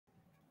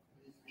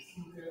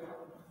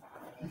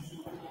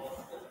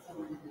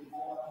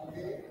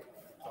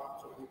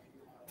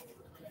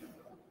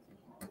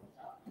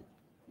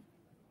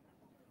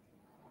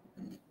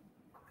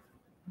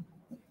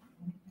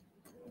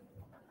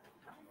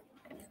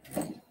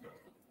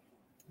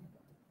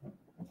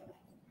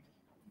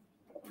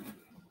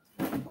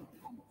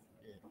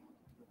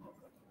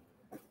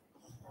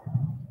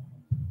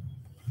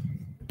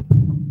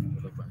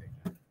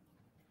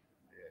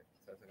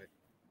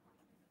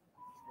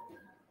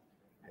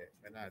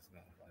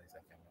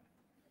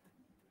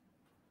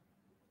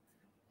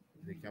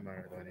The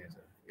camera doon yun,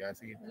 sir. Yeah,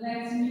 sige.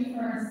 Let me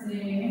first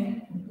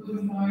say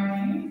good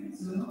morning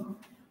to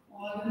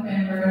all the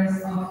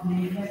members of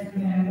the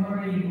Bethlehem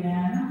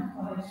Moravian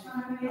College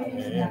family,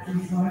 that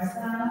is our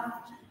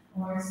staff,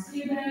 our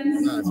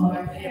students,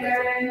 our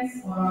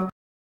parents, our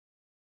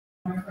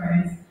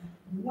friends.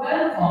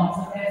 Welcome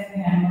to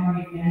Bethlehem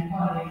Moravian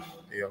College.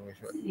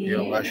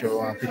 Yung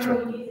show ang picture.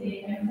 Will be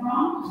taken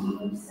from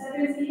June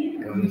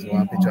 17, Yung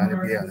one picture on the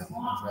piano. So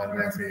I'm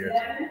going to see here.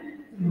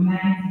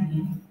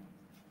 19.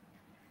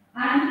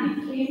 And it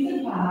came to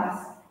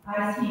pass,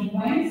 as he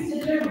went to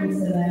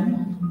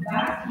Jerusalem,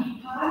 that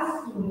he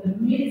passed through the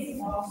midst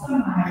of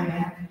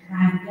Samaria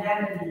and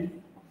Galilee.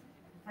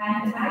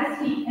 And as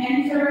he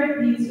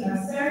entered into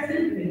a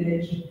certain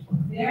village,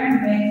 there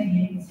met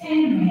him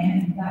 10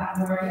 men that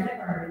were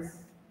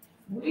lepers,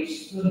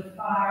 which stood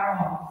far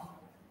off.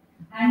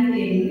 And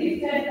they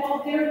lifted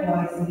up their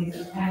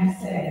voices and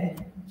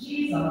said,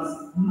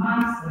 Jesus,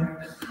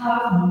 Master,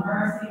 have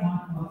mercy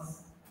on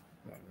us.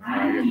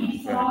 And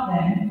he saw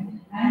them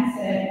and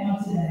said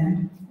unto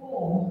them,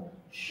 Go,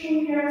 show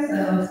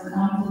yourselves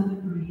unto the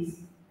priest.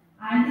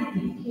 And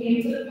it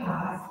came to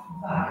pass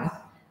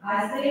that,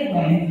 as they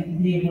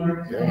went, they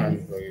were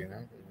cleansed.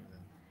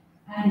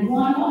 And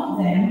one of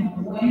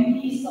them, when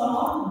he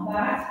saw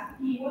that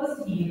he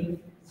was healed,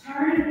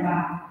 turned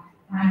back,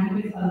 and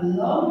with a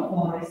loud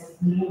voice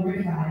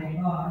glorified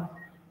God,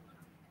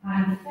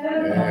 and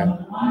fell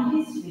down on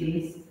his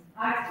face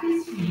at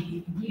his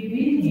feet,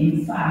 giving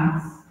him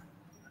thanks.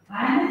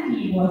 And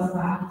he was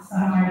a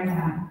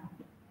Samaritan.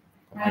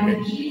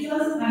 And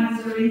Jesus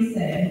answering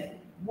said,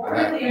 Were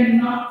there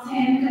not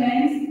 10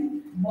 cleansed?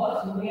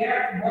 But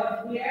where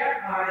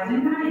are the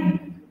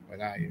 9?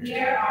 They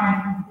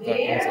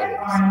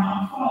are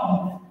not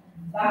found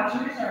that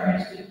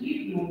returned to give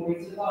glory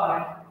to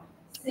God,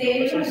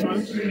 save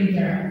the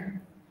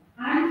stranger.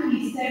 And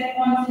he said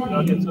unto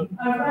him,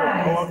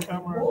 Arise,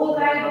 go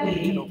thy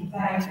way,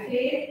 thy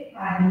faith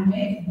hath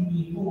made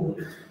thee whole.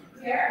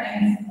 Here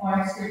ends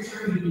our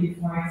scripture reading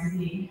for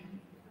today.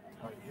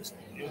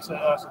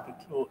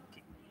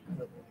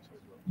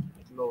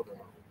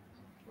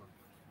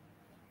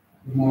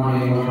 Good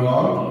morning, one and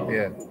all.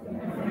 Yeah.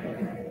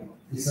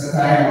 It's a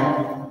time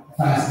of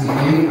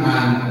thanksgiving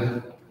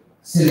and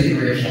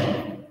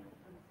celebration.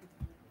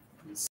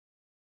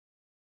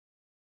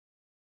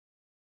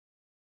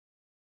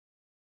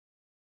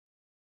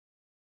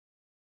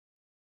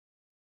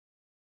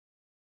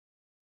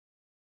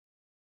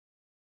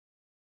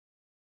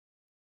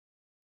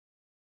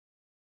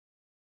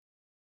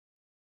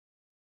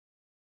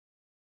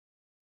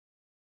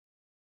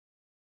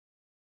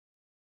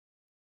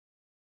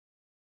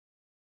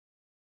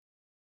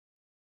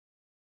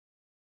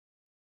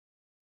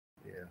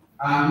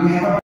 Yeah. We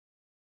have a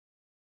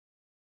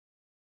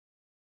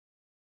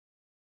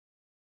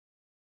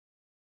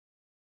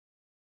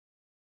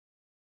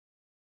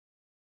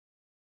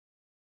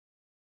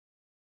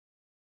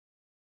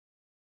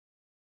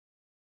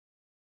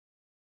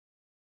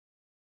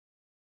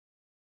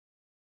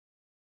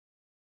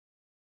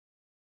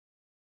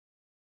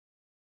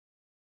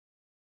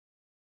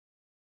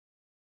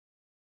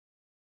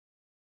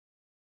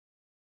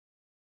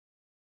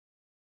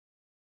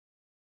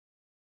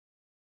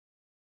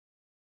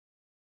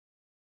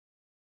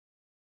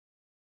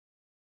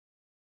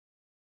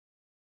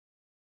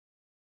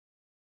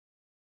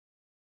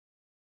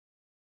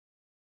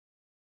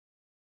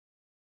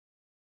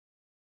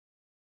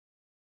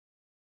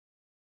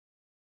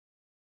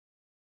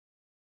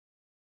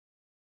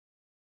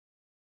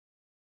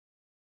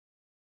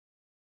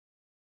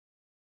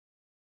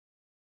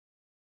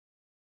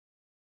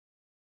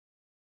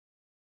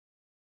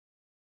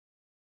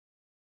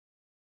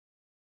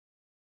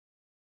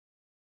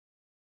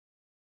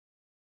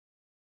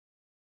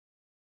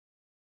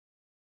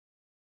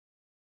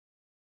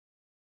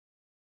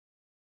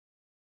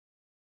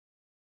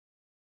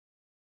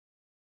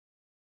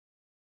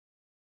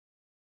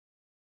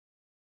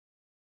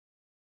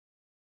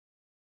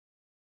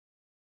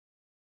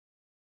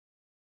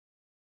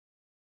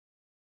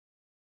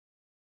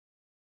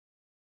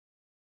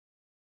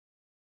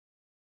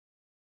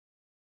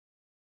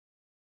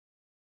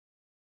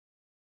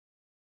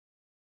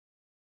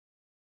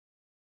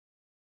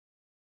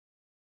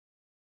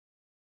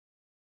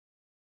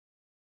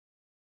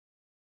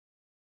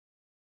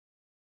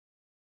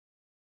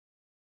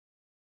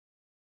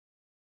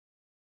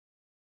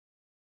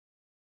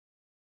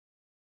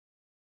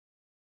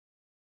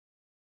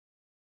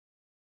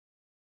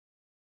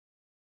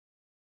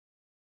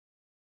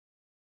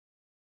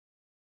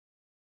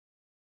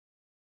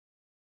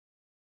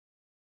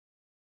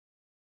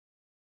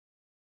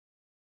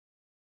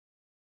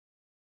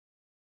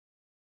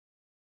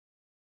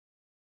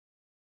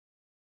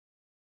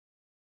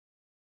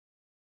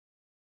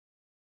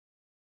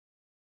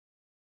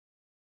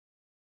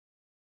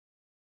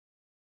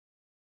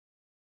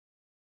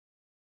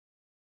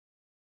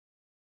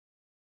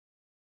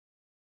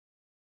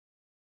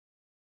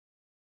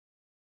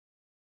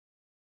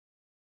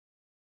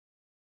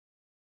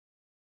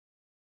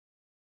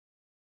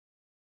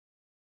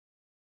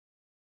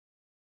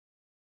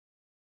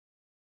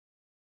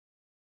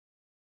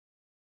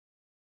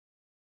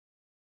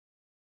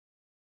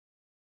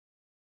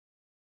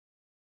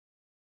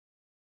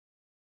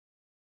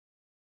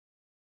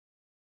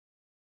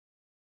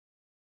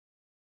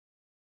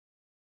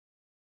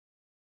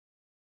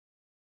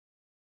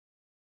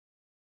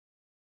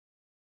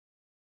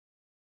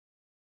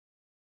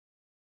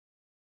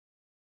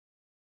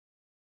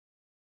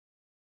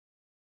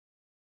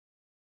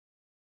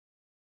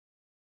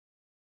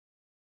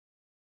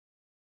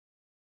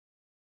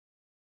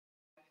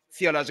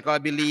theological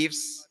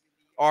beliefs,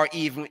 or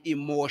even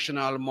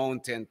emotional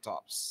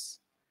mountaintops.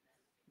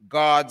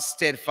 God's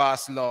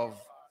steadfast love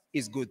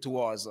is good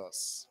towards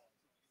us.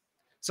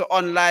 So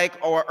unlike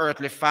our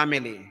earthly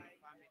family,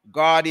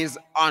 God is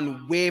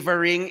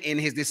unwavering in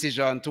his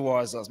decision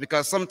towards us,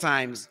 because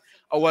sometimes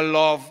our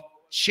love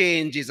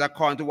changes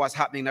according to what's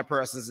happening in a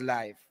person's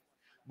life.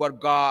 But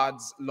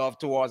God's love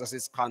towards us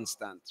is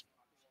constant.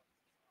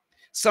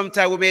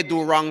 Sometimes we may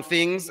do wrong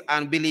things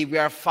and believe we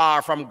are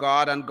far from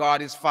God and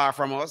God is far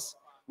from us.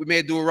 We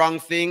may do wrong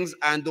things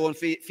and don't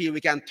feel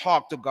we can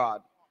talk to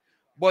God.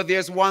 But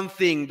there's one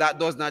thing that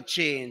does not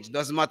change,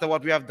 doesn't matter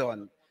what we have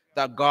done,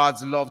 that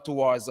God's love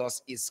towards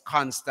us is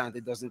constant,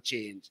 it doesn't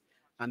change.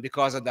 And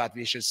because of that,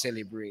 we should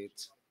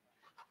celebrate.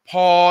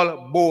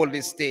 Paul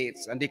boldly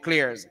states and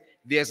declares,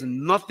 there's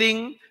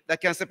nothing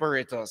that can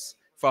separate us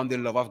from the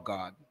love of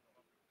God.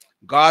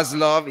 God's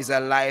love is a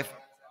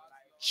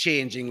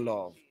life-changing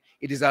love.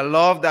 It is a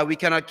love that we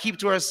cannot keep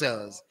to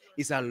ourselves.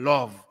 It's a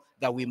love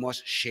that we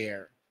must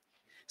share.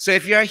 So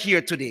if you are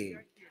here today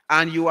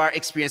and you are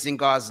experiencing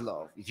God's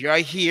love, if you are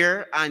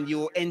here and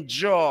you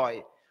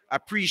enjoy,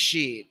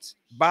 appreciate,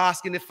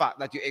 bask in the fact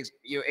that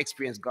you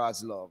experience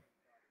God's love,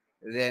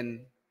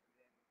 then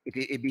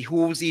it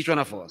behooves each one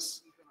of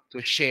us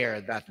to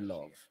share that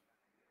love.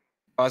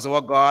 Because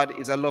our God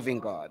is a loving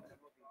God.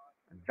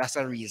 That's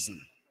a reason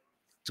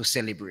to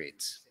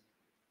celebrate.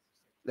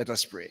 Let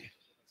us pray.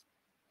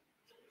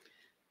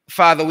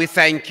 Father, we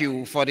thank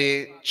you for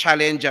the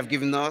challenge you've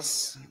given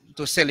us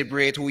to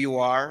celebrate who you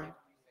are.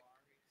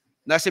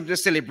 Not simply to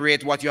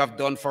celebrate what you have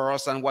done for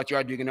us and what you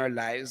are doing in our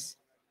lives,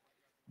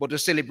 but to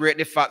celebrate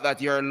the fact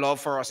that your love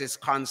for us is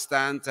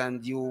constant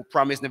and you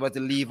promise never to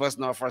leave us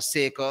nor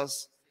forsake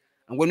us.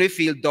 And when we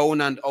feel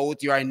down and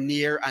out, you are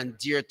near and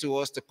dear to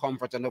us to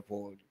comfort and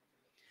uphold.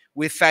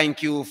 We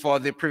thank you for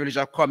the privilege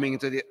of coming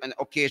to an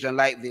occasion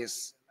like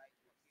this,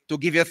 to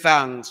give you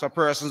thanks for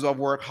persons who have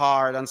worked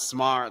hard and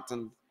smart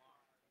and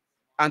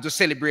to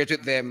celebrate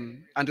with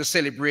them and to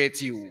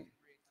celebrate you.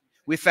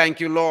 We thank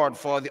you, Lord,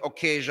 for the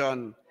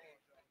occasion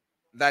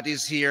that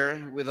is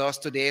here with us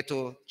today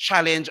to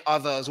challenge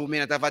others who may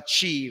not have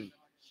achieved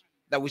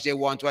that which they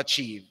want to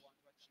achieve.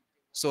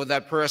 So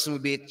that person will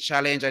be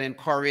challenged and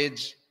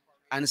encouraged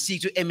and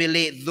seek to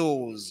emulate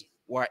those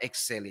who are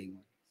excelling.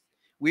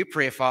 We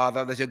pray,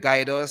 Father, that you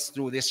guide us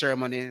through this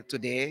ceremony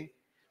today.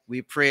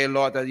 We pray,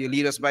 Lord, that you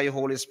lead us by your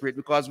Holy Spirit,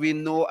 because we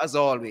know, as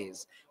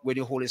always, when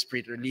your Holy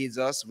Spirit leads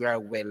us, we are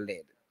well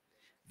led.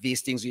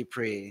 These things we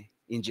pray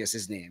in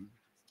Jesus' name.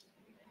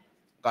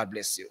 God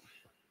bless you.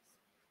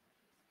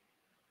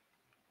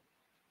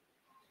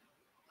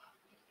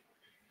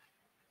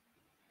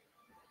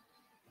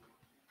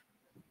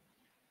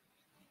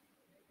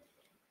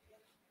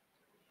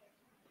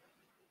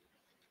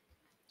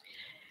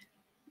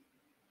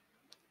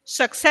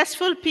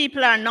 Successful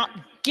people are not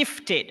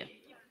gifted.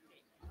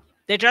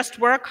 They just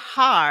work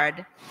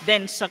hard,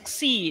 then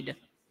succeed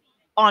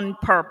on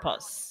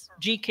purpose.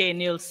 G.K.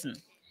 Nielsen.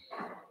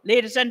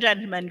 Ladies and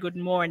gentlemen, good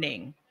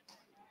morning.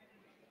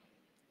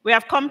 We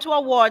have come to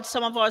award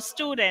some of our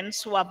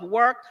students who have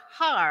worked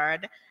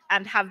hard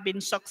and have been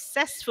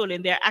successful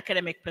in their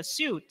academic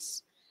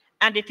pursuits.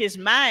 And it is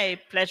my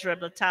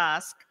pleasurable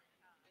task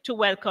to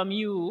welcome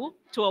you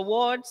to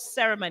Awards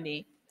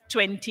Ceremony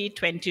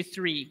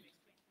 2023.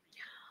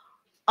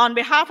 On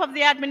behalf of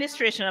the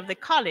administration of the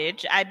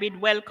college, I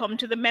bid welcome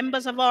to the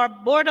members of our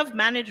Board of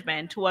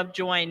Management who have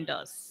joined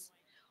us.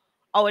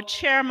 Our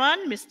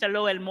chairman, Mr.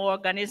 Lowell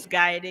Morgan, is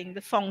guiding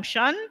the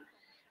function,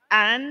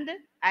 and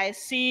I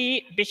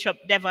see Bishop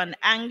Devon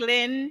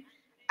Anglin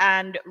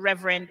and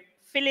Reverend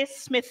Phyllis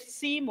Smith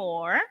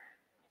Seymour.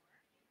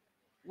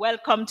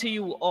 Welcome to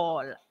you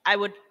all. I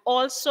would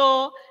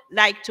also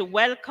like to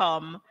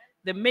welcome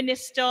the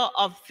minister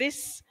of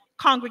this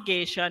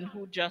congregation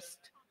who just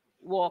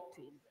walked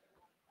in.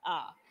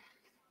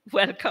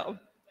 Welcome.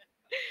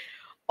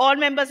 All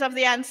members of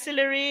the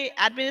ancillary,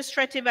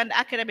 administrative, and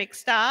academic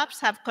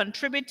staffs have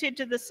contributed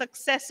to the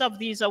success of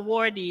these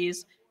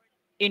awardees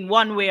in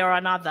one way or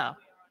another.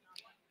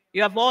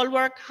 You have all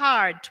worked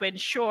hard to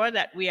ensure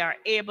that we are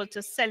able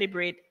to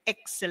celebrate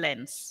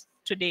excellence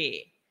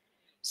today.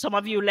 Some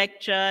of you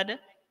lectured,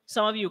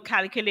 some of you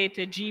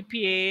calculated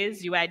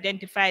GPAs, you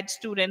identified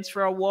students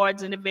for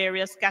awards in the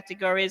various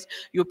categories,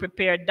 you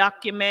prepared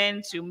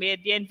documents, you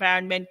made the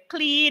environment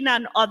clean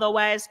and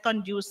otherwise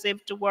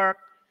conducive to work.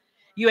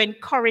 You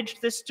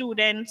encouraged the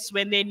students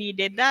when they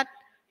needed that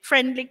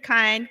friendly,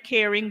 kind,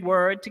 caring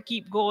word to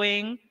keep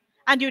going,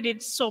 and you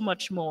did so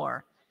much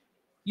more.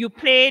 You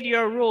played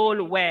your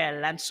role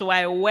well, and so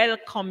I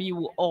welcome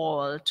you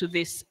all to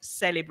this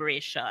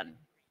celebration.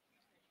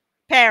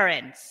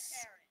 Parents,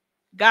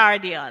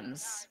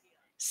 guardians,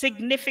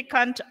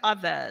 significant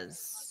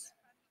others,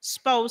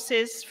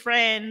 spouses,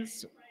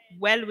 friends,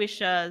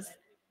 well-wishers,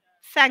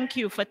 thank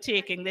you for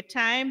taking the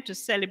time to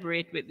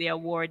celebrate with the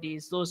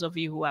awardees, those of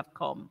you who have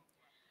come.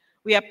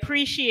 We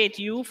appreciate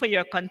you for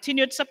your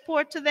continued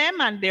support to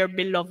them and their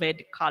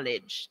beloved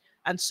college.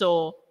 And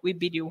so we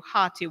bid you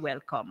hearty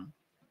welcome.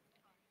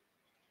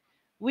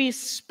 We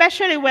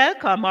especially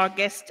welcome our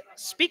guest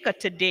speaker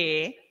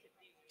today.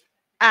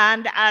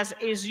 And as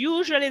is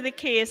usually the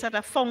case at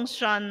a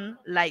function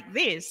like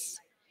this,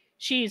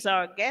 she is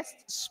our guest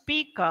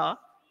speaker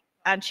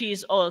and she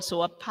is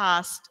also a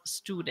past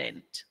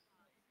student.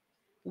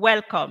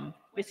 Welcome,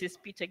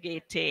 Mrs. Peter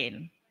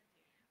Gatain.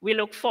 We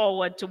look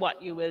forward to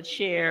what you will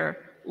share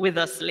with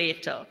us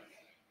later.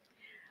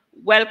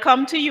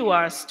 Welcome to you,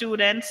 our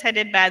students,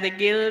 headed by the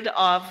Guild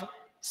of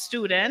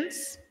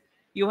Students.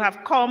 You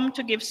have come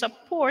to give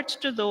support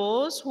to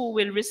those who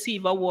will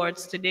receive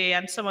awards today,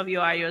 and some of you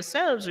are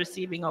yourselves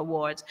receiving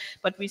awards,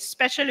 but we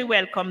especially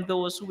welcome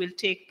those who will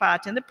take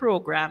part in the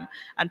program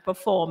and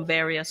perform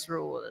various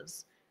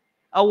roles.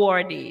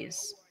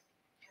 Awardees,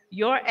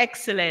 your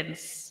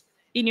excellence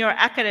in your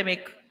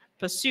academic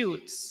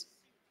pursuits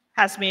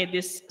has made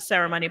this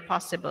ceremony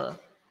possible,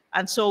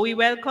 and so we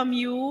welcome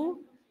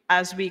you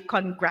as we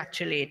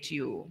congratulate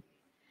you.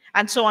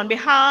 And so on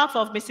behalf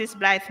of Mrs.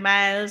 Blythe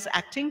Miles,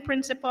 Acting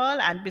Principal,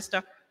 and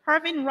Mr.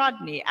 Hervin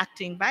Rodney,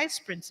 Acting Vice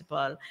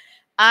Principal,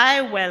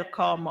 I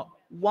welcome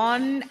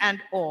one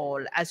and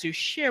all as you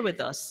share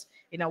with us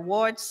in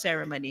Awards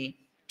Ceremony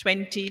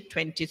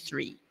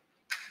 2023.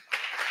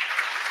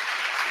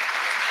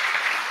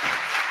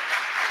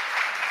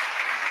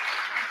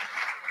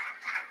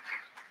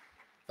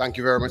 Thank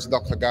you very much,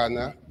 Dr.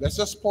 Gardner. Let's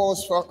just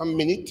pause for a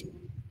minute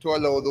to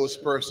allow those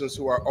persons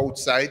who are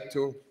outside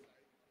to,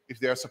 if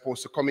they are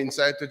supposed to come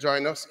inside to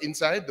join us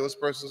inside, those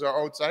persons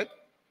are outside.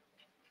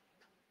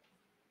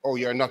 Oh,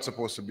 you're not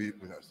supposed to be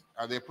with us.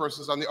 Are there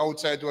persons on the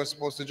outside who are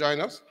supposed to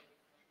join us?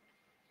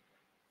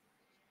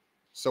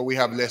 So we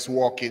have less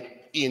walking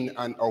in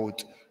and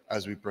out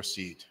as we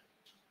proceed.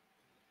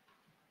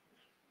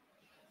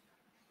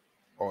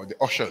 Or the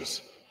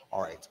ushers.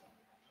 All right.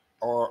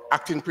 Our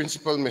acting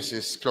principal,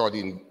 Mrs.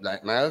 Claudine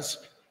Miles,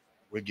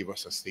 will give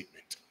us a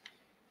statement.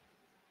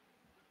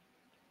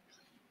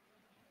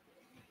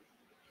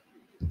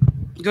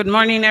 Good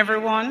morning,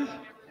 everyone.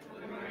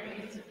 Good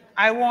morning.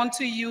 I want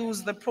to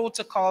use the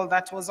protocol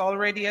that was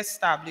already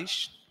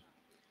established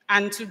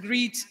and to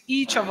greet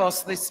each of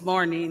us this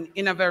morning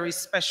in a very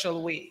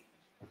special way.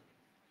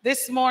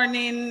 This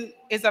morning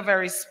is a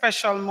very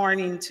special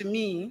morning to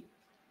me,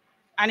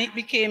 and it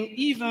became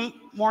even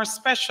more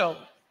special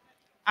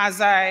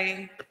as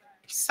I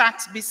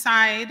sat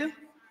beside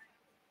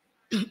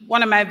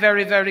one of my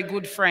very, very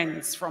good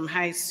friends from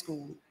high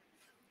school,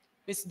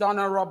 Miss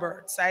Donna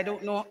Roberts. I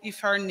don't know if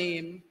her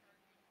name,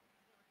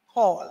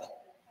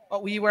 Hall,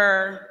 but we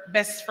were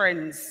best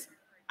friends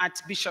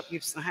at Bishop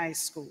Gibson High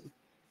School.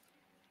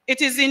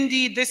 It is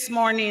indeed this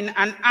morning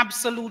an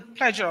absolute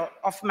pleasure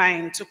of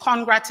mine to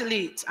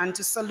congratulate and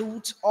to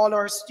salute all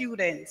our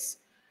students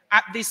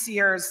at this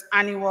year's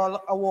annual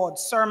award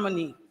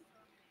ceremony.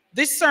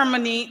 This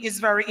ceremony is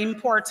very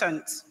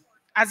important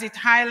as it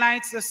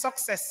highlights the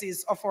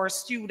successes of our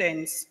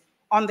students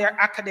on their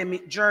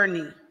academic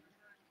journey.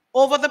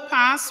 Over the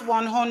past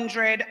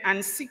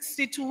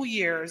 162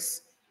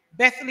 years,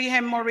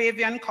 Bethlehem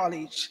Moravian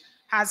College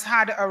has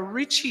had a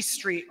rich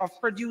history of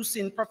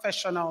producing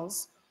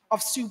professionals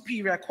of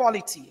superior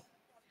quality.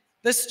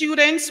 The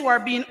students who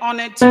are being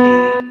honored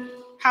today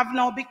have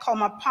now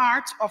become a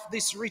part of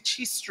this rich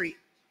history.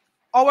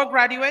 Our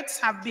graduates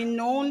have been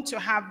known to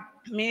have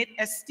made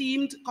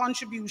esteemed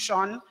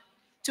contribution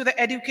to the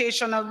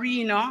education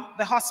arena,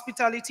 the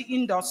hospitality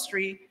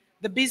industry,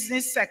 the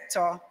business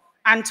sector,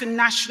 and to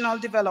national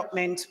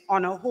development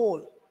on a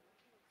whole.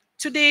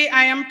 Today,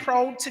 I am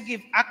proud to give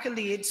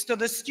accolades to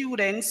the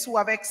students who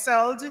have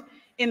excelled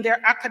in their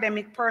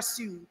academic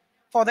pursuit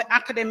for the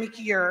academic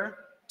year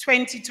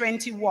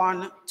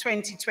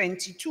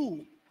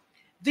 2021-2022.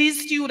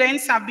 These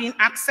students have been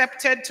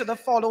accepted to the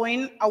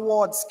following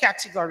awards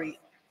category: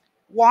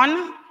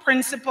 1,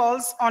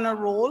 Principal's Honor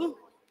Roll,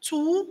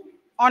 2,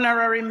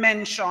 Honorary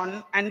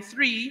Mention, and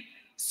 3,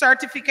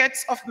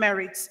 Certificates of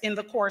Merits in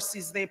the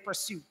courses they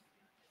pursue.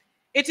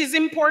 It is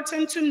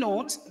important to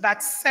note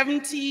that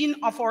 17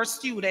 of our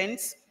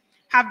students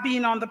have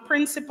been on the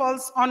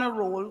Principal's Honor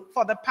Roll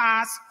for the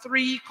past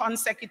 3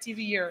 consecutive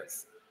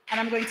years.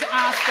 And I'm going to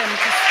ask them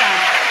to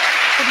stand.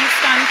 Could you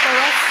stand for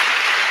us?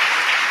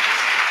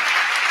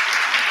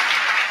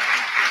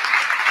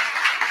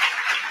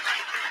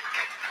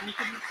 And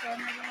could you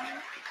turn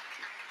around?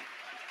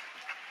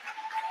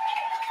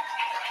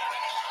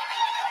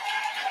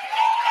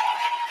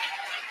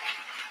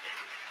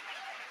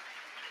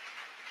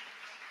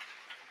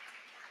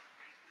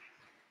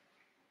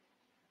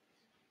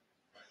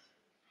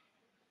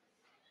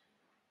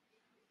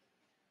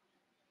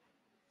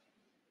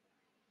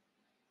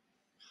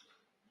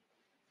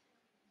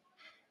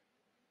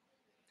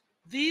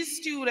 These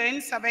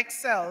students have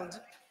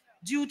excelled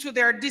due to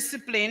their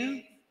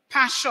discipline,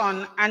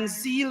 passion, and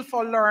zeal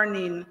for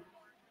learning,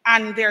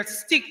 and their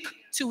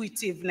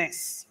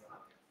stick-to-itiveness.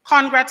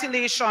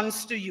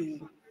 Congratulations to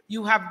you.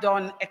 You have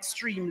done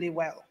extremely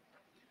well.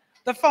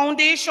 The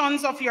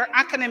foundations of your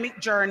academic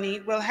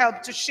journey will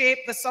help to shape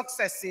the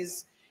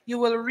successes you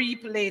will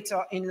reap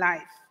later in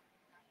life.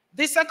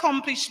 This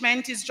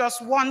accomplishment is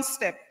just one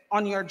step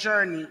on your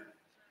journey,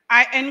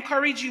 I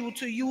encourage you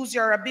to use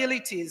your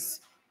abilities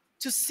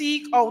to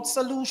seek out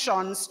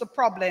solutions to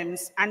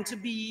problems and to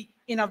be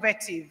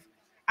innovative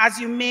as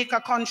you make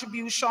a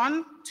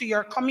contribution to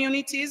your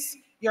communities,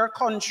 your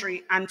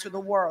country, and to the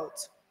world.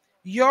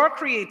 Your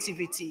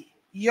creativity,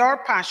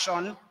 your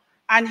passion,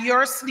 and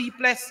your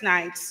sleepless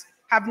nights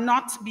have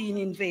not been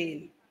in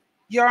vain.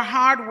 Your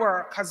hard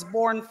work has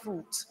borne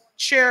fruit.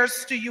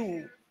 Cheers to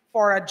you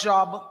for a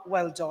job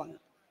well done.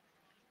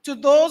 To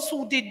those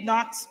who did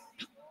not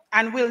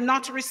and will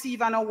not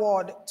receive an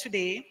award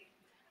today,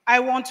 I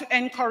want to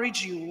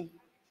encourage you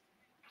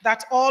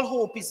that all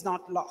hope is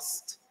not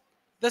lost.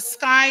 The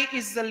sky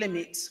is the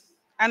limit,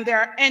 and there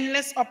are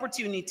endless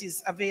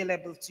opportunities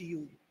available to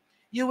you.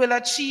 You will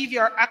achieve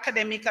your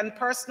academic and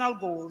personal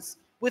goals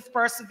with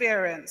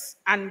perseverance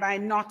and by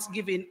not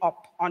giving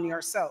up on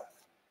yourself.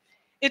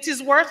 It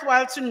is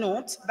worthwhile to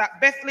note that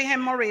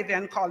Bethlehem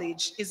Moravian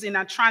College is in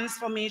a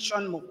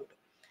transformation mode,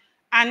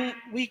 and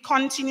we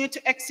continue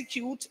to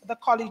execute the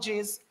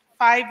college's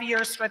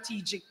 5-year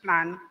strategic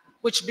plan,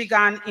 which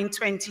began in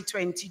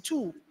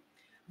 2022.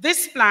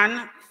 This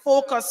plan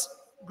focused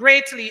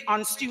greatly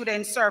on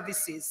student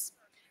services.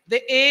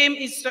 The aim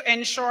is to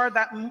ensure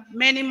that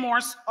many more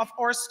of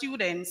our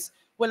students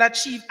will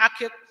achieve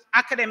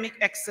academic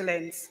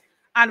excellence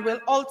and will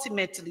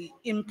ultimately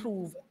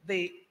improve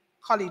the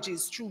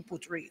college's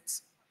throughput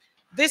rates.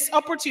 This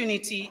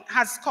opportunity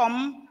has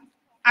come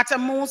at a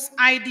most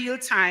ideal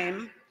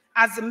time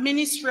as the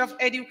Ministry of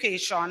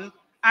Education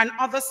and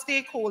other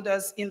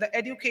stakeholders in the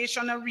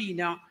education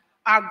arena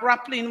are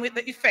grappling with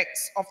the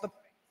effects of the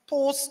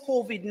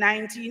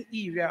post-COVID-19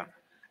 era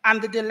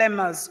and the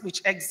dilemmas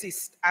which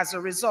exist as a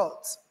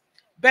result.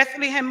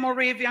 Bethlehem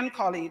Moravian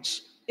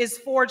College is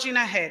forging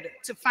ahead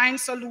to find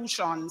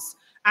solutions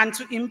and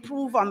to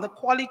improve on the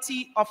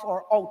quality of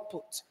our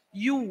output,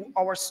 you,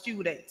 our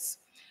students.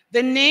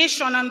 The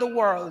nation and the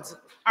world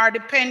are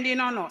depending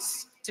on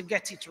us to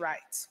get it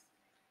right.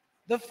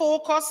 The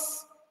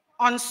focus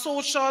on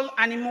social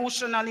and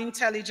emotional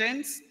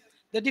intelligence,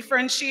 the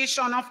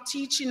differentiation of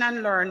teaching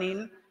and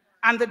learning,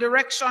 and the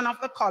direction of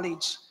the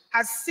college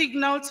has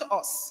signaled to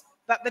us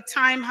that the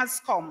time has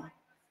come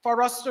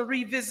for us to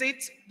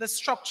revisit the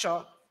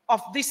structure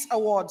of this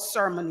award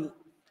ceremony.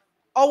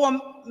 Our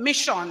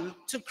mission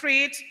to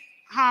create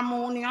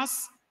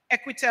harmonious,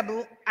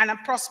 equitable, and a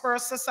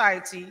prosperous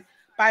society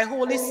by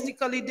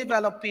holistically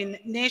developing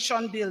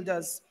nation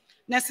builders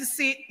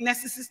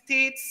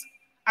necessitates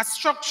a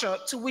structure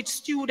to which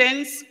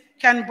students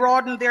can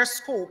broaden their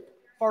scope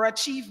for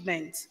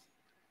achievement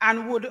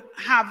and would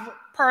have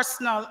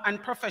personal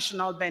and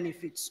professional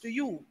benefits to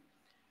you.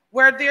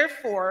 We're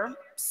therefore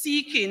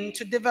seeking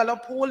to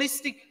develop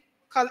holistic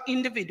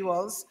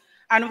individuals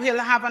and will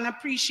have an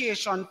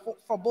appreciation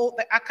for both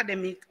the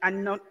academic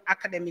and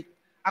non-academic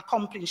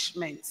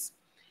accomplishments.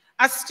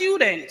 A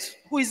student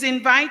who is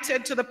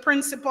invited to the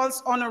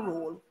principal's honor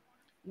roll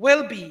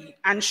will be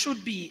and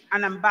should be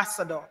an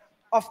ambassador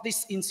of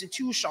this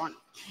institution.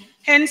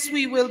 Hence,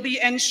 we will be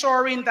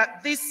ensuring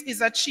that this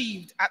is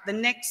achieved at the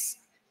next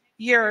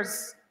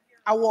year's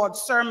award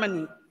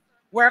ceremony.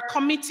 We're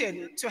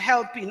committed to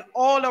helping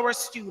all our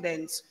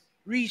students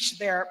reach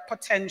their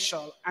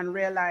potential and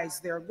realize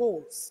their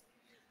goals.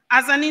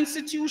 As an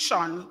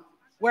institution,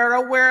 we're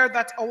aware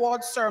that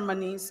award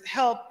ceremonies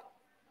help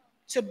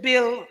to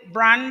build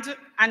brand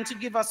and to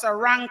give us a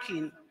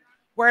ranking.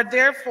 We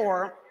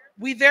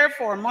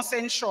therefore must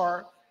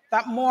ensure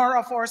that more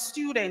of our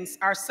students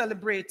are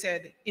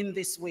celebrated in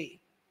this way.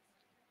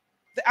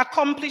 The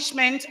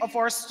accomplishment of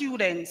our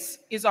students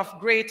is of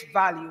great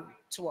value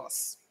to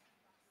us.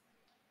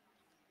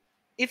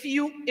 If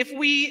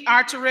we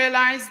are to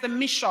realize the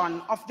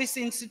mission of this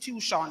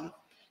institution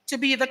to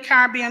be the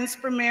Caribbean's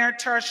premier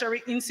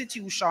tertiary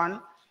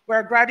institution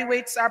where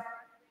graduates are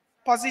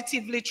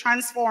positively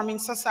transforming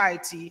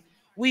society,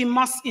 we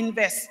must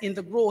invest in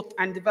the growth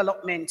and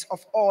development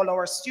of all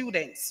our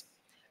students.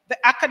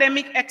 The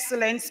academic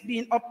excellence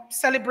being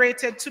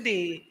celebrated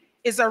today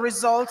is a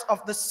result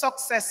of the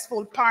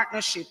successful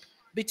partnership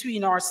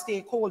between our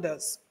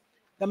stakeholders.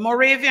 The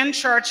Moravian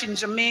Church in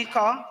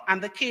Jamaica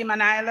and the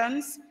Cayman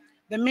Islands,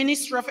 the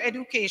Ministry of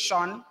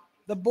Education,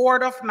 the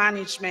Board of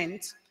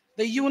Management,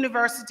 the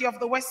University of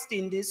the West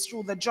Indies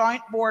through the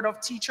Joint Board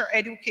of Teacher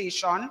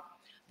Education,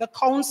 the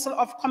Council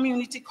of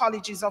Community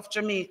Colleges of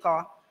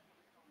Jamaica,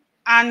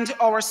 and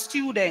our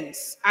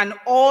students and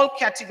all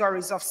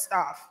categories of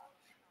staff.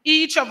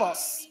 Each of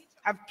us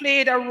have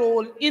played a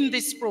role in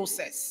this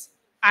process,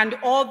 and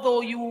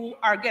although you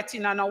are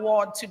getting an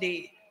award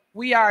today,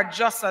 we are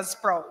just as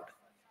proud.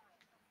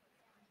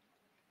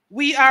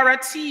 We are a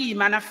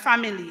team and a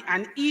family,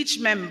 and each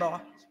member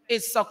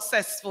is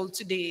successful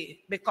today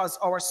because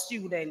our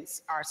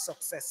students are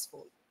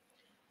successful.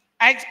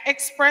 I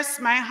express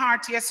my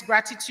heartiest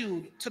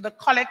gratitude to the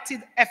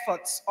collective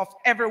efforts of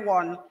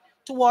everyone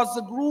towards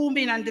the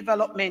grooming and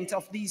development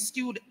of these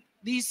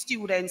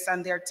students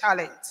and their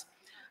talent.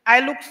 I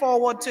look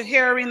forward to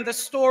hearing the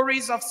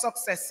stories of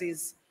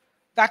successes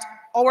that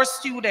our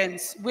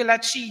students will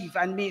achieve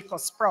and make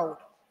us proud.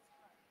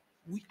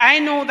 I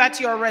know that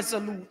you're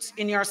resolute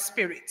in your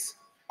spirit.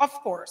 Of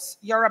course,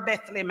 you're a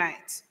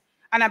Bethlehemite.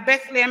 And a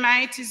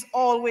Bethlehemite is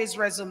always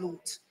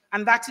resolute.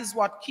 And that is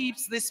what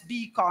keeps this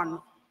beacon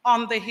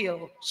on the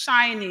hill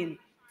shining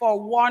for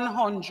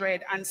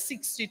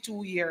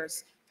 162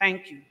 years.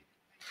 Thank you.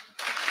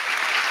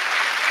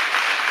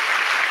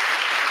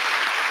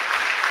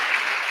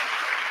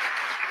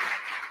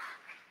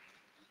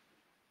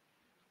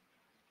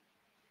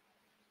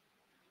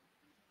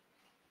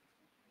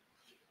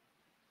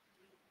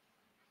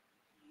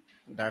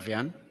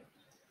 Davian.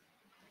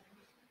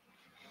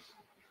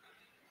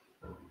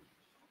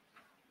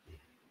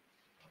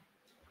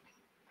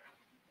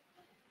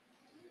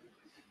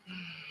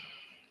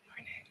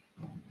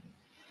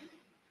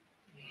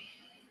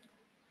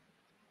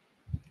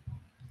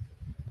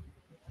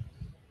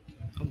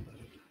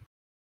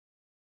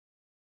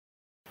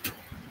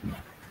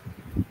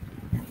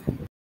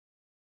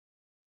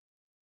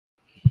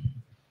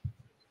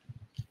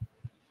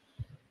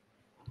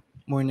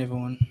 Morning,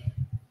 everyone.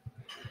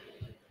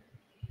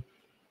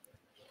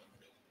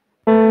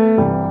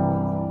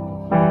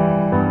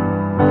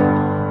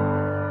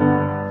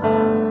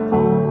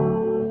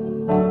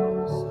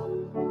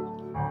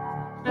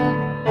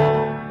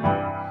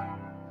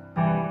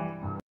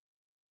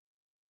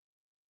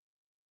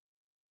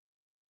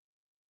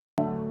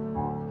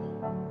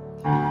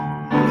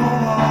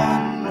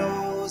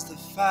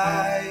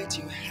 Fight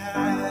you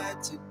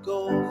had to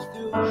go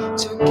through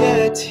to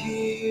get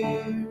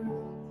here.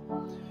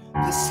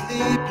 The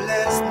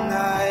sleepless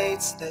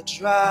nights that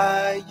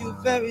dry you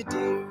very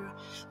dear.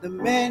 The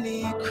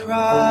many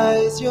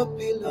cries, your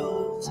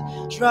pillows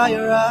dry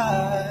your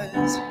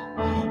eyes.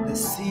 The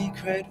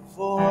secret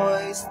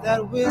voice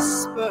that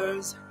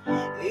whispers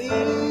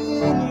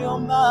in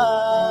your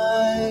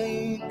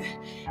mind.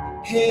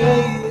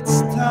 Hey,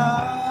 it's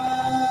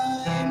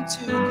time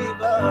to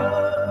give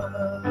up.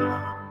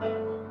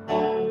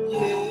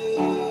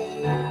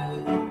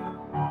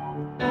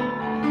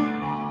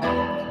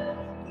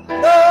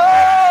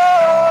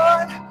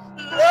 Lord,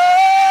 Lord,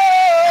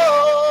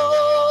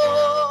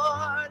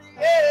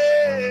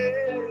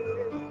 yeah.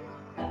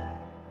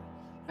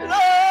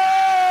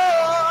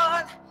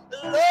 Lord,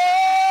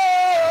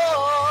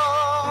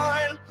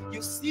 Lord,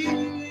 you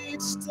see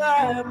each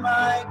time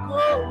I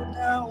go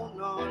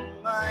down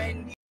on my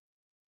knees.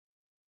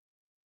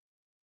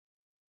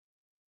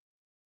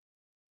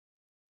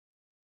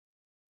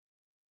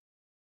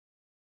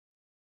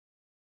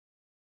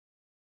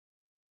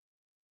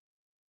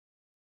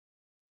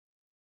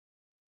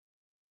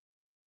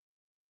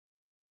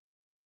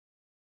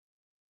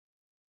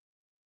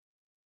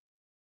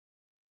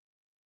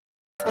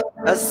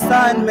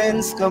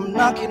 Assignments come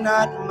knocking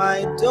at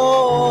my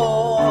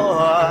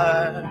door.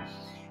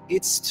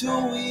 It's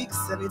 2 weeks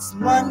and it's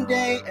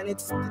Monday and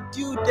it's the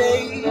due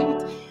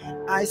date.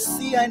 I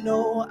see, I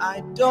know,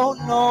 I don't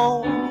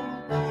know.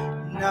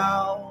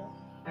 Now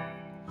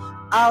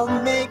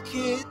I'll make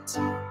it.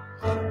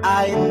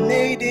 I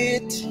made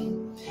it.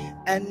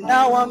 And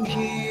now I'm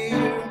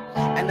here.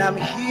 And I'm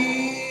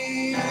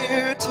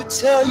here to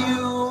tell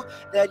you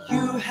that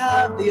you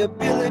have the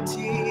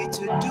ability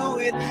to do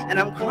it, and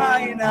I'm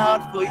crying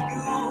out for you.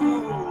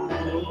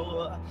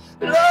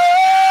 Lord, Lord,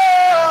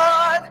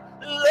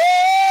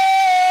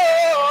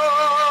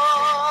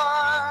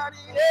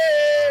 yeah.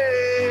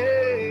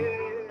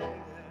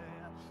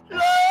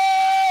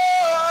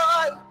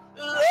 Lord,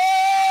 Lord,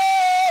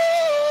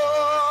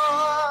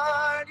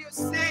 you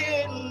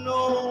say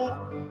no.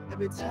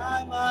 Every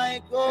time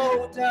I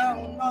go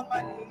down on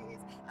my knees,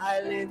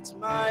 I lift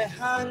my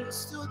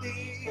hands to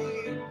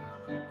thee,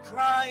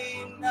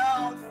 crying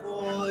out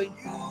for you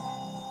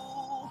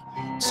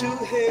to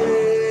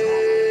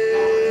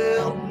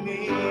help me.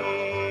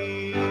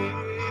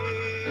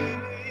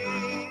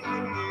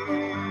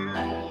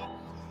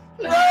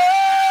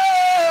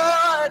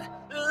 Lord,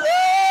 Lord,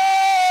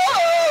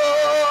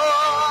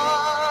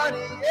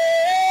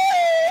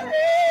 yeah.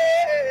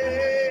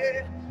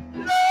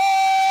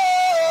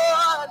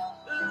 Lord,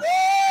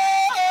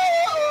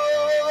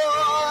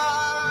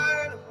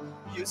 Lord,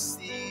 you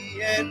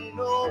see and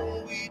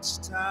know each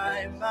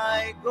time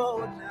I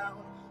go down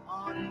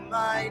on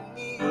my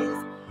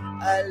knees,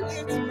 I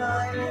lift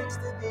my hands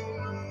to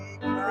thee,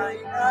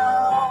 crying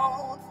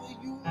out for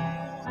you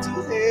to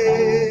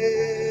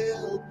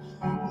help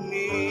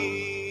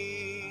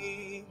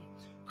me,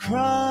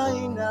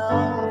 crying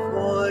out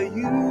for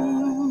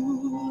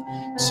you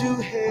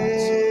to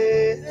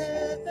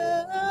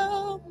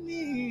help me.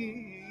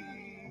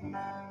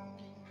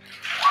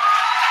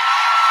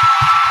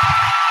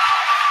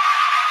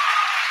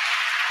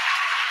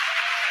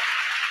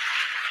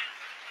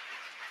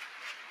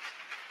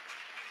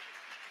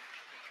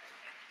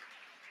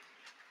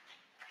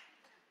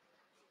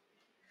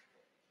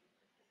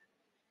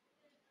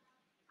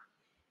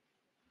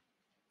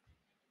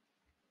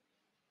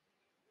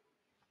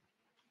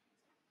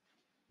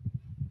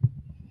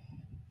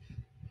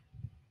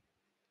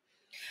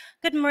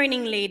 Good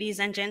morning, ladies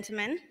and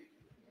gentlemen.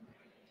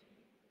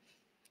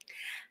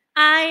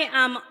 I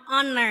am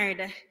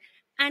honored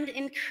and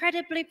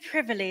incredibly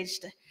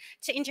privileged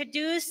to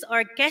introduce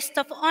our guest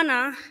of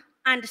honor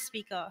and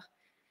speaker.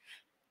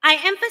 I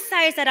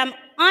emphasize that I'm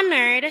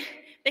honored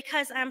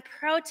because I'm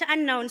proud to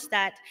announce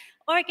that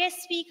our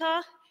guest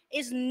speaker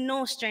is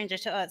no stranger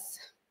to us.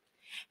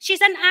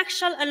 She's an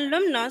actual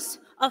alumnus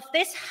of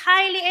this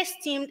highly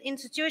esteemed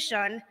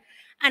institution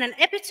and an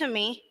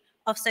epitome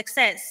of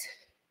success.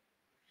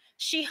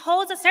 She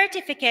holds a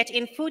certificate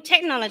in food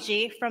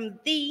technology from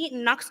the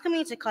Knox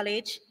Community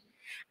College,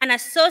 an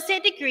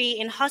associate degree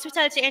in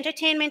hospitality,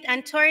 entertainment,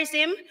 and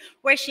tourism,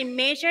 where she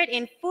majored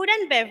in food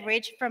and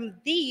beverage from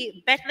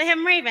the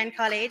Bethlehem Moravian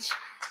College,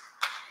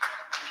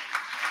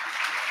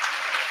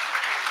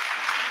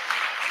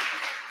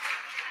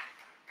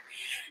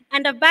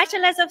 and a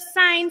Bachelor's of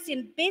Science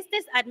in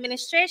Business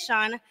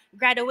Administration,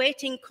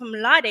 graduating cum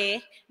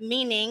laude,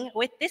 meaning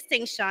with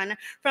distinction,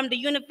 from the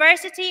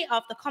University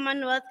of the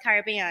Commonwealth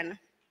Caribbean.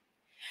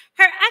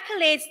 Her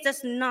accolades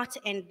does not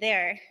end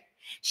there.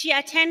 She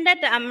attended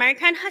the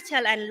American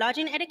Hotel and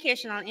Lodging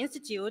Educational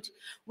Institute,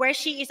 where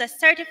she is a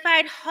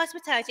certified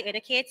hospitality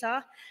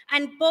educator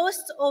and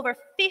boasts over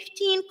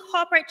 15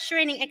 corporate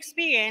training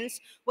experience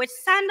with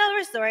Sandal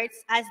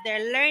Resorts as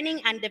their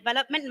learning and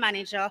development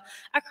manager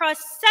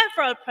across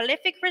several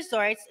prolific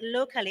resorts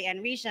locally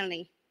and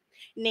regionally,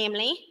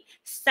 namely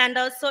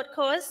Sandal South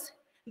Coast,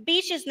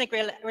 Beaches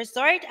Negril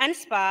Resort and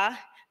Spa,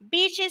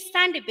 Beaches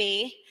Sandy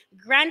Bay,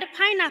 Grand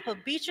Pineapple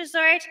Beach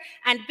Resort,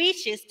 and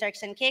Beaches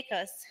Turks and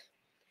Caicos.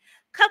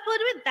 Coupled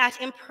with that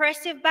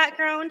impressive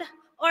background,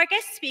 our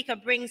guest speaker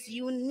brings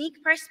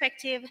unique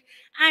perspective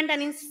and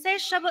an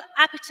insatiable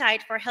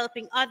appetite for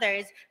helping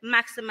others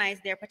maximize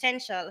their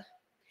potential.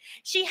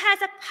 She has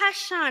a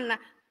passion,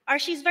 or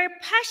she's very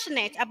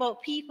passionate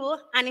about people,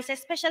 and is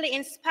especially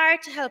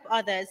inspired to help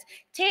others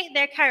take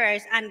their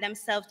careers and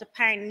themselves to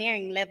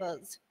pioneering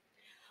levels.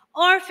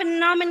 Our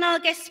phenomenal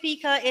guest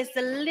speaker is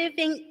the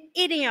living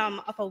idiom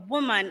of a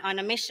woman on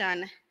a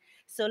mission.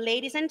 So,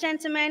 ladies and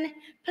gentlemen,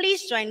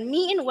 please join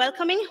me in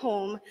welcoming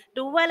home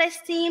the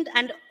well-esteemed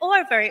and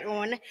our very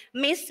own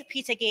Miss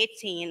Peter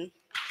Gateen.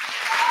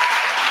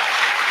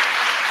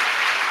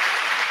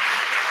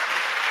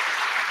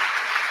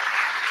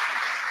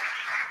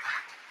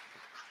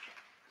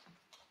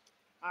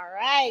 All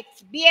right,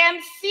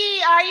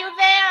 BMC, are you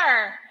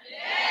there?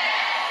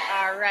 Yes.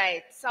 All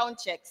right, sound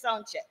check,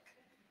 sound check.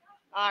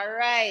 All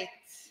right,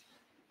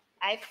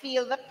 I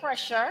feel the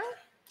pressure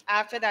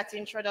after that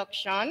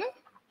introduction.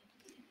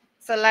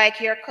 So like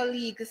your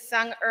colleague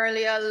sang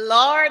earlier,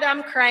 Lord,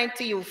 I'm crying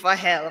to you for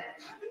help.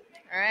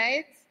 All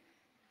right?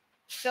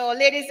 So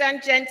ladies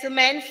and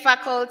gentlemen,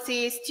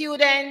 faculty,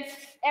 students,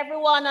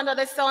 everyone under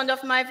the sound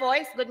of my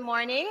voice, good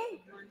morning.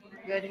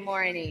 Good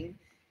morning.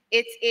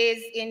 It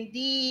is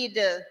indeed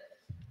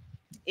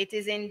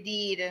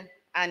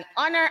an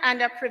honor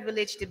and a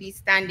privilege to be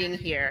standing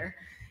here.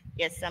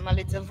 Yes, I'm a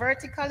little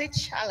vertically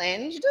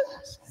challenged.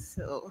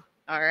 So,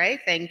 all right,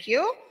 thank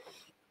you.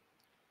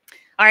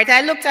 All right,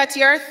 I looked at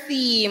your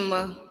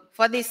theme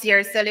for this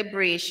year's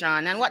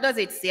celebration, and what does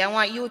it say? I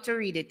want you to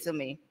read it to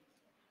me.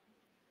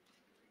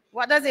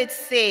 What does it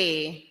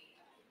say?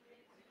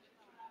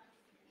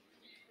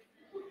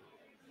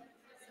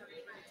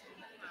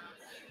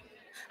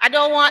 I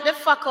don't want the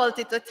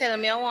faculty to tell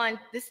me, I want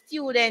the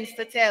students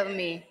to tell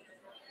me.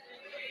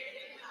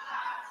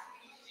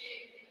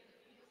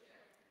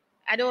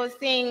 I don't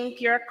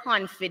think you're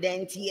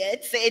confident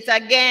yet. Say it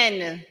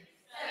again.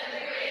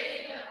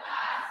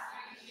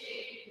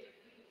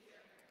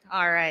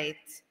 All right.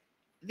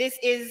 This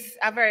is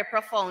a very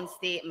profound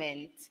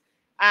statement.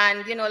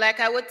 And, you know,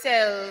 like I would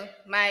tell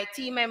my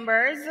team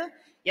members,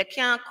 you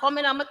can't come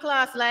in my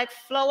class like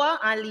flour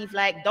and leave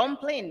like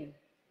dumpling.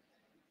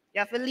 You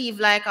have to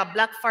leave like a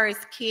Black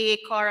Forest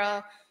cake or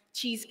a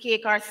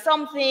cheesecake or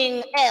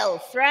something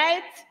else,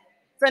 right?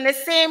 So in the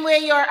same way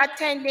you're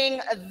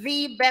attending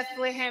the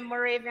Bethlehem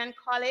Moravian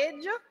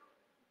College,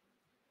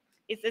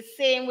 it's the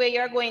same way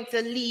you're going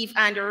to leave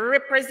and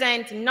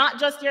represent not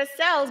just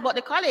yourselves, but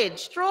the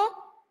college. True?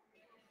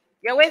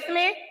 You're with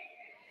me?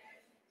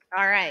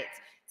 All right.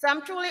 So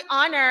I'm truly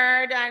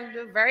honored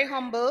and very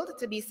humbled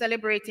to be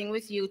celebrating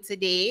with you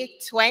today,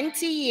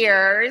 20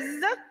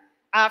 years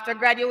after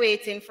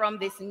graduating from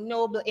this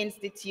noble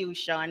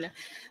institution.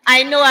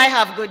 I know I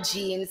have good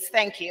genes.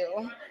 Thank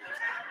you.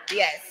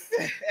 Yes,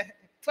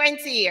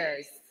 20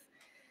 years.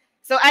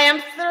 So I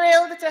am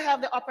thrilled to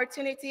have the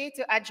opportunity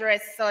to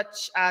address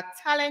such a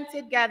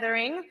talented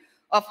gathering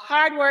of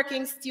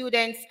hardworking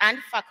students and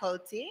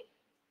faculty.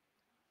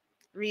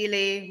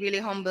 Really, really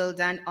humbled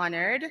and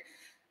honored.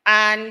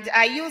 And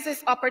I use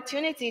this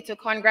opportunity to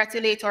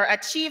congratulate our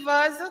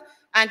achievers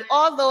and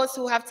all those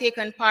who have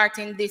taken part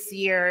in this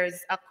year's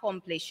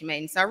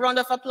accomplishments. A round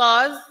of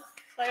applause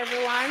for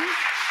everyone.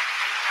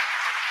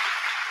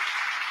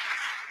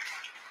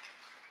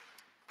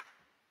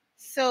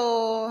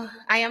 So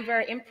I am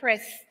very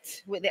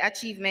impressed with the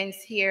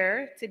achievements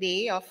here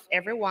today of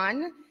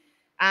everyone.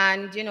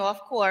 And, you know, of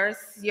course,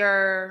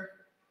 your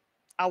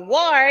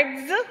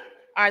awards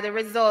are the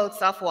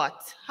results of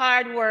what?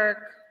 Hard work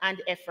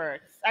and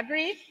efforts.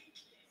 Agree?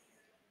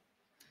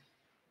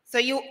 So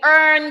you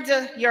earned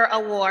your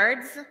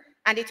awards,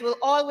 and it will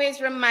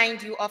always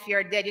remind you of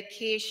your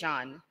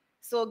dedication.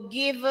 So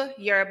give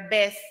your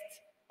best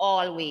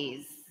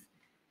always.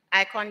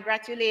 I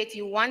congratulate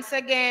you once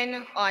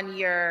again on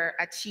your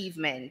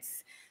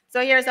achievements.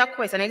 So here's a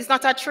question. It's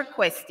not a trick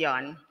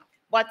question,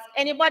 but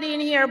anybody in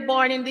here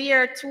born in the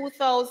year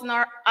 2000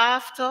 or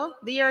after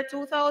the year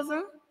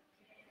 2000?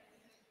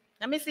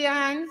 Let me see your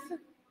hands.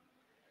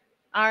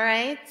 All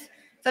right.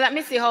 So let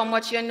me see how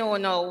much you know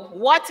now.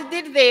 What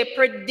did they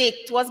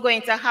predict was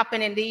going to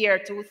happen in the year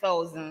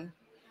 2000?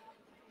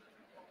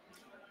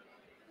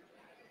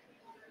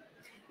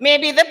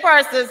 Maybe the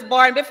persons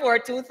born before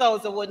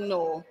 2000 would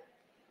know.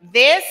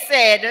 They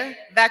said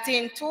that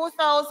in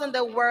 2000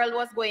 the world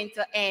was going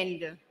to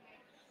end.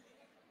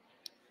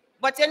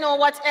 But you know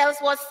what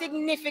else was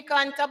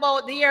significant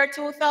about the year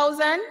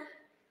 2000?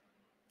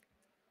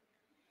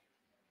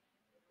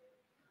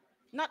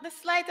 Not the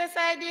slightest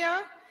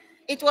idea.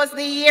 It was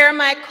the year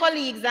my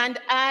colleagues and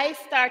I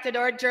started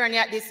our journey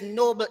at this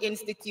noble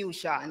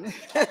institution.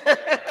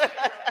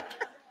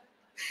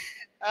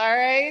 All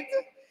right.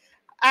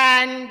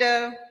 And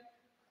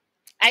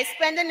I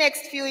spent the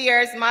next few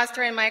years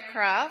mastering my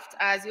craft,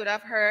 as you would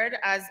have heard,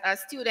 as a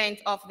student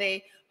of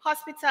the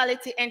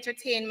Hospitality,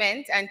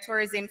 Entertainment, and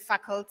Tourism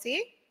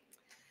faculty.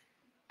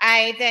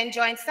 I then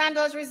joined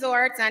Sandals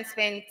Resorts and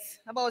spent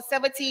about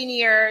 17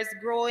 years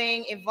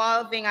growing,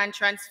 evolving, and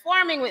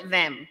transforming with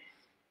them.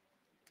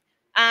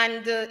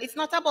 And it's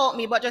not about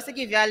me, but just to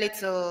give you a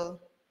little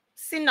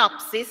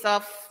synopsis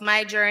of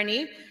my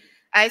journey.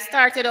 I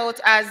started out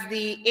as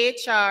the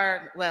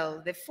HR,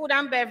 well, the food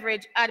and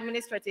beverage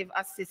administrative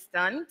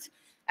assistant.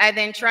 I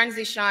then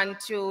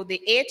transitioned to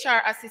the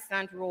HR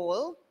assistant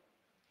role.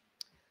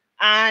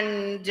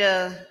 And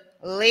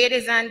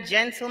ladies and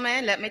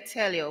gentlemen, let me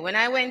tell you, when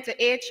I went to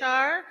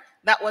HR,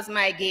 that was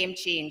my game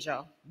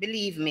changer.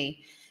 Believe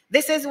me.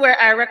 This is where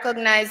I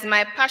recognized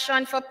my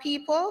passion for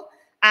people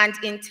and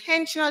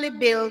intentionally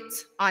built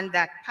on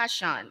that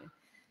passion.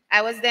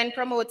 I was then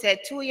promoted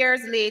 2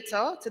 years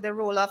later to the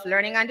role of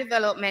Learning and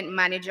Development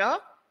Manager.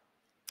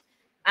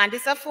 And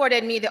this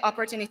afforded me the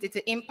opportunity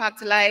to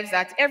impact lives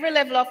at every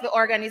level of the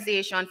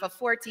organization for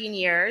 14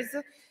 years.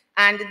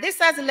 And this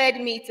has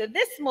led me to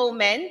this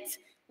moment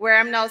where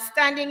I'm now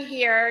standing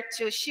here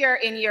to share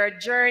in your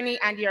journey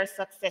and your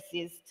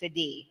successes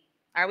today.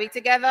 Are we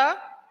together?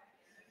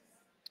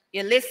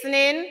 You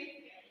listening?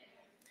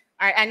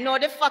 All right, I know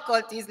the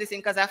faculty is listening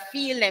because I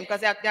feel them,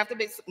 because they have to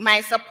be my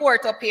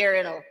support up here,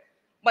 you know.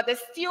 But the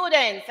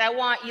students, I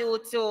want you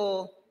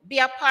to be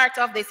a part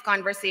of this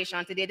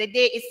conversation today. The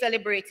day is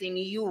celebrating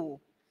you.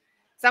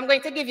 So I'm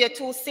going to give you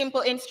 2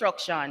 simple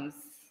instructions.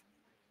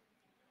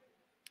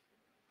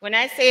 When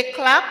I say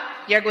clap,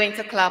 you're going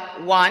to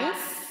clap once.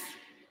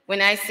 When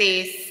I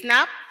say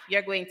snap,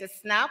 you're going to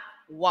snap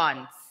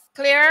once.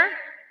 Clear?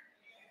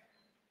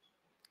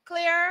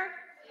 Clear?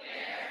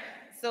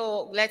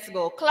 So let's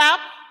go.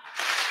 Clap,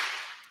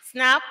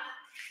 snap,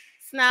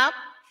 snap,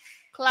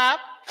 clap,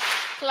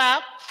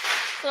 clap,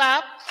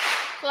 clap,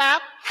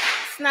 clap,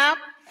 snap,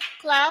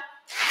 clap,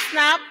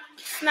 snap,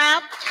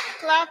 snap,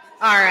 clap.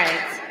 All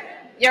right.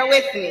 You're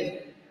with me.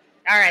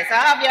 All right. So I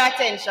have your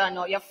attention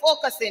now. You're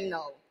focusing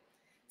now.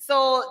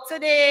 So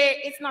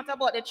today, it's not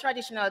about the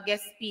traditional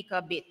guest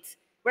speaker bit.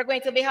 We're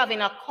going to be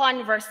having a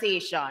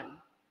conversation.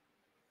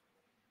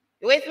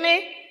 You with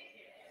me?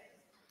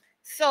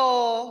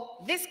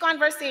 So this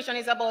conversation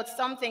is about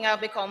something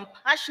I've become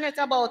passionate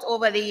about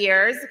over the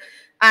years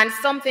and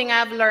something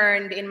I've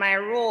learned in my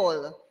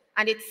role.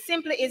 And it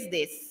simply is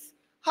this: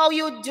 how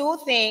you do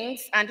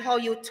things and how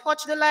you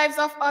touch the lives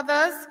of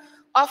others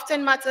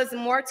often matters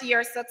more to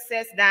your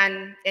success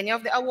than any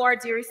of the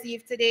awards you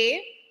receive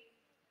today,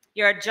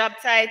 your job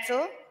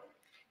title,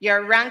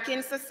 your rank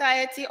in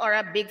society, or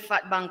a big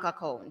fat bank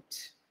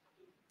account.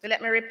 So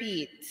let me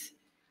repeat.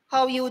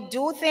 How you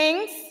do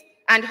things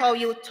and how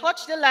you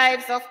touch the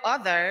lives of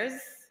others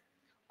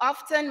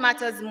often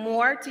matters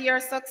more to your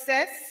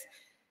success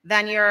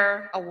than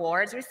your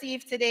awards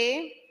received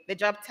today, the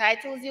job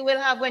titles you will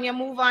have when you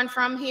move on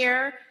from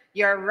here,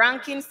 your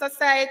rank in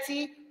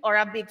society, or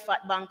a big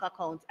fat bank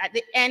account. At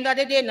the end of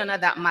the day, none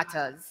of that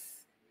matters.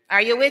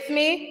 Are you with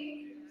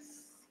me?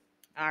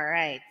 All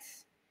right.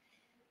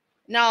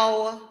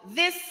 Now,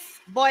 this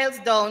boils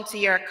down to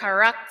your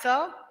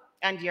character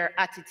and your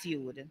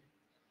attitude.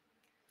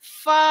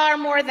 Far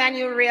more than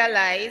you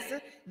realize,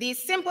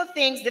 these simple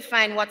things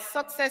define what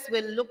success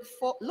will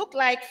look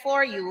like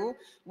for you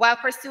while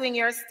pursuing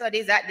your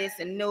studies at this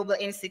noble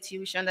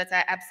institution that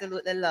I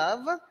absolutely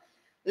love,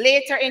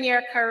 later in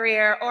your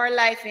career or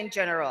life in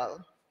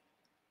general.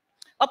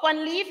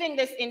 Upon leaving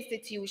this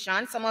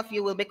institution, some of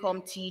you will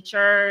become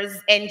teachers,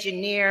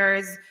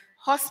 engineers,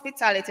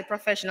 hospitality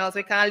professionals.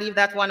 We can't leave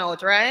that one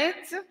out,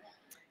 right?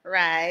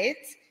 Right.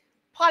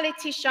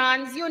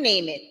 Politicians, you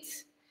name it.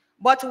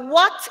 But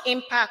what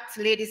impact,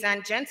 ladies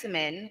and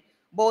gentlemen,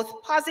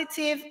 both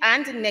positive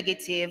and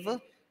negative,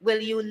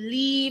 will you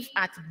leave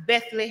at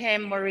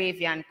Bethlehem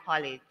Moravian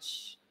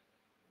College?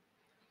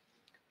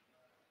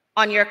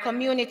 On your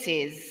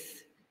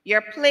communities,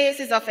 your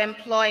places of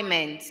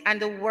employment,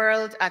 and the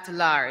world at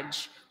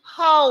large.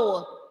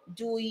 How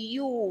do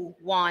you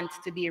want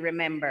to be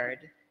remembered?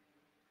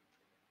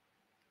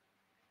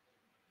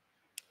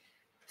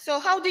 So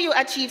how do you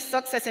achieve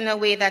success in a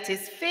way that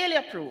is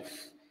failure-proof?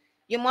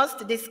 You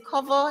must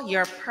discover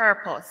your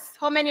purpose.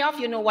 How many of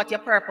you know what your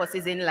purpose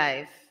is in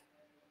life?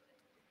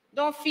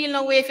 Don't feel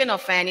no way if you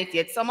don't find it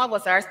yet. Some of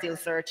us are still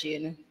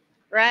searching,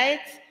 right?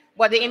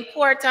 But the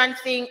important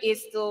thing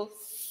is to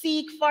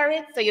seek for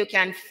it so you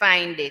can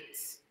find it.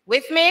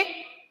 With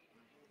me?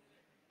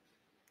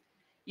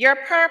 Your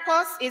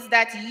purpose is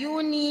that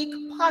unique,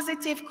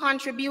 positive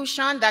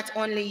contribution that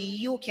only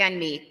you can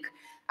make,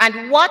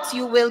 and what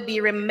you will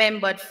be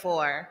remembered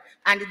for.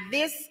 And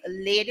this,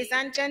 ladies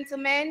and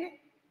gentlemen,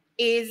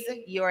 is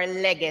your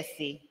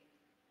legacy.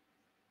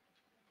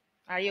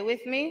 Are you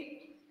with me?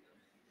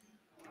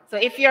 So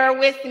if you're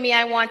with me,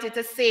 I want you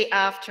to say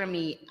after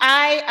me,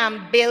 I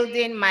am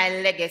building my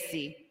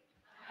legacy.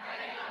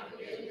 I am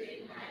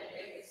building my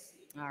legacy.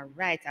 All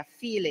right, I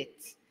feel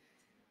it.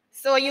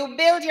 So you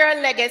build your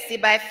legacy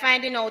by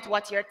finding out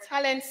what your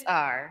talents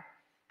are,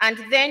 and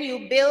then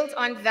you build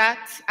on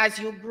that as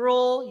you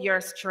grow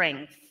your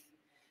strength.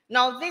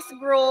 Now, this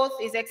growth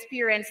is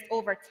experienced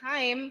over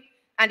time,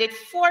 and it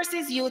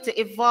forces you to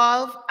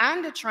evolve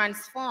and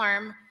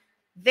transform,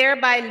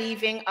 thereby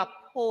leaving a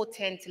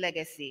potent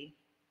legacy.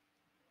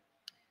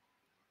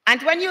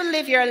 And when you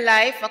live your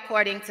life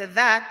according to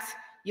that,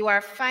 you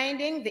are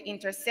finding the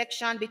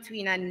intersection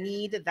between a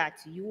need that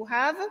you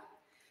have,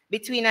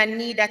 between a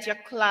need that your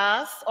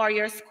class or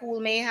your school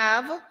may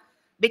have,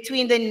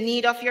 between the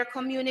need of your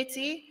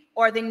community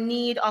or the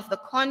need of the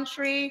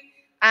country,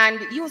 and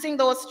using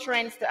those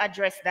strengths to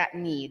address that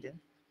need.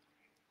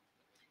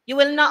 You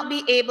will not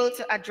be able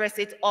to address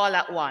it all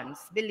at once,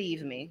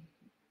 believe me.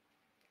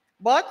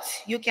 But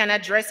you can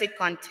address it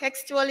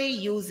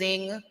contextually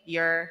using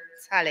your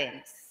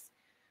talents.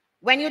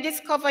 When you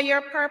discover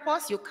your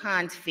purpose, you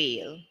can't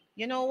fail.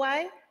 You know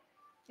why?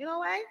 You know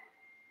why?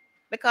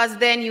 Because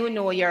then you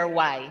know your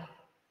why.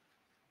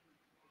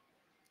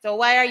 So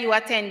why are you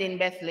attending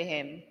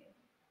Bethlehem?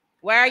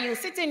 Why are you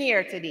sitting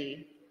here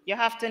today? You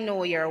have to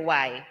know your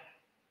why.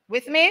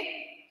 With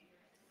me?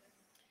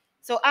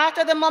 So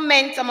after the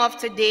momentum of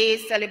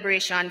today's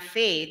celebration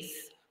fades,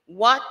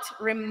 what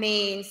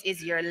remains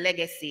is your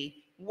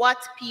legacy, what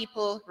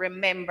people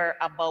remember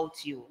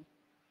about you.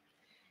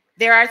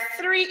 There are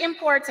 3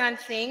 important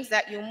things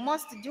that you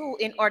must do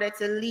in order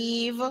to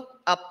leave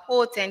a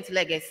potent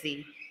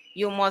legacy.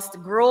 You must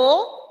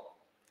grow,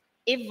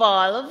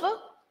 evolve,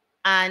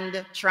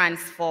 and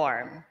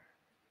transform.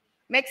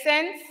 Make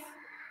sense?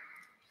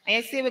 And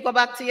you see, we go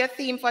back to your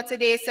theme for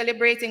today,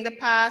 celebrating the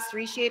past,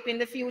 reshaping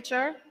the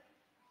future.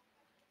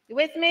 You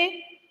with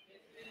me?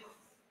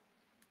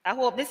 I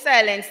hope the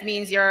silence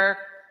means you're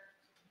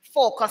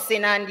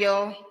focusing and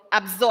you're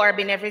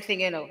absorbing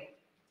everything, you know.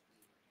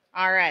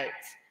 All right.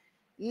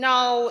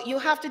 Now, you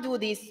have to do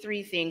these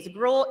 3 things: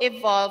 grow,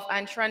 evolve,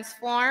 and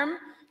transform,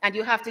 and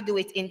you have to do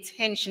it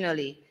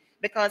intentionally,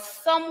 because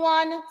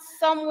someone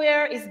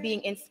somewhere is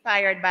being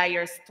inspired by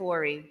your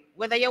story,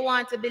 whether you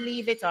want to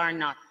believe it or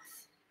not.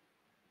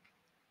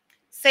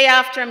 Say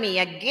after me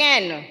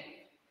again.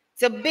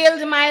 To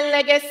build my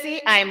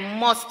legacy, I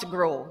must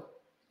grow.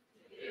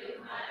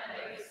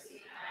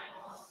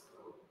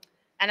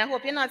 And I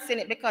hope you're not saying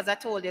it because I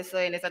told you so,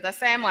 and it's a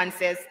Simon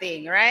Says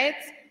thing, right?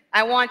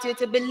 I want you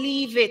to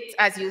believe it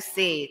as you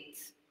say it.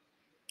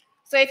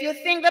 So if you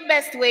think the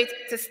best way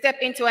to step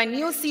into a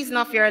new season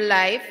of your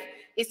life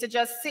is to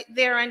just sit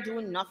there and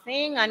do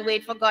nothing and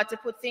wait for God to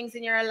put things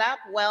in your lap,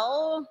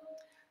 well,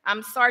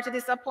 I'm sorry to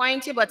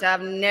disappoint you, but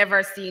I've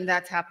never seen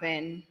that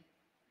happen.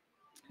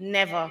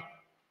 Never.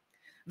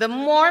 The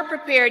more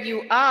prepared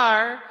you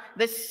are,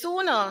 the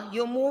sooner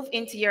you move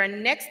into your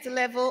next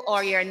level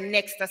or your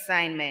next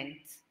assignment.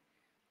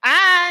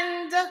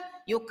 And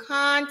you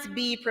can't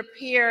be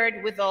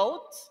prepared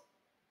without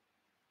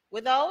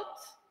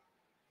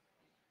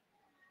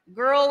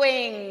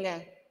growing.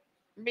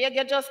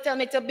 You just tell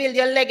me to build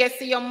your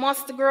legacy, you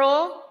must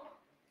grow.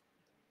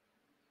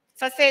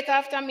 So say it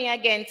after me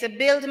again. To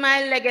build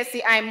my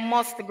legacy, I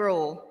must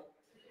grow.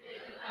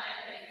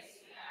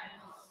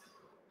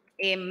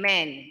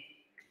 Amen.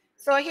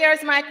 So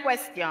here's my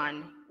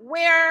question.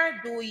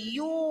 Where do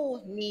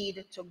you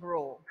need to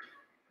grow?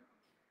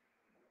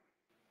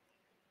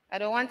 I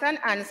don't want an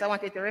answer, I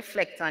want you to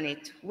reflect on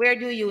it. Where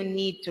do you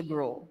need to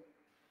grow?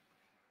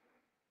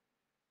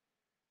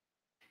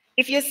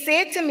 If you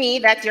say to me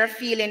that you're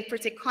feeling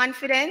pretty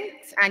confident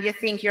and you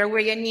think you're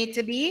where you need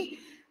to be,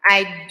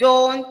 I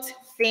don't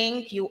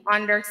think you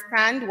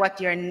understand what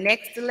your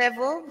next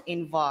level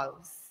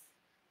involves.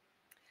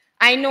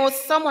 I know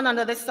someone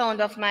under the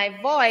sound of my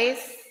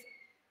voice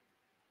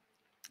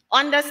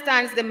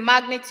understands the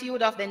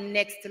magnitude of the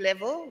next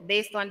level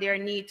based on their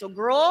need to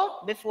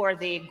grow before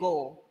they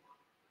go.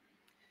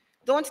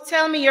 Don't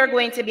tell me you're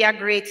going to be a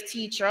great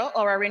teacher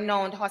or a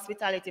renowned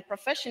hospitality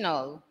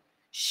professional.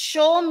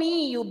 Show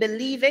me you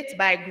believe it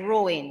by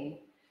growing.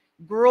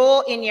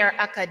 Grow in your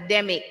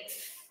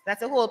academics.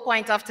 That's the whole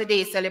point of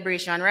today's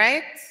celebration,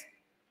 right?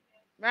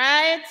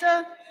 Right?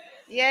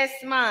 Yes,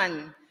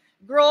 man.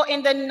 Grow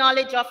in the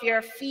knowledge of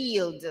your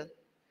field.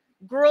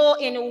 Grow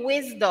in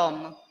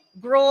wisdom.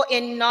 Grow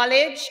in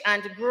knowledge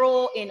and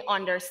grow in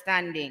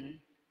understanding.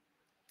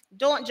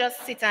 Don't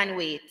just sit and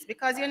wait,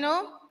 because you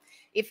know,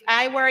 if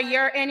I were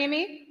your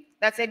enemy,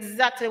 that's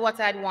exactly what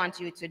I'd want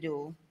you to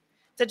do.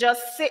 To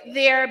just sit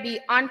there, be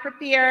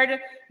unprepared,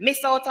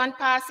 miss out on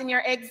passing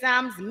your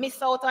exams,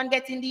 miss out on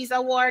getting these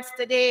awards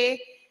today,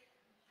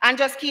 and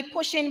just keep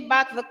pushing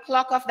back the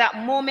clock of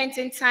that moment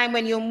in time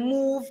when you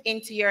move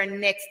into your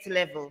next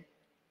level.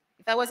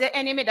 If I was your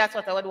enemy, that's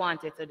what I would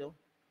want you to do.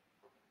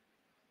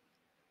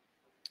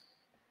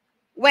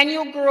 When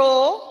you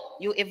grow,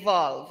 you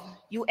evolve.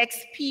 You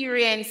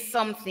experience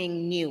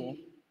something new.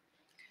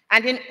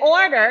 And in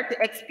order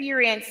to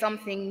experience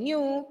something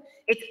new,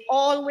 it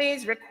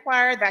always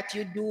requires that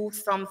you do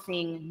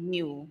something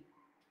new.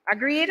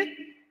 Agreed?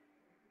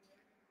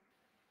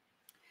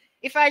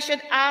 If I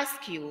should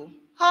ask you,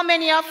 how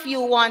many of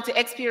you want to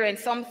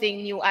experience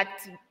something new at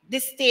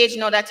this stage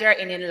now that you're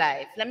in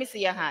life? Let me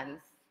see your hands.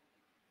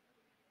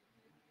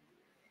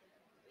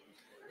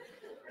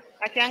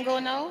 I can go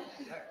now?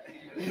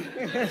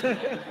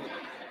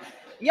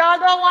 Y'all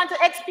don't want to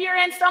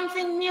experience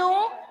something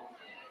new?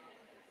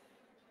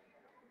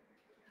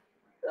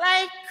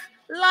 Like,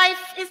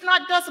 life is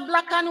not just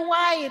black and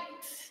white.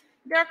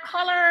 There are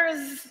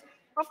colors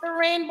of the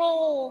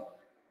rainbow.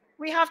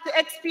 We have to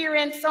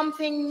experience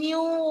something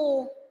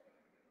new.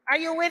 Are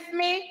you with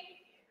me?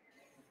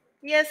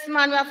 Yes,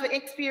 man, we have to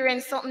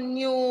experience something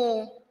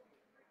new,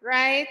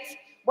 right?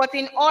 But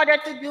in order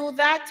to do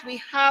that,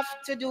 we have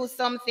to do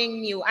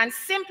something new. And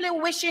simply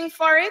wishing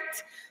for it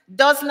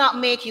does not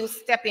make you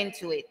step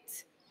into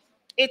it.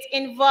 It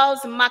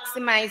involves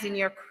maximizing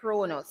your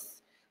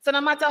chronos. So no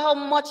matter how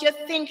much you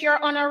think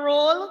you're on a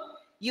roll,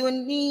 you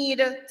need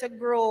to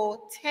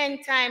grow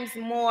 10 times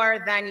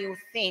more than you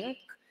think,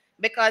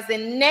 because the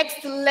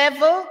next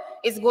level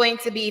is going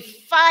to be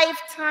 5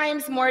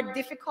 times more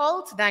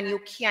difficult than you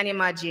can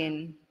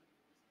imagine.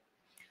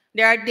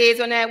 There are days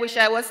when I wish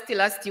I was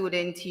still a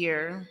student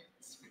here,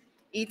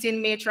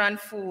 eating matron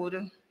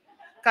food,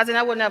 because then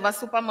I wouldn't have a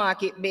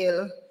supermarket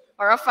bill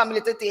or a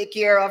family to take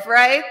care of,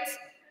 right?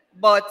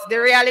 But the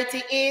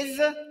reality is,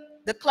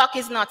 the clock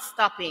is not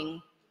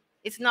stopping.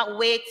 It's not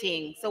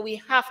waiting. So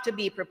we have to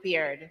be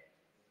prepared.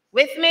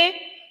 With me?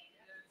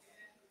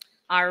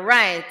 All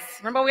right.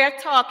 Remember, we are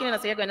talking,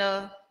 so you're going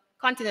to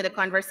continue the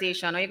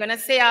conversation, or you're going to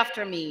say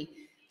after me,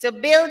 to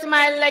build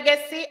my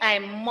legacy, I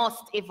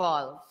must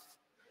evolve.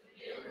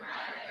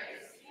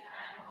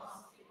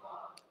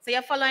 So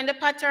you're following the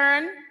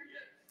pattern?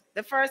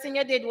 The first thing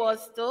you did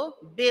was to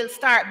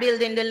start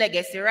building the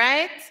legacy,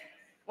 right?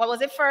 What was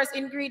the first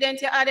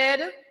ingredient you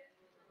added?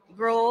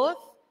 Growth.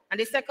 And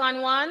the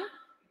second one?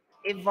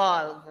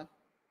 Evolve.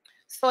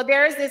 So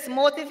there's this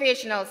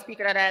motivational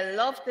speaker that I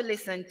love to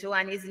listen to,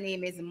 and his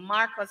name is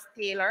Marcus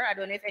Taylor. I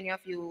don't know if any of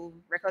you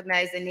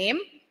recognize the name.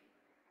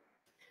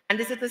 And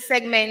this little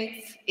segment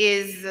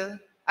is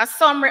a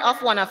summary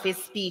of one of his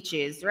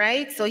speeches,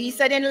 right? So he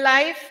said, in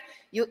life,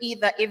 you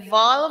either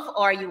evolve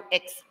or you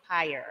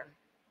expire.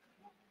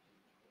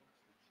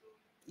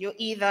 You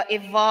either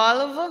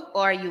evolve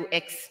or you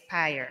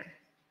expire.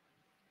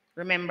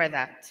 Remember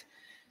that.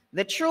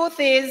 The truth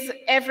is,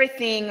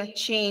 everything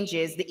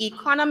changes. The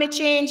economy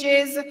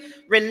changes,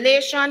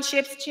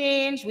 relationships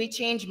change, we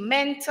change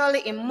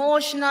mentally,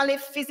 emotionally,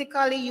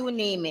 physically, you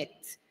name it.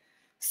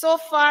 So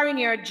far in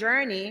your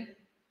journey,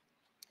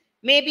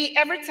 maybe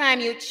every time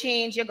you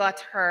change, you got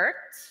hurt.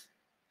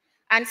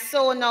 And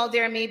so now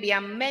there may be a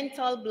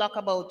mental block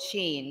about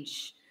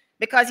change,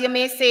 because you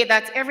may say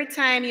that every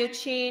time you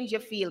change, you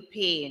feel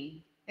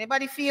pain.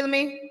 Anybody feel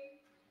me?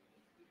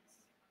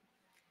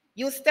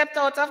 You stepped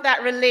out of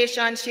that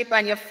relationship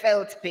and you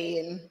felt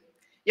pain.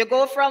 You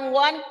go from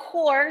one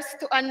course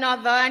to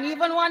another, and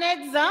even one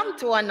exam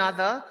to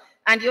another,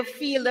 and you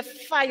feel the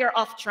fire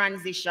of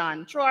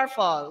transition. True or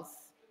false?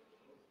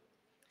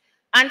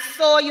 And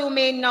so you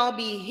may now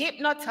be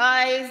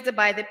hypnotized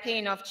by the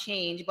pain of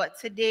change. But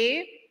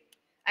today,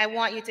 I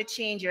want you to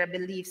change your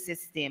belief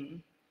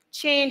system.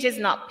 Change is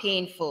not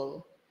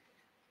painful.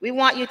 We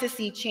want you to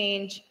see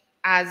change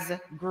as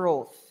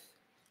growth.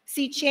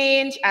 See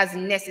change as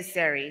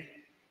necessary.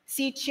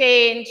 See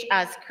change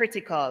as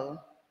critical.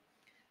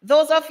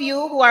 Those of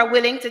you who are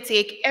willing to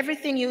take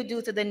everything you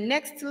do to the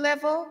next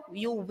level,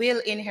 you will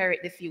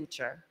inherit the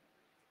future.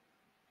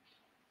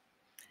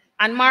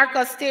 And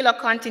Marcus Taylor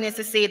continues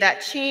to say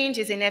that change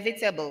is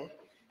inevitable,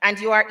 and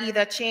you are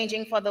either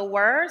changing for the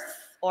worse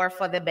or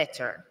for the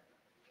better.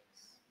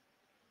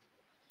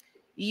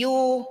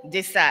 You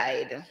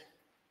decide.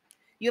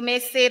 You may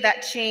say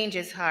that change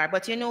is hard,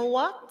 but you know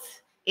what?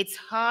 It's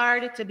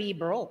hard to be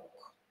broke.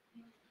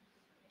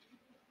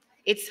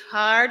 It's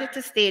hard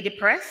to stay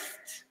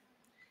depressed.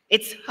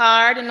 It's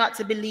hard not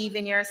to believe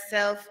in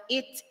yourself.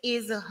 It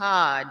is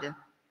hard.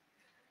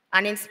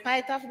 And in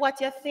spite of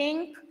what you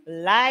think,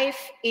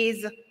 life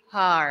is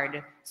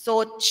hard.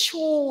 So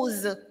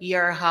choose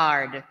your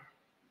hard.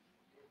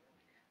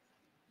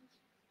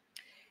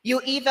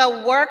 You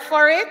either work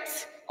for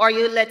it or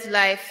you let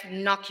life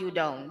knock you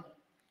down.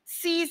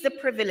 Seize the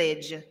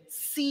privilege,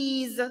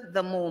 seize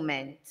the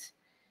moment.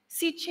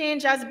 See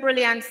change as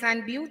brilliance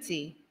and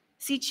beauty.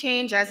 See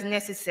change as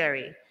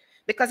necessary.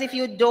 Because if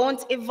you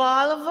don't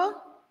evolve,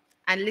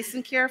 and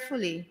listen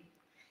carefully,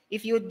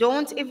 if you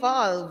don't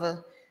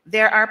evolve,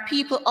 there are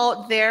people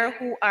out there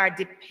who are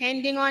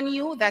depending on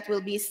you that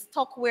will be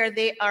stuck where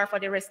they are for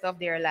the rest of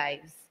their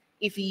lives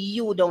if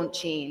you don't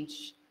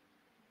change,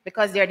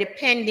 because they're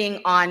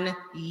depending on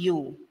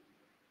you.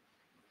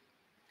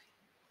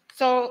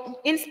 So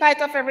in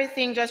spite of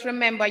everything, just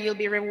remember you'll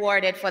be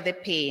rewarded for the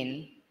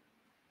pain.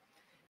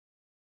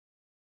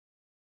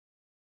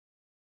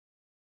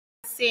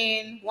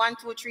 Saying 1,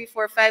 2, 3,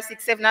 4, 5,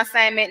 6, 7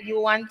 assignment due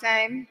one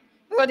time.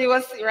 What it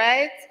was,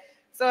 right?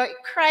 So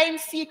cry in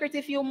secret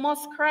if you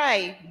must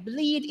cry.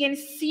 Bleed in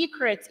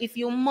secret if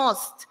you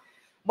must.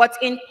 But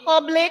in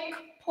public,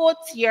 put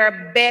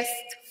your best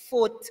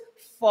foot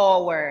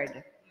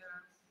forward.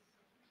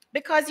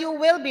 Because you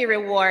will be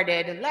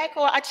rewarded. Like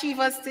our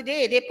achievers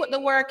today, they put the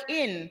work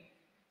in.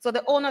 So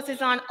the onus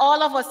is on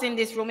all of us in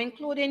this room,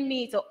 including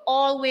me, to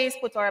always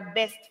put our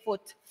best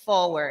foot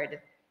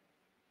forward.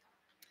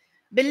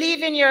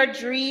 Believe in your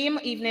dream,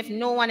 even if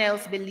no one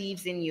else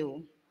believes in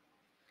you.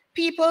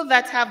 People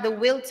that have the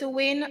will to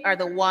win are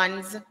the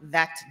ones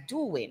that do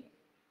win.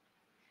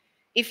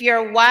 If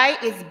your why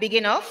is big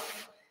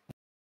enough,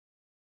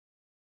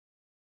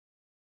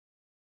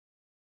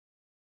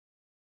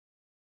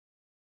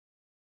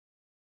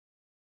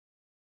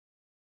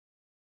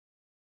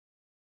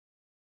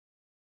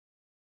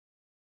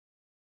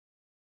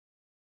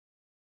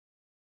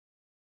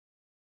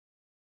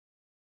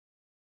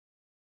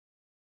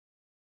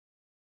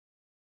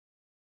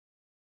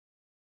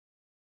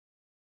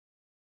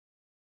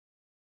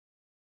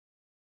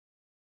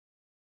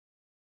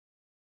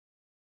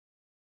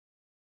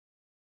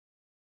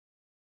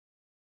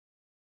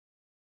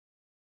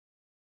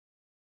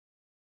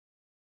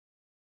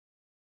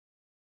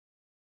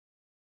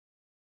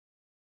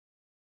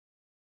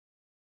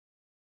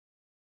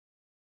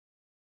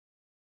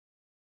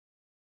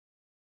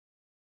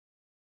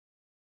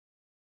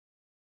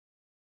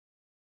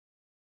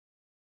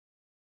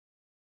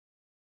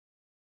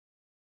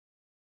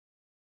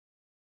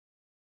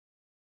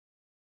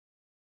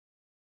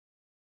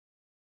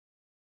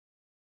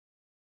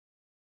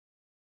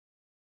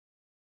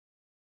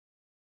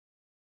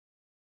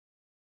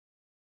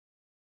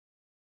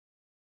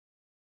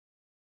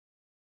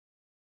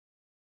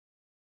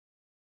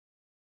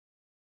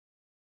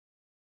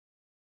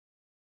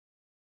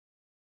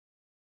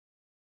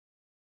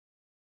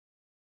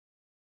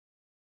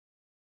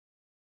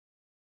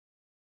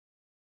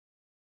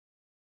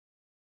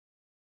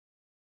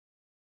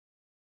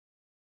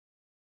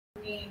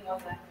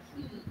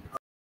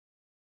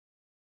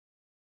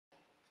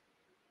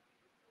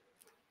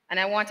 and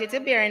I want you to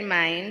bear in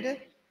mind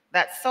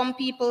that some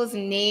people's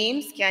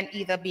names can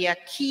either be a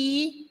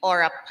key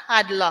or a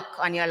padlock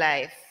on your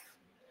life.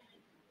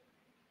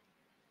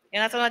 You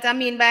know what I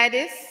mean by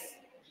this?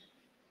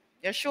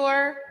 You're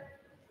sure?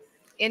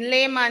 In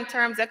layman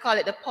terms, they call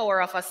it the power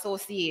of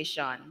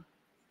association.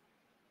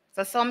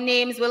 So some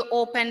names will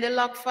open the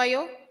lock for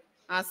you,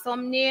 and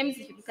some names,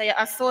 because you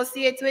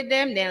associate with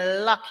them, they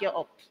lock you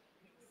up.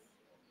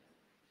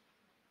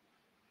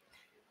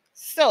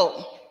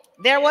 So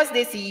there was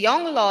this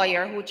young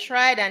lawyer who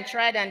tried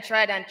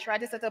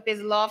to set up his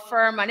law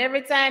firm, and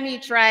every time he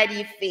tried,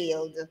 he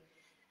failed.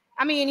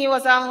 I mean, he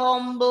was a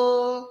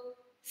humble,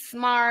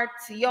 smart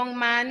young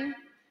man,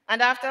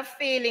 and after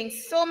failing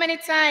so many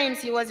times,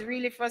 he was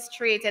really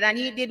frustrated, and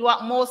he did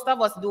what most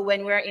of us do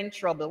when we're in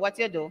trouble. What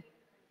you do?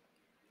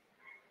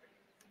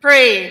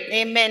 Pray.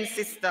 Amen,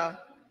 sister.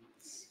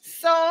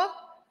 So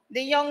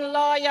the young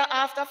lawyer,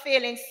 after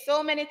failing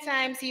so many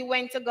times, he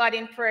went to God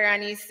in prayer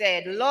and he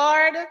said,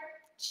 Lord,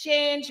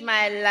 change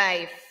my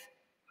life.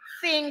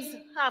 Things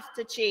have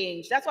to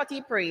change. That's what he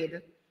prayed.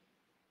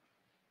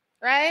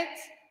 Right?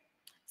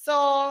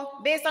 So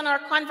based on our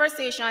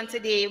conversation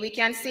today, we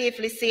can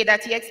safely say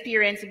that he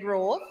experienced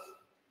growth.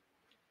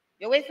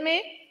 You with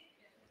me?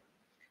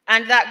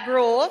 And that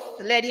growth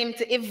led him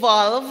to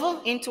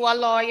evolve into a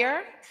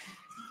lawyer.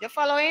 You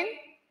following?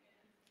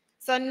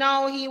 So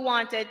now he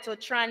wanted to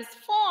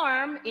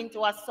transform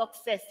into a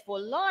successful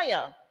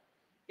lawyer.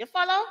 You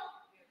follow?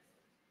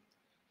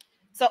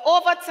 So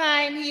over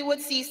time, he would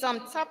see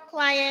some top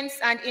clients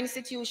and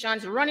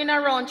institutions running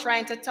around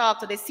trying to talk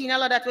to the senior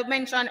lawyer that we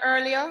mentioned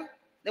earlier,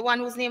 the one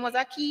whose name was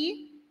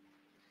Aki.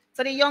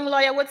 So the young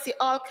lawyer would see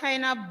all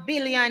kind of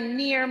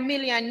billionaire,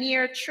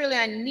 millionaire,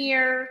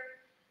 trillionaire,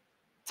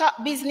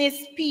 top business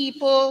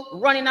people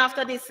running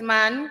after this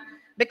man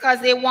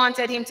because they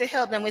wanted him to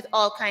help them with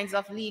all kinds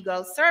of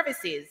legal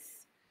services.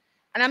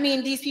 And I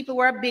mean, these people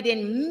were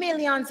bidding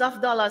millions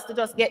of dollars to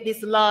just get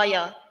this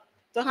lawyer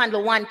to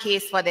handle one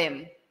case for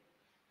them.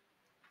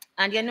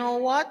 And you know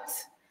what?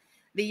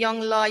 The young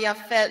lawyer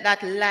felt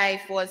that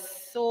life was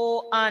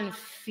so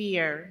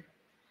unfair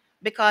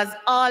because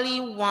all he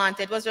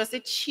wanted was just a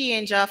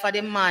change for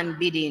the man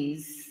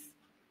biddings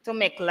to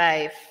make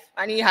life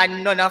and he had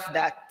none of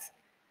that.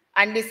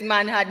 And this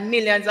man had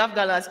millions of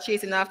dollars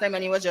chasing after him,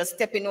 and he was just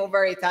stepping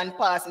over it and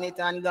passing it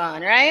and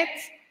gone, right?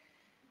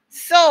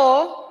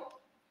 So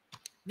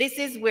this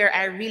is where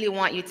I really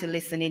want you to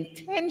listen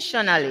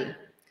intentionally.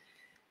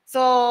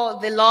 So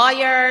the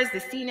lawyers, the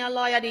senior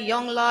lawyer, the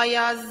young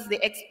lawyers, the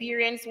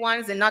experienced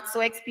ones, the not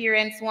so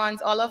experienced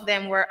ones, all of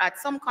them were at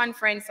some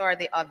conference or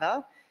the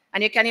other.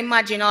 And you can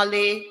imagine all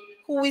the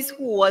who is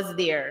who was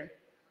there.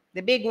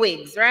 The big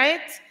wigs,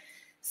 right?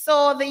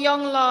 So the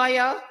young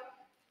lawyer,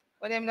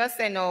 what I'm not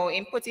saying no,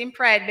 he put in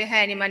pride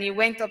behind him and he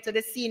went up to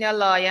the senior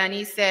lawyer and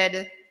he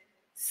said,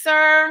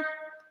 "Sir,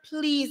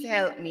 please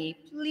help me.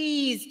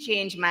 Please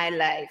change my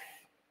life."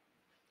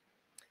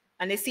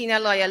 And the senior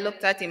lawyer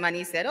looked at him and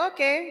he said,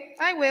 "Okay,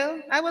 I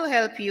will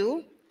help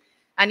you."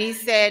 And he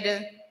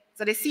said,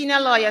 so the senior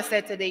lawyer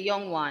said to the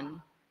young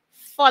one,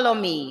 "Follow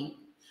me."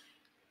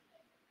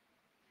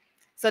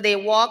 So they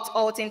walked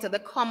out into the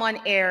common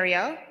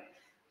area,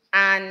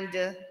 and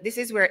this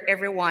is where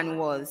everyone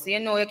was. You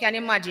know, you can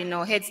imagine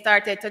now, head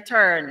started to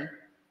turn.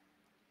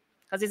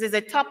 Because this is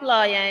a top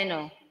lawyer, you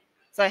know.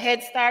 So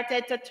head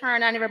started to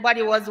turn and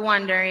everybody was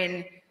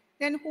wondering,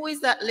 then who is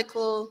that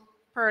little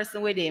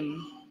person with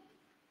him?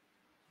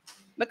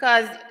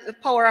 Because the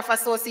power of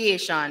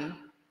association,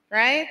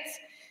 right?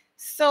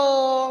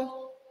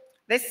 So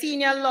the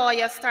senior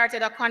lawyer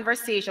started a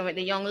conversation with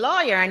the young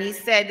lawyer and he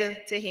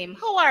said to him,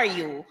 "How are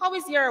you? How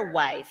is your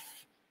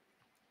wife?"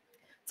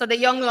 So the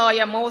young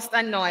lawyer, most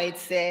annoyed,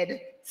 said,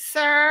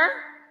 "Sir,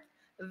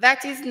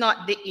 that is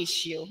not the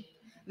issue.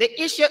 The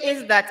issue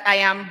is that I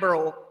am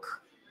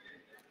broke."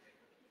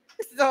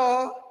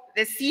 So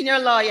the senior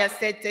lawyer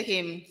said to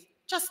him,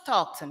 "Just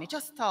talk to me,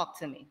 just talk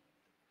to me."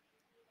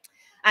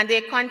 And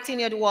they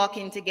continued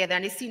walking together.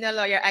 And the senior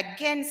lawyer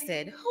again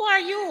said, "How are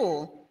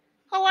you?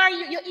 How are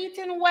you? You're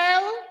eating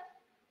well?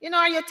 You know,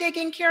 are you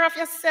taking care of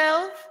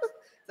yourself?"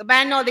 So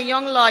by now the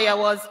young lawyer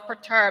was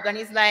perturbed and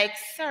he's like,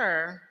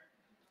 "Sir,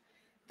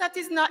 that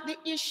is not the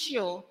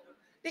issue.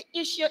 The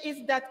issue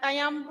is that I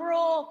am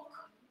broke."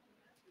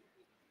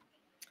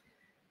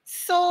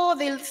 So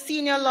the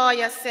senior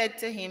lawyer said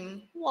to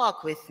him,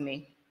 "Walk with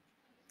me."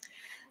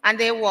 And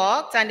they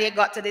walked and they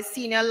got to the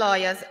senior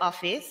lawyer's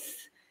office.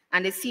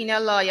 And the senior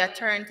lawyer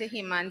turned to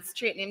him and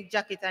straightened his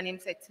jacket and he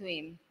said to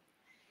him,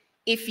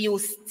 "If you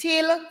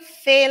still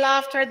fail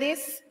after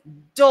this,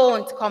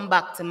 don't come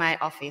back to my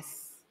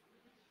office."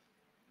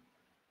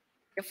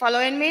 You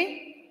following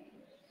me?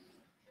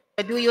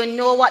 Do you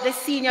know what the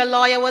senior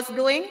lawyer was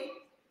doing?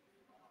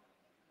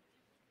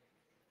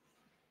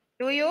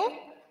 Do you?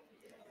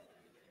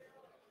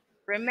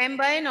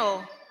 Remember, you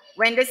know,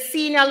 when the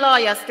senior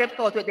lawyer stepped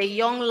out with the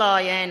young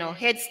lawyer, you know,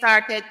 head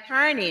started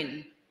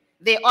turning.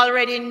 They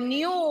already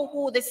knew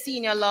who the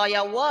senior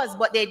lawyer was,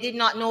 but they did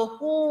not know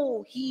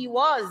who he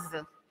was.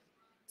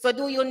 So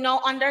do you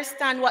now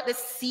understand what the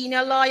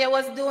senior lawyer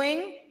was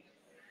doing?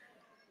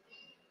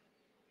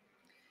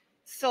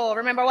 So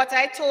remember what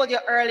I told you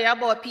earlier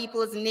about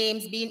people's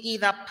names being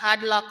either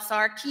padlocks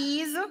or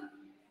keys?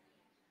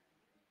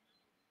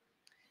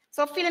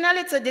 So feeling a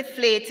little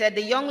deflated,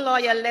 the young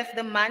lawyer left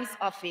the man's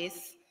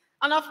office.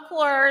 And of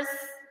course,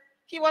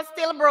 he was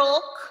still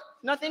broke.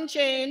 Nothing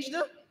changed,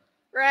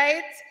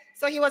 right?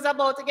 So he was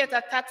about to get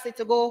a taxi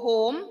to go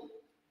home.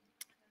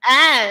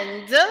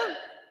 And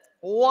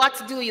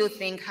what do you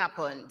think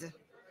happened?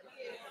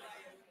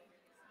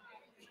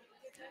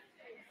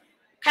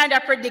 Kind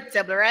of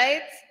predictable,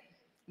 right?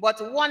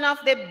 But one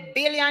of the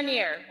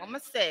billionaire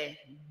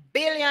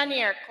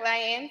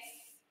clients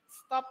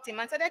stopped him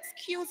and said,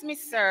 "Excuse me,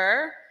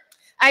 sir.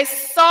 I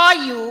saw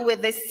you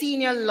with the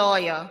senior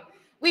lawyer.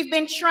 We've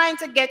been trying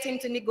to get him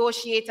to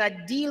negotiate a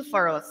deal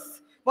for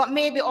us, but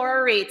maybe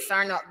our rates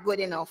are not good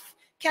enough.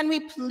 Can we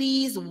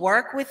please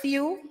work with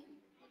you?"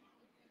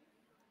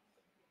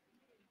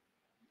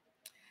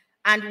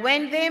 And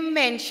when they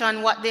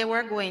mentioned what they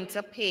were going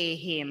to pay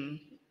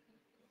him,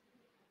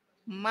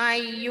 my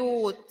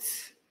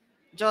youth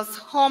just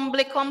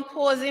humbly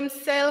compose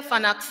himself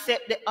and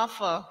accept the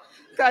offer,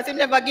 because he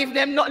never give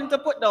them nothing to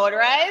put down,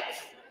 right?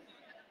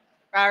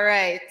 All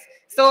right.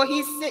 So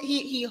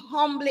he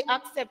humbly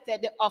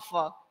accepted the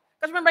offer.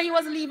 Because remember, he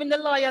was leaving the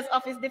lawyer's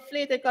office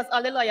deflated because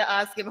all the lawyer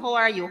asked him, "How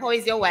are you? How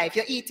is your wife?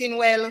 You're eating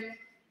well?"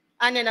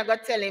 And then I got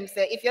to tell him,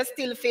 say, "If you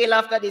still fail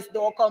after this,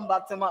 don't come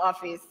back to my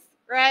office,"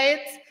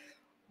 right?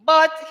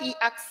 But he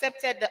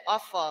accepted the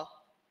offer.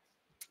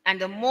 And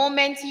the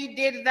moment he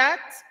did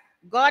that,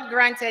 God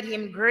granted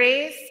him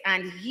grace,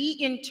 and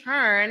he in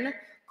turn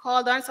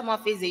called on some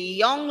of his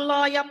young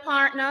lawyer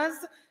partners,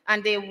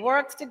 and they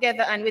worked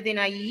together, and within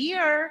a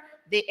year,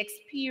 they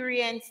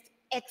experienced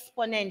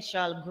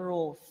exponential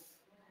growth.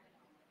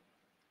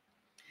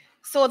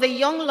 So the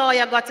young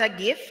lawyer got a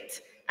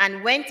gift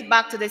and went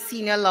back to the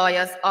senior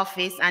lawyer's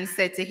office and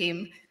said to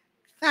him,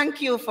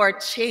 "Thank you for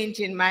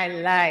changing my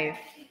life."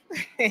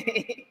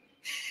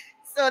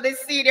 So the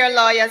senior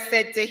lawyer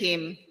said to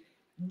him,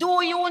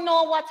 "Do you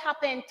know what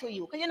happened to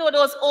you?" Because you know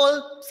those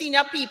old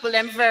senior people,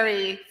 them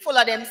very full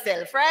of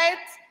themselves, right?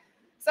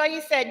 So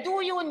he said,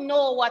 "Do you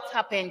know what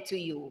happened to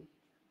you?"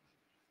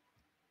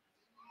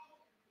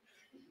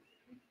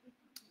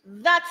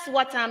 That's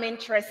what I'm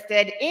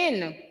interested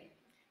in.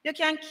 You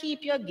can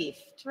keep your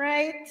gift,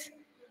 right?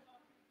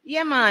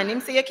 Yeah, man, him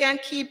say you can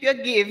keep your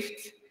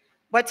gift.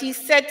 But he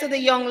said to the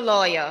young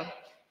lawyer,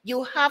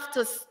 you have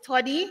to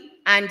study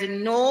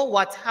and know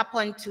what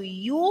happened to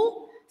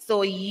you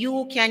so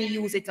you can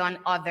use it on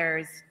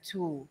others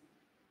too.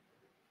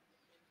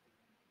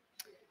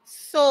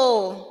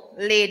 So,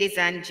 ladies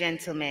and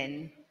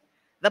gentlemen,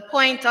 the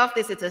point of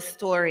this little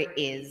story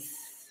is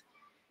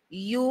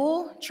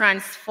you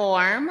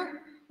transform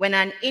when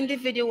an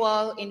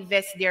individual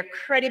invests their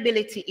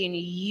credibility in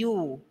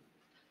you.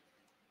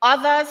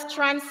 Others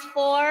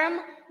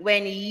transform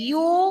when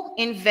you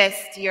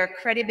invest your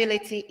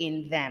credibility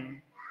in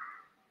them.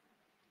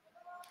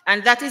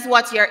 And that is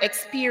what you're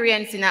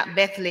experiencing at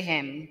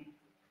Bethlehem.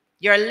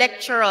 Your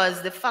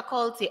lecturers, the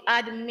faculty,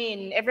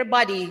 admin,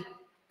 everybody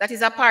that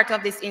is a part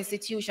of this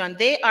institution,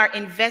 they are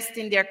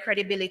investing their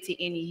credibility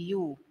in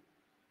you.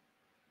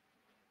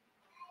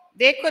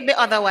 They could be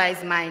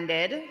otherwise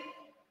minded,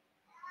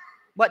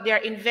 but they're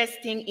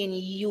investing in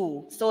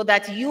you so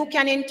that you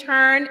can in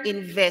turn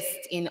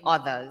invest in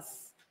others.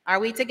 Are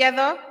we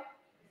together?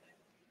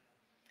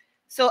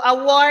 So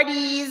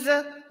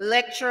awardees,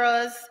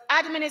 lecturers,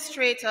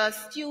 administrators,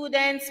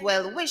 students,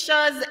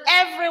 well-wishers,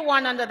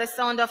 everyone under the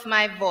sound of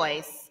my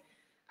voice,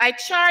 I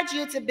charge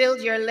you to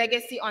build your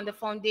legacy on the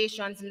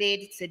foundations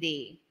laid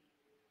today.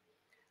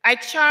 I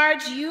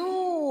charge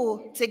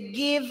you to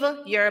give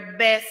your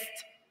best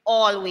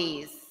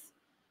always.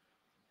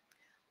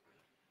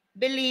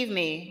 Believe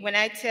me when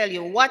I tell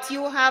you, what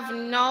you have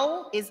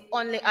now is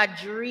only a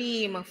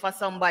dream for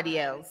somebody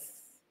else.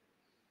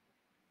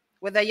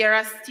 Whether you're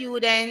a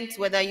student,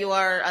 whether you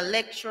are a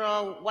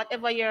lecturer,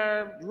 whatever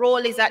your role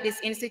is at this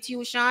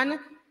institution,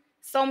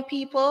 some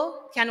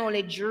people can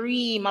only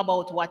dream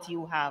about what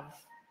you have.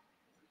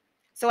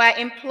 So I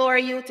implore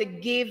you to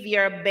give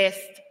your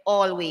best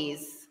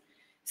always.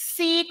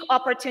 Seek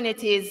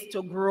opportunities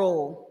to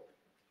grow.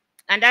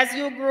 And as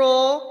you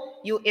grow,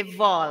 you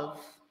evolve.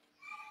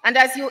 And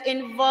as you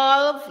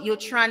evolve, you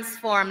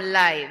transform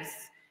lives.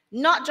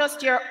 Not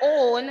just your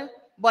own,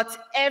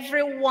 but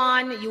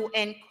everyone you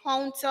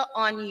encounter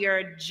on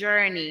your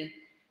journey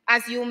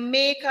as you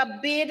make a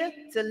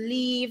bid to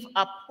leave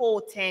a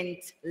potent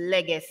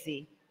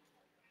legacy.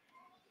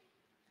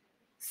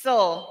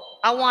 So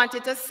I want you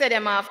to say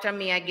them after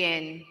me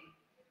again.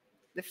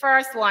 The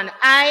first one,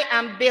 I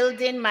am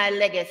building my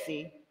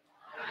legacy.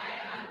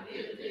 I am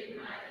building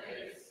my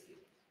legacy.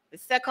 The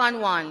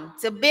second one,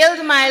 to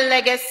build my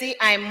legacy,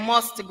 I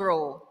must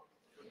grow.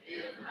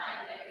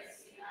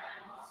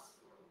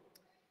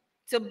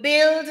 To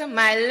build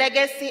my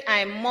legacy,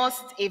 I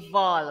must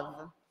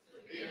evolve.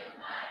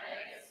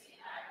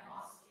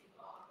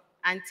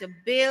 And to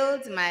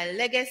build my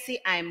legacy,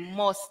 I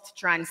must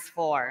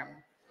transform.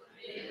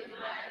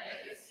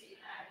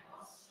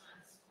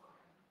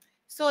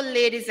 So,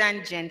 ladies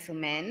and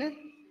gentlemen,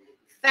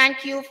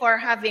 thank you for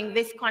having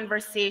this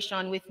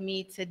conversation with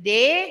me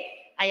today.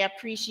 I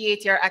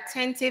appreciate your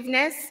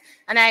attentiveness,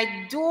 and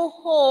I do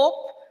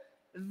hope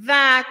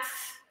that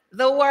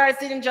the words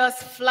didn't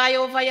just fly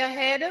over your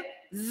heads,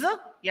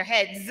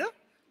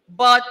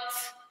 but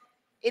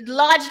it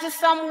lodged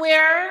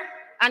somewhere,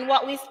 and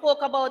what we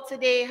spoke about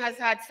today has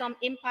had some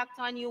impact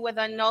on you,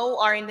 whether now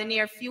or in the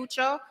near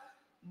future.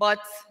 But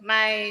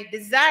my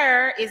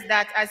desire is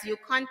that as you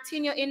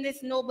continue in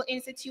this noble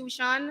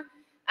institution,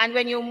 and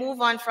when you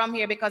move on from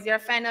here, because you're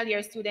final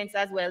year students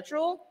as well,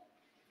 true,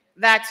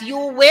 that you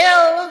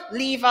will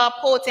leave a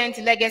potent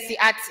legacy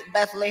at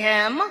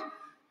Bethlehem,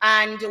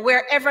 and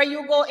wherever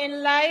you go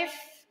in life,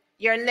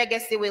 your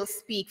legacy will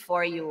speak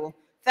for you.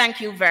 Thank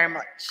you very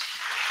much.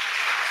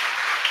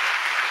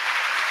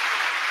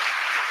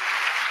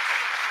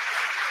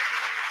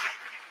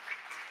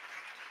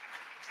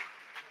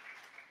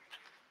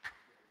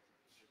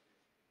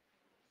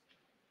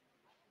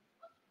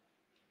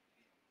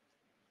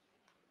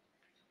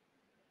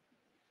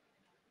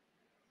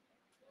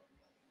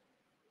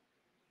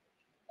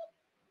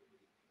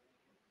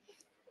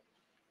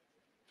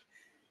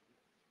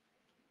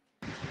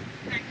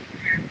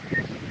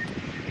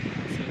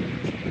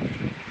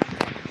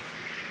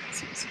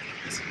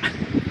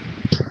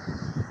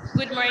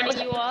 Good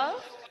morning, you all.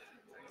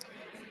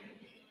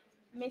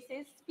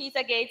 Mrs. Peter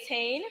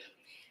Gatain,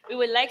 we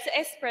would like to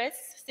express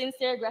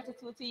sincere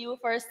gratitude to you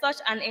for such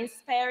an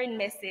inspiring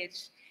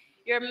message.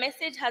 Your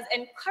message has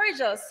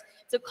encouraged us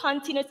to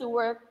continue to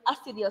work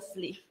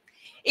assiduously.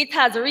 It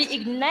has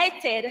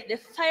reignited the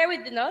fire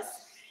within us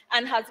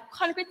and has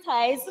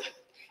concretized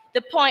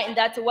the point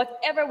that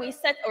whatever we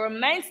set our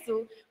minds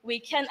to, we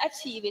can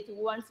achieve it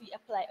once we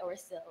apply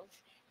ourselves.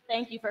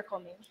 Thank you for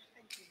coming.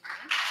 Thank you.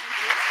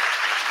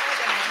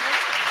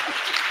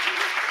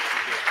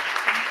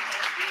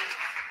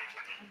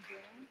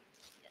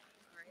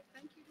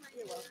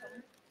 You're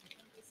welcome.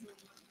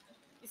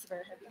 It's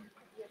very heavy.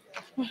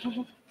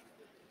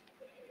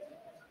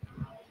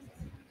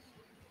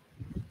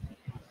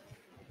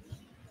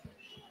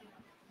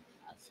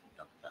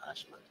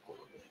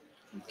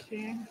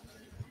 Okay.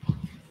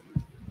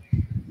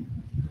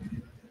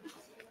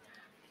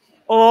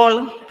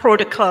 All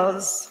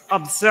protocols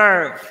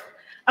observed.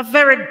 A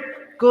very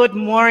good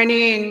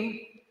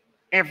morning,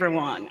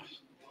 everyone.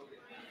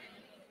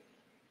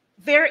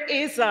 There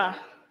is a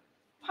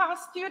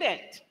past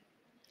student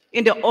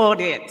in the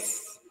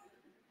audience,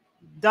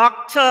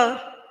 Dr.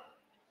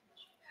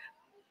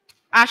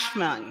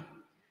 Ashman,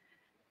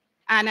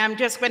 and I'm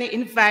just going to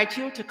invite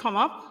you to come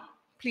up,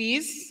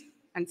 please,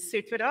 and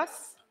sit with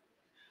us.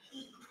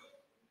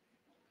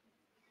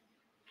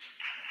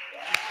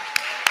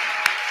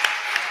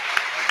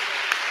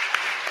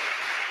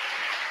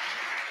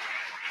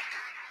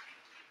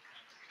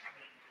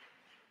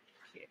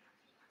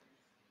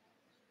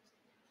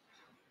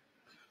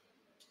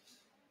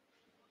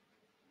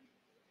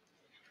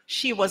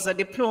 She was a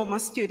diploma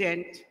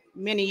student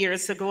many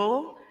years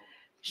ago.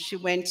 She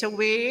went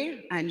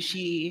away and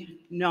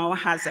she now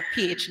has a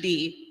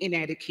PhD in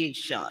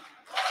education.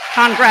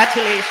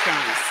 Congratulations.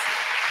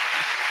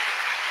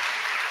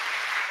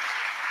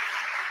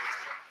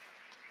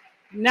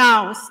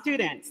 Now,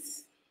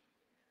 students,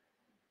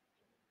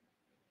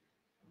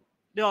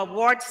 the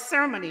award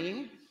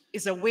ceremony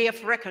is a way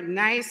of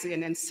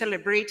recognizing and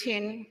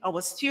celebrating our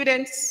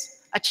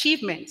students'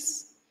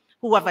 achievements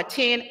who have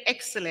attained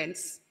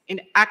excellence in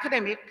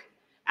academic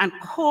and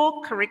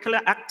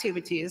co-curricular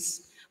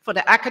activities for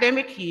the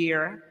academic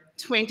year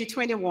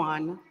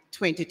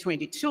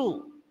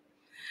 2021-2022.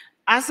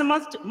 As a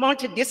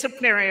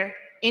multidisciplinary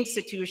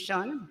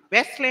institution,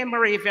 Bethlehem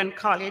Moravian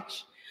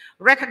College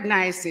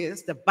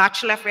recognizes the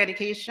Bachelor of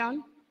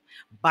Education,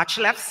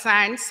 Bachelor of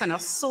Science, and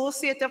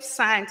Associate of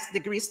Science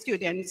degree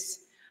students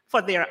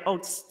for their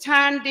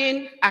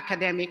outstanding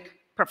academic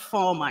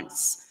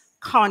performance.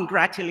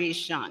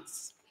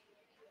 Congratulations.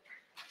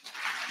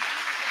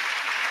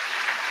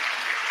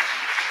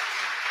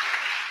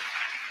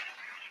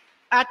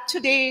 At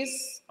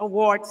today's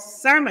awards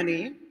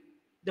ceremony,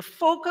 the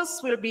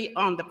focus will be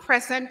on the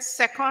present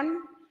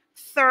second,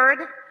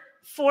 third,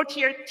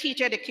 fourth-year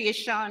teacher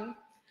education,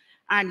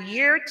 and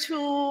year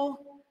 2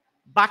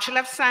 Bachelor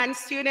of Science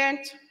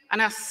student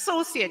and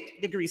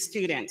associate degree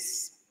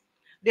students.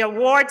 The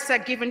awards are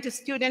given to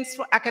students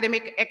for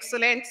academic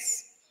excellence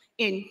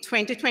in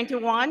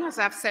 2021, as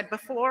I've said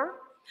before,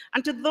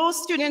 and to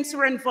those students who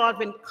are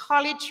involved in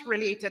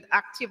college-related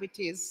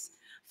activities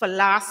for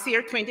last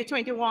year,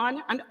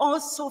 2021, and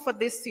also for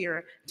this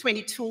year,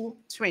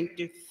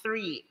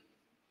 22-23.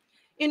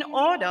 In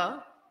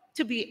order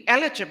to be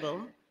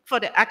eligible for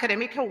the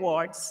academic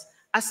awards,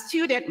 a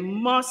student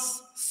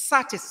must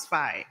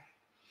satisfy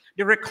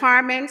the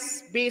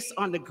requirements based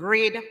on the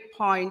grade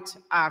point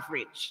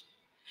average.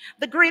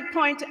 The grade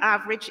point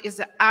average is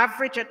the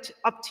average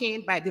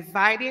obtained by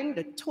dividing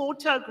the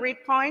total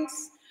grade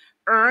points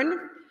earned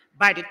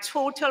by the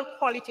total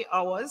quality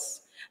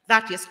hours,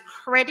 that is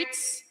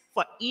credits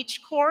for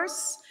each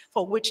course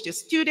for which the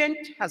student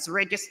has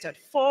registered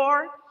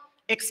for,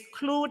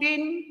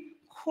 excluding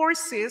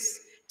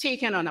courses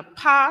taken on a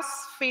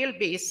pass-fail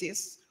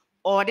basis,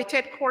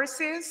 audited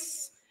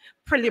courses,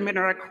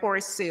 preliminary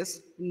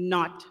courses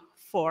not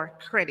for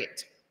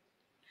credit.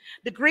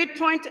 The grade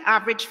point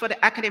average for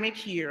the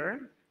academic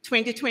year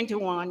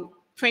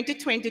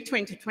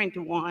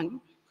 2020-2021,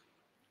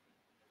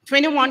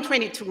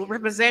 21-22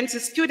 represents the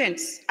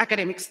students'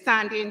 academic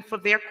standing for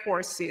their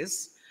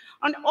courses,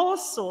 and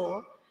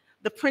also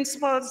the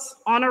principal's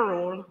honor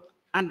roll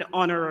and the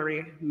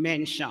honorary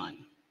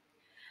mention.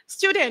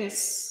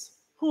 Students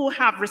who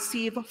have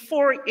received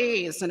 4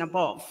 A's and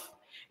above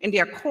in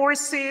their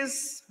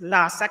courses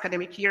last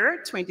academic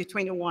year,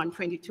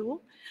 2021-22,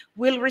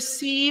 will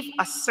receive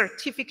a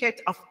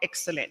certificate of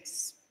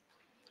excellence.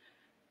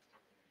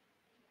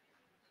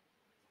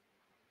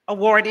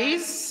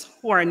 Awardees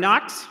who are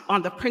not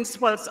on the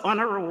principal's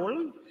honor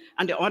roll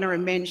and the honorary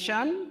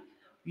mention,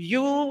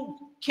 you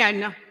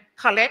can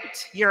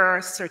collect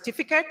your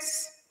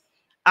certificates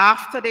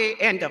after the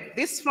end of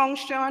this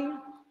function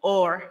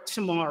or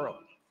tomorrow.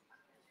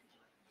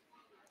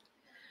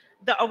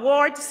 The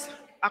awards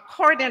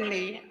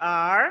accordingly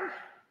are,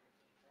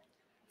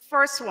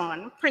 first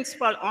one,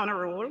 principal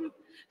honor roll,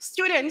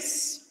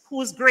 students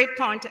whose grade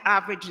point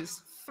average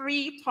is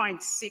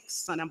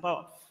 3.6 and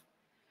above.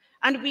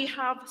 And we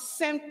have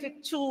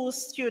 72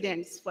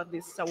 students for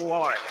this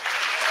award.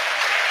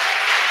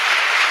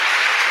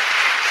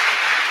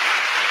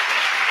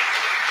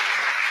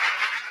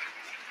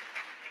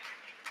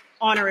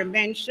 Honorary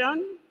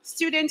mention,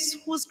 students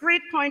whose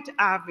grade point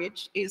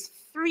average is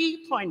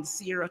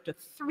 3.0 to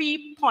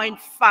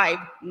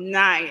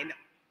 3.59.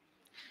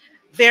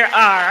 There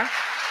are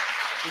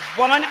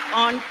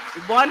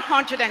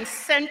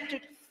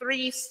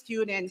 173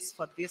 students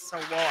for this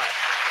award.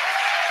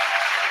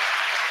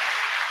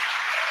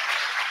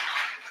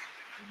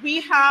 We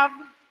have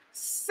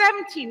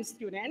 17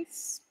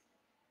 students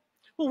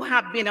who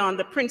have been on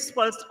the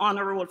principal's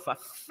honor roll for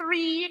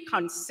 3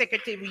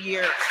 consecutive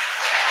years.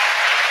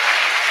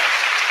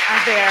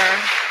 And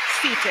they're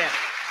seated.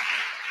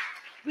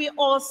 We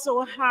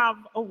also have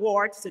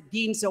awards, the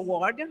Dean's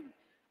Award,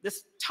 the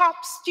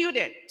top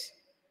student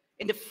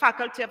in the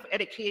Faculty of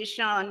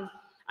Education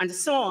and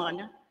so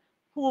on,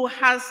 who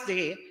has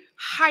the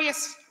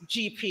highest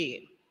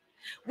GPA.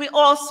 We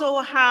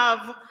also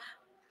have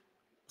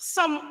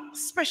some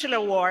special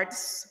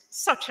awards,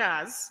 such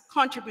as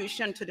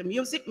contribution to the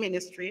music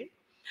ministry,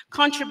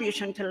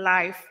 contribution to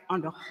life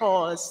on the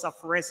halls of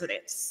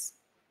residence.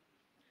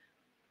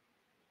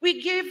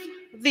 We give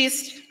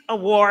these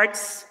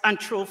awards and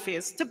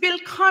trophies to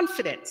build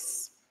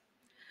confidence,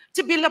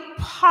 to build a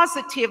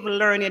positive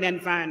learning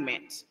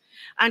environment,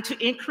 and to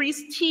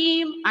increase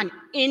team and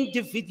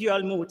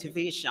individual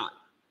motivation.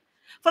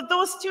 For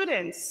those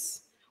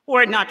students who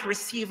are not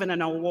receiving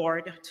an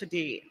award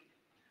today,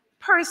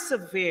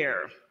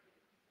 persevere,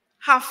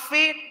 have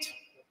faith,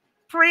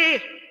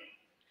 pray,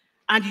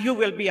 and you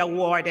will be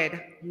awarded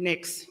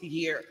next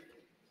year.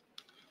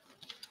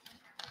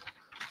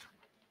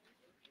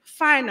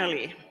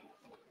 Finally,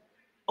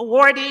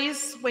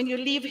 awardees, when you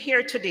leave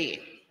here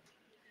today,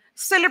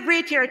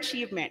 celebrate your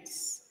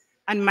achievements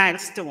and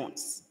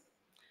milestones.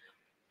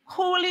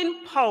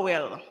 Colin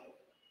Powell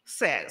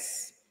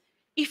says,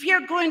 if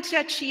you're going to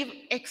achieve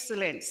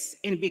excellence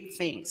in big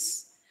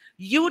things,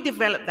 you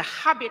develop the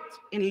habit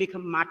in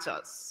little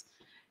matters.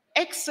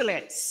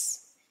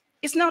 Excellence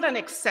is not an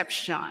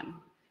exception,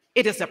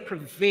 it is a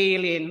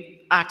prevailing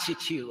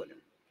attitude.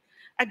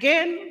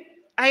 Again,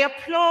 I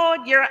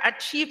applaud your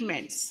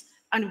achievements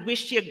and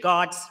wish you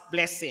God's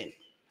blessing.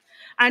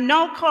 I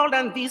now call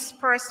on these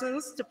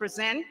persons to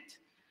present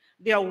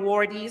the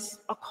awardees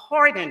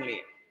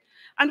accordingly.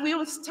 And we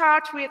will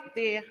start with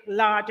the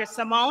largest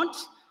amount,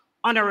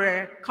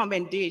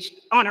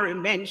 honorary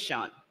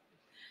mention.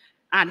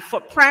 And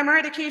for primary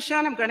education,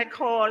 I'm going to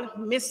call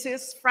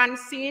Mrs.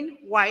 Francine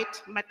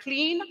White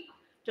McLean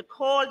to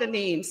call the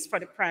names for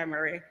the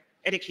primary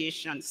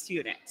education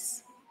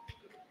students.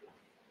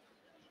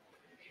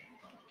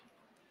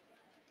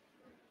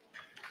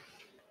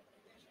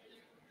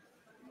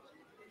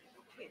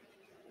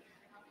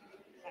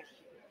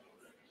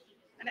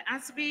 And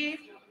as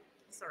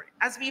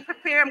we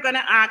prepare, I'm going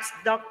to ask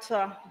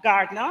Dr.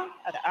 Gardner,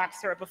 I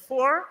asked her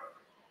before,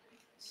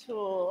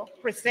 to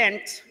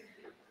present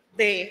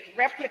the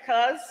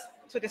replicas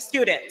to the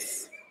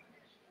students.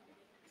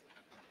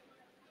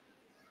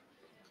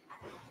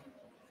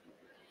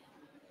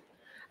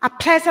 A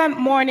pleasant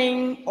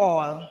morning,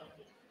 all.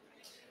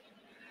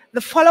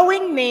 The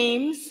following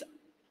names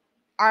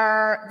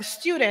are the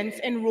students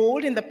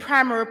enrolled in the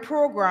primary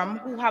program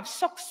who have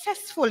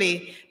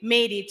successfully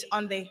made it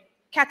on the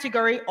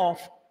category of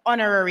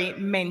honorary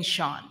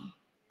mention.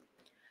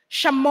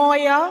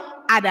 Shamoya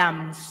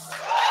Adams.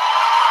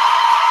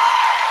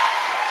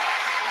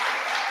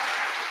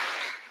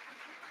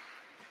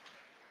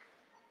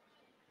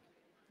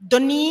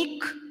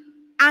 Donique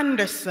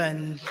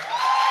Anderson.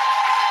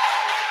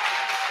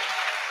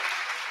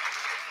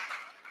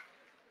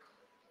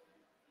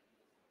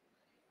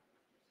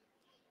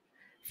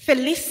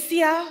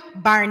 Felicia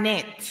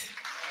Barnett.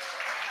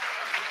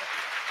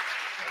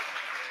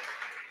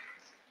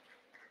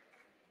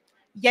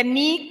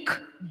 Yannick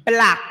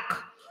Black.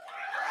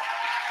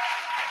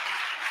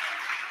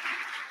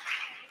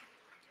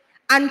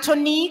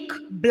 Antonique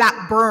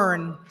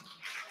Blackburn.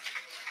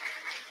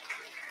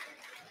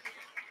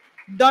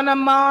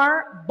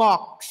 Donamar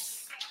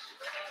Box.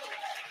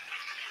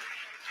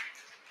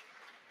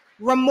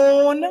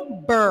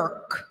 Ramon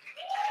Burke.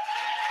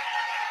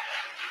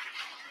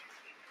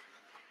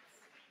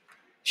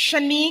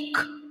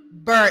 Shanique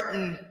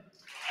Burton.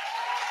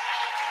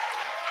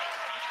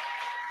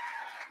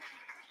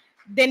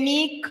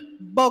 Denique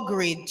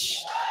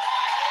Bugridge.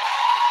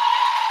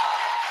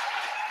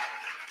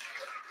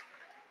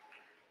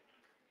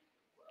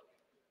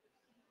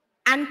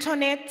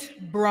 Antoinette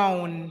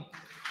Brown.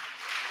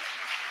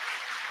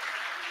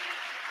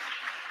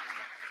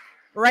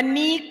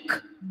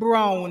 Ranique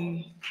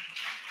Brown.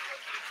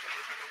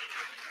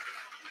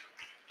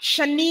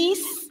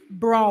 Shanice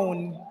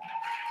Brown.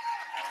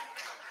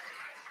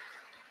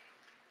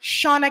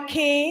 Shauna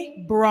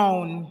K.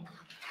 Brown.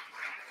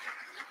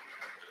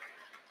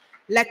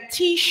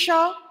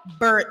 Letitia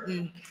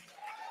Burton.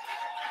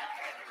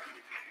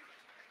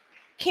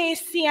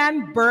 Casey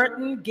Ann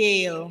Burton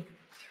Gale.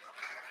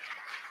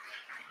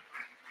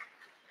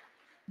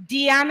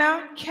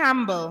 Deanna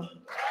Campbell.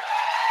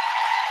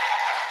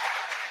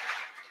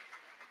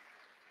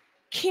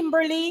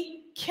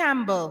 Kimberly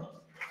Campbell.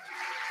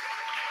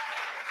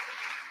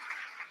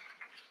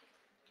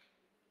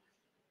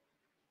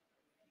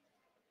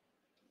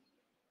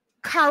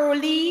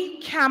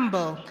 Carolee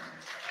Campbell.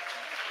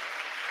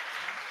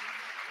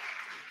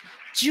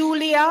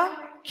 Julia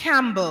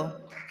Campbell.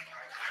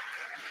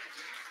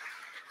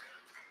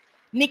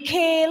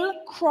 Nikhil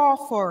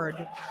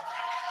Crawford.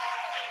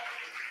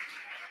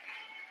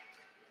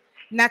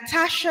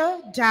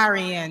 Natasha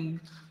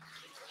Darian.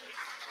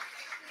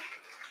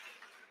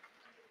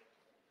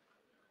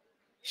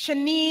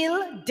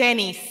 Chanel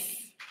Dennis.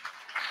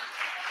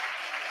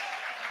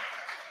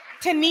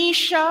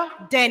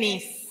 Tanisha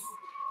Dennis.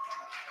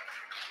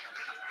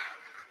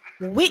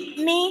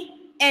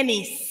 Whitney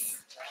Ennis.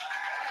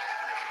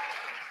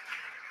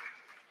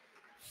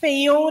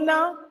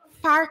 Fiona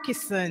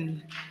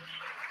Farquharson.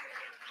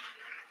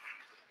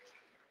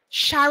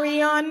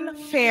 Sharion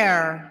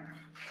Fair,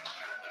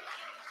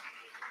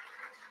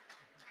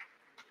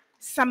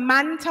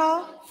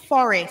 Samantha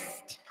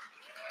Forrest,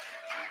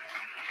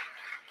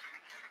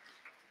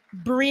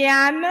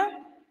 Brianne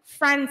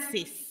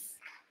Francis,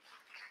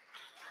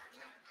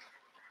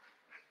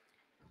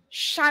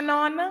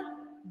 Shannon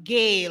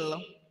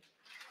Gale,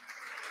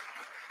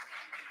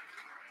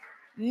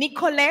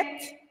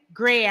 Nicolette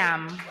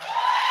Graham,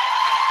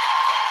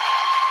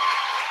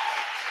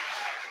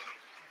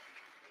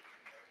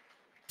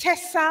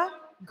 Tessa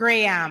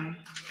Graham,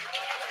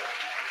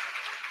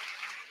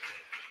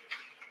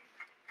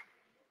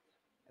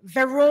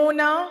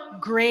 Verona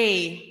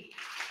Gray,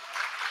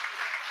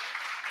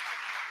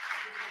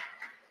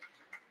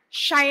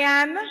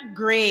 Cheyenne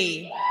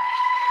Gray,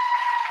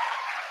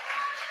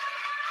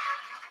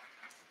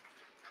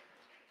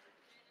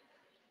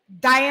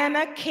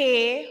 Diana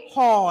K.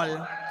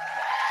 Hall,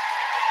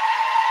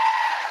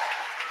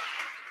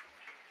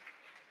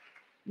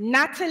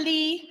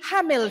 Natalie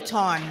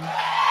Hamilton,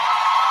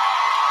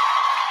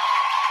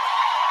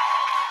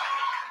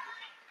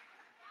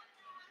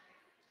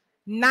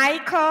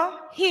 Nika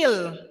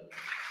Hill,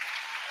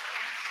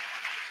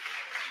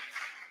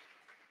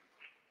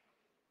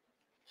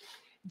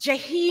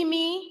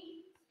 Jahimi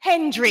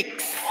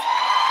Hendricks,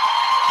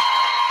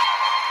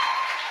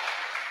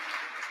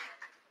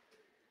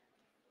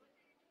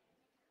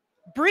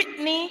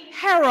 Brittany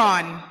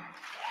Heron,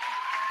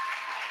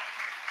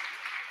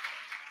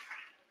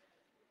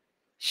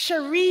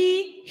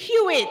 Cherie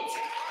Hewitt,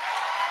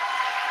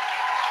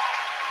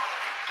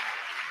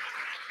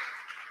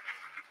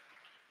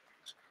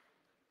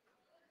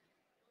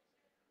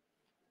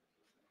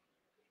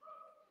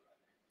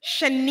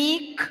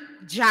 Shanique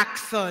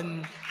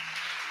Jackson.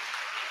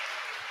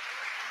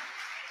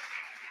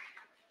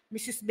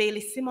 Mrs. Bailey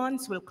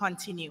Simmons will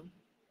continue.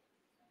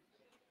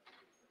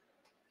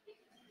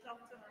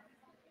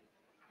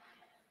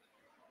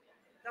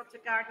 Dr.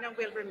 Gardner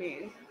will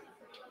remain.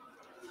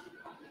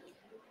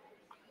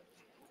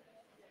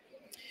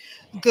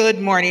 Good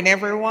morning,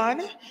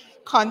 everyone.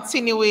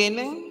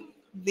 Continuing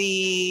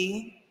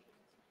the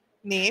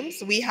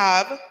names, we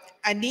have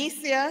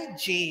Anicia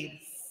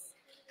James,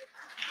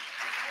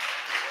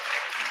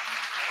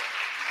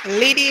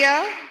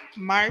 Lydia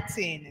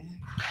Martin,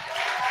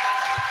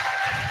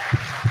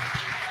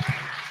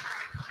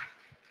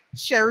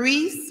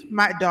 Cherise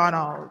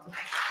McDonald,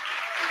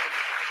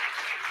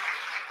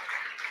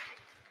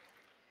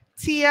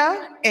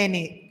 Tia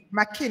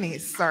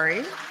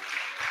McKinney,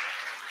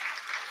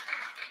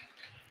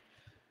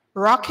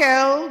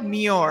 Raquel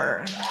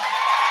Muir,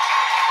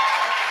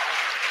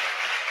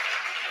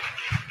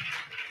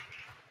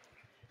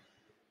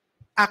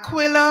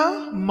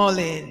 Aquila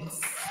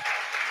Mullins,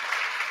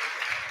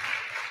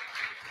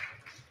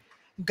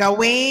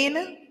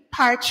 Gawain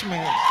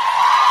Parchment,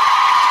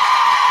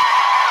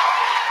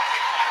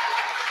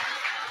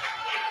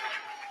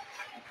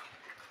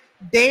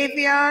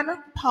 Davian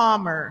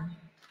Palmer,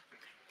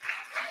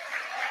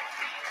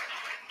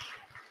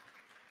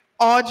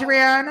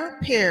 Audrian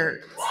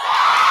Pearce,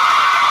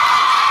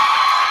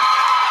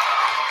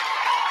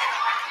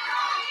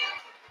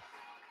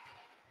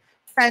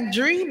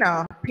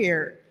 Sandrina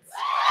Pearce,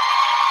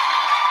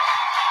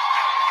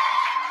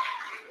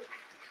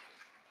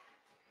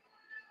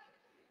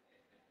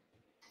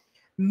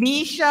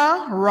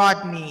 Misha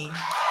Rodney,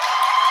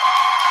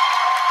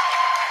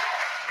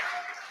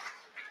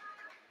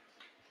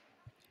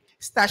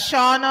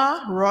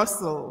 Stashana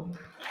Russell,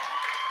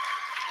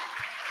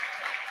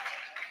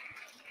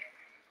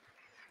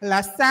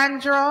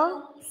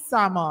 Lasandra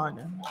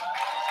Salmon,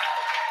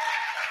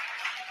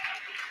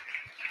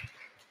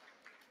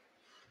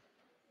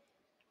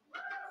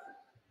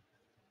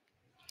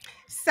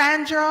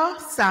 Sandra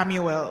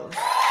Samuels,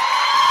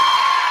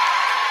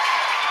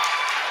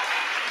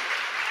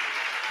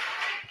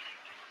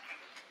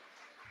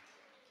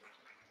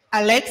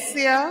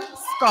 Alexia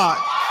Scott,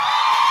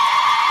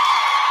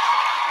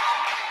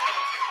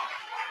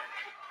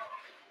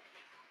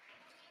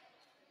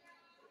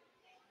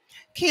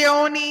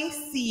 Keone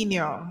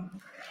Sr.,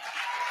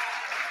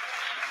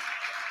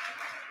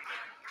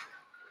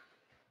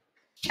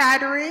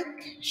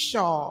 Chadwick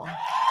Shaw,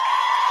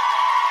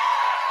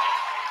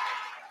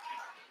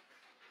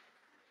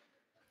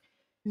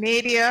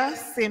 Nadia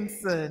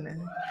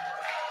Simpson,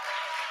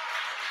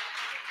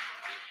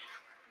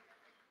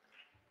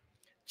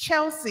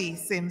 Chelsea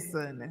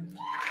Simpson,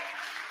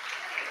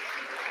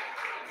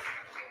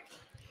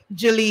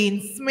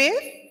 Jeline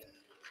Smith,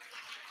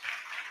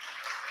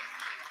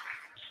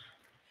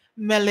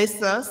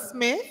 Melissa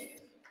Smith,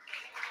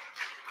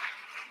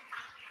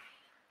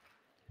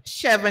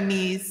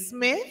 Chevanese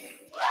Smith,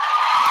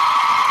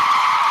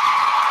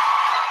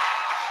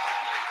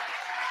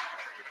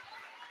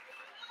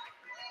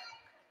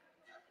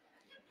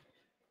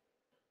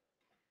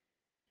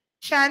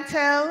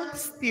 Chantel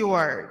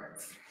Stewart,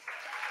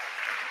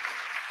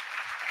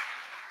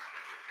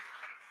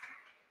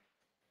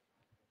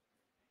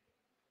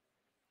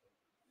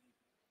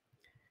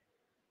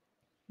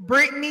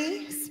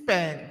 Brittany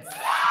Spence,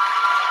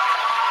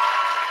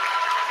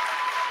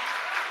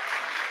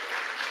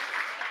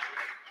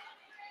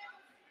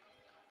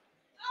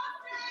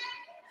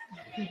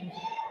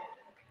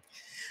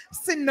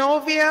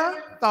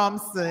 Synovia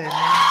Thompson.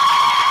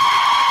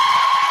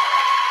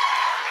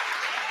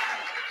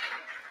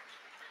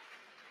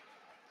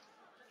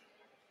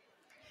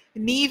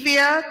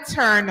 Nevia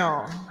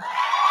Turner.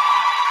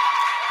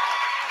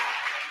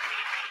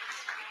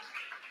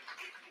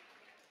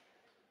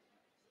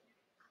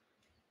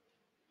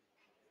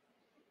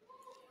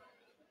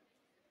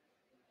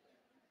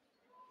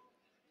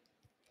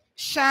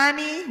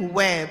 Shani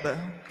Webb.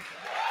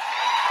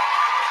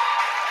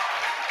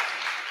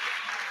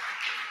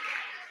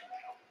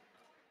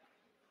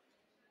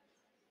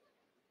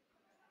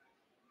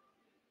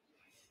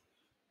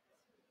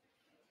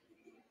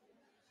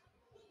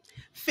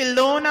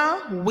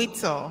 Philona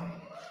Whittle.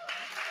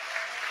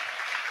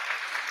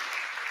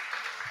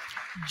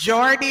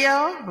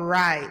 Jordia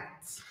Wright.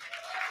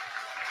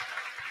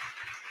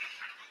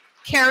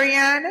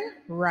 Carrie-Ann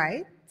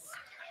Wright.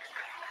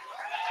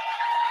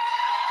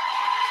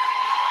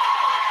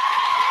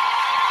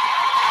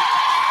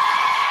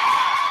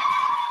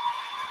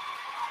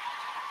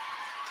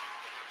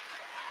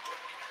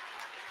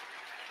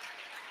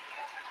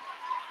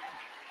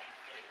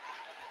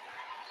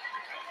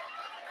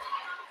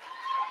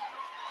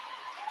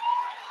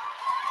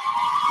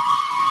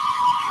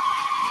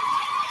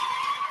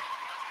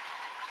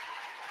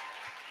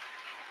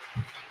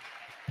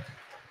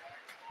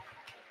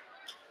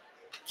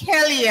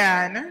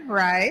 Kellyanne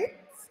Wright.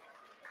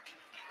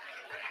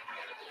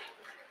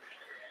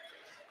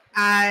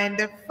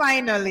 And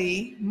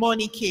finally,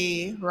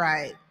 Monique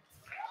Wright.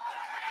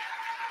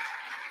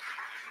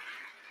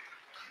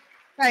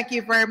 Thank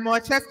you very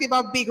much. Let's give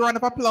a big round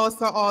of applause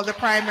to all the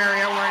primary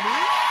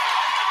awardees.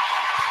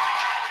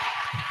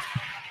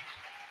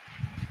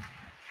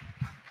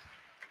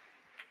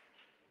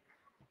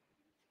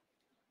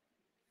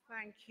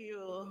 Thank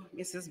you,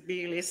 Mrs.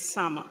 Bailey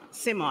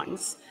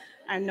Simmons.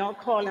 I now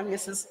call on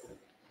Mrs.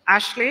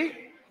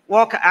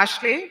 Walker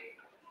Ashley,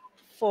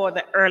 for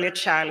the early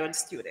childhood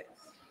students.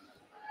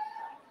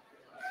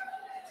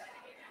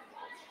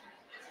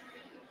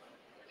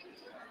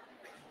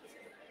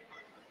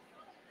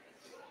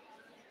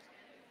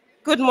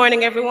 Good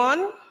morning,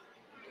 everyone.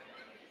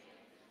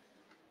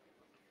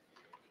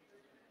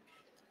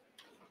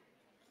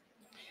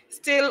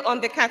 Still on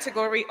the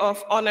category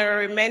of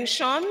honorary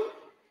mention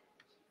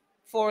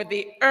for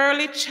the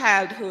early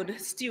childhood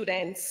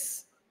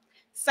students,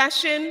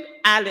 Sachin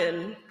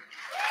Allen,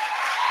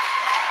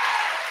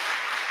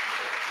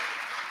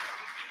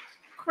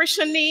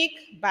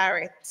 Krishanique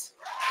Barrett,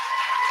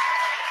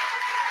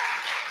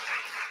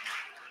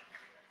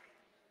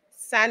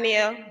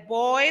 Sania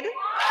Boyd,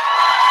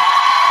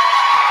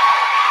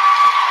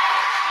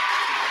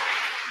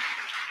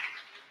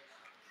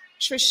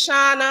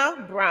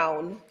 Trishana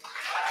Brown,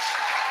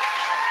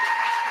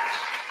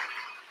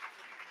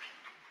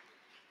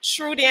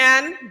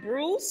 Trudian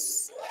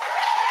Bruce,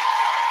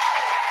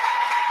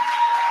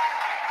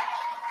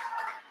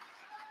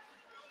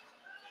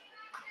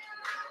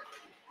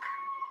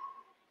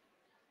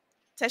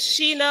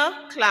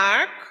 Tashina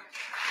Clark,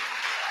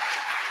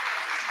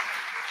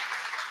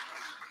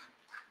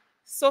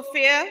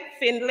 Sophia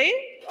Findlay,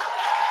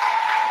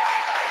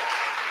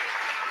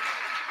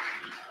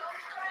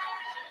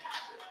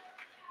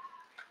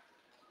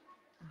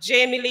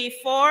 Jamie Lee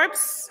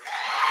Forbes,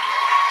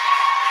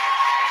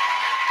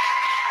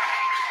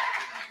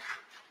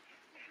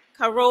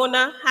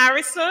 Corona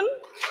Harrison,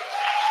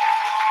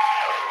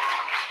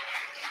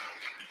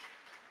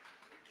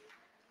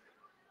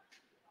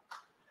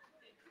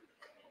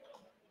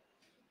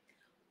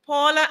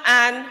 Paula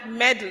Ann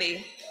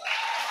Medley,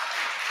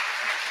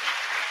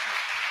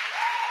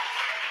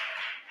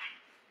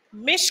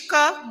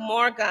 Mishka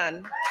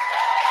Morgan,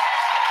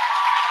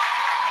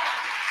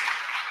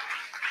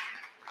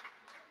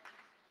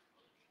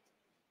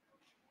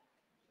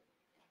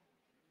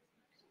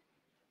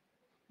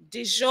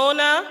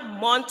 Dijona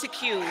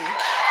Montague,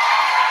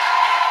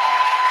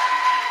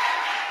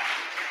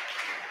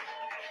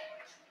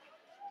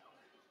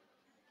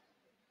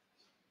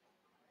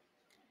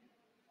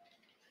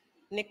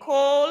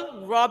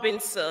 Nicole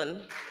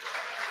Robinson,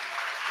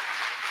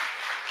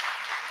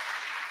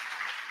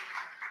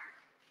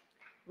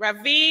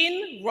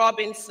 Raveen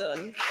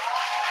Robinson,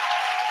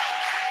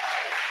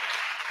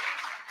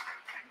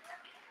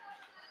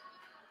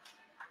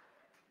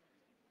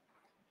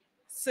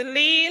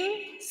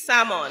 Celine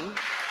Salmon,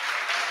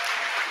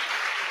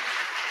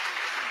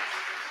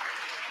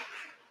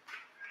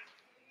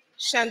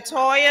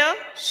 Shantoya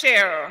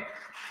Scherer,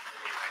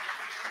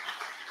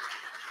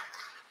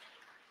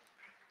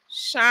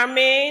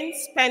 Charmaine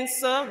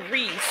Spencer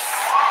Reese,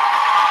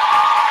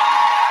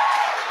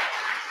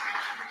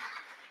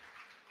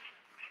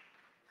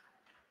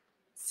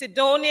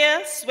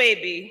 Sidonia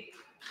Swaby,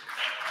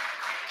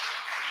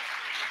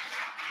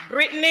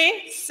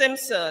 Brittany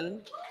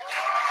Simpson,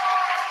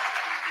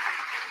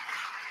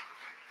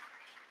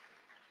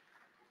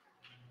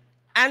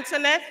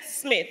 Antoinette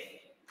Smith,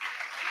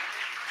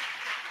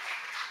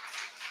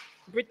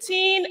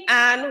 Brittine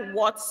Ann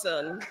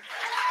Watson,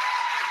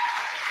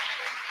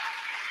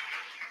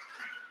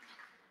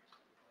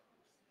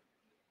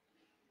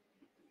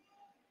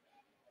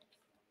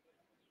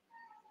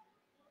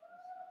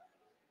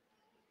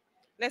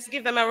 Let's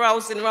give them a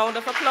rousing round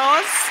of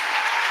applause.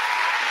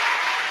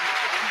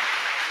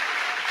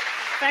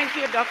 Thank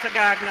you, Dr.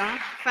 Gardner.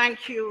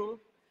 Thank you,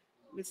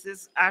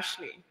 Mrs.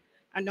 Ashley.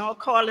 I now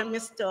call on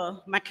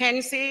Mr.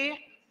 Mackenzie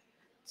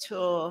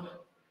to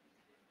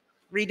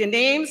read the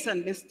names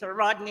and Mr.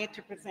 Rodney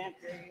to present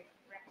the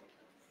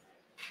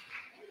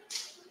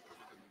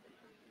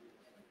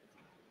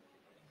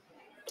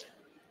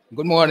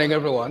Good morning,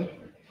 everyone.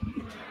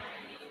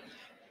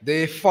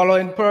 The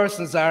following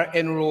persons are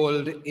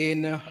enrolled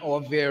in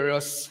our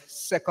various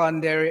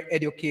secondary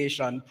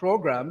education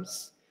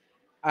programs,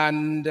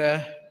 and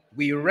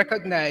we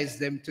recognize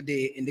them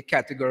today in the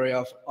category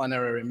of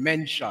honorary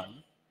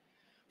mention.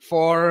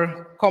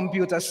 For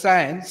computer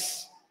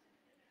science,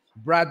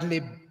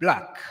 Bradley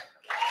Black.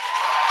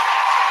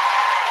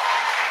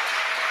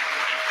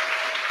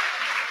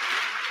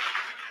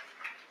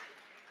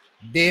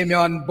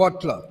 Damian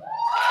Butler.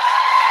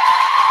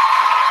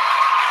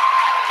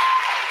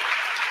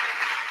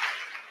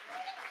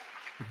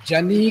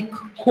 Janique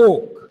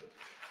Coke.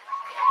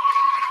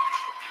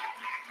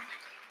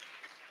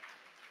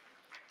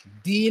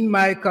 Dean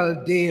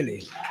Michael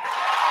Daly.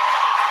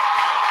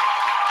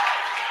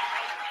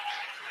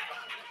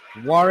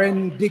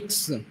 Warren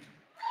Dixon.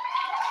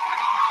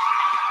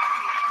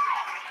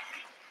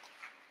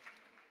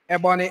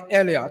 Ebony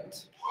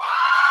Elliott.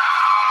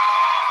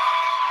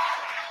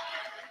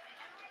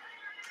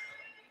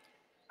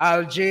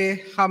 Al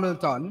J.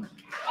 Hamilton.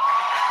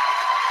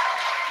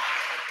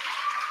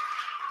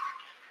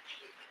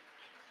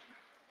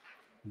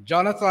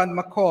 Jonathan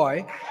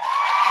McCoy.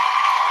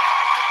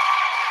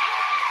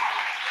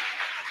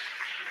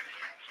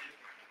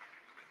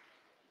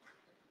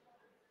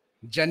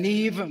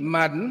 Genevieve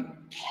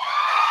Madden.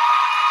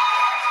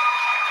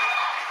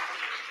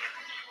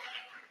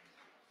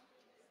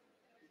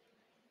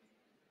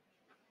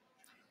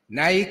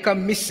 Naika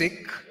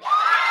Misik.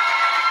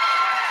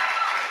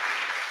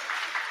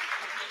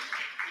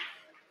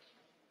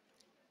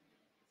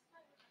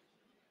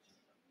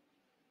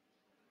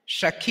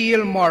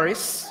 Shaquille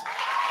Morris.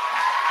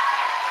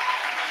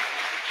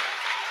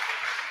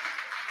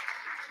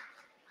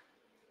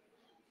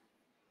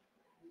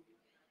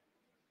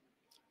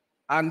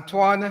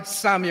 Antoine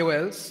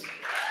Samuels.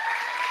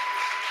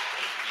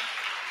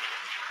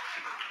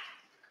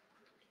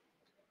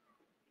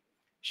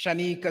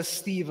 Shanika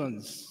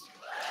Stevens.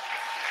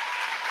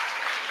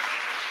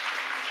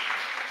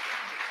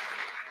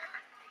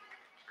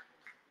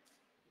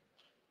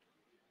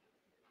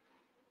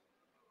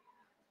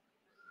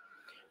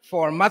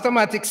 For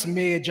mathematics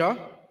major,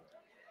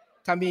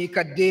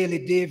 Tamika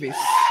Daly Davis.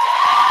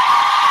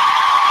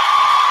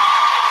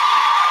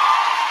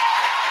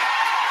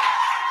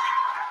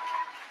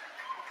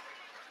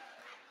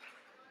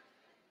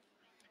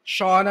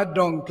 Shauna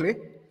Dunkley.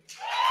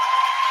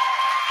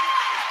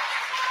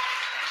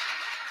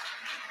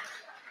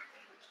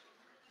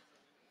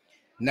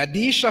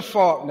 Nadisha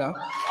Faulkner.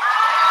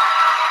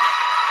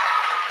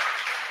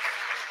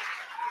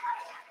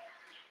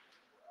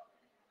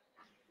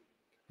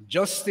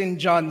 Justin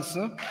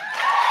Johnson.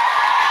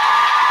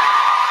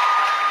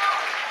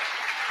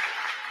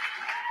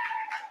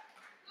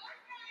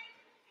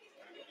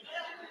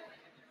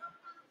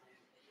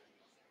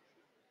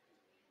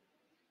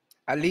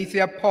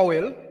 Alethea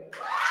Powell.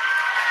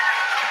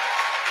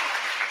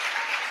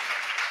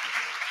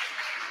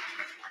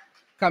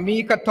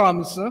 Kamika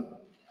Thompson.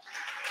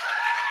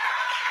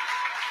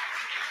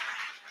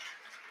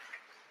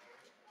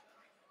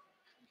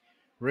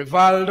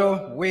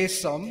 Rivaldo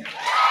Wasom.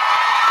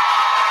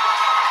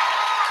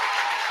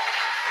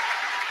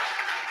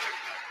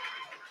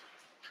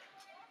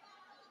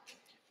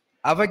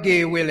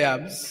 Avagay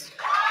Williams.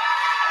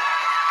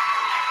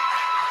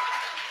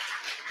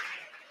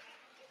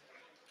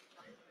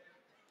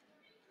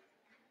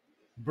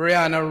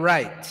 Brianna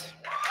Wright.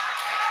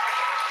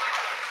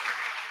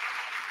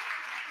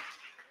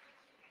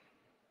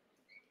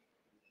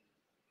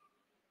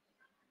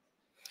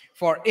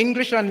 For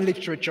English and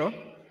Literature,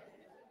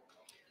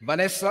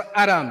 Vanessa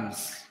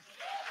Adams.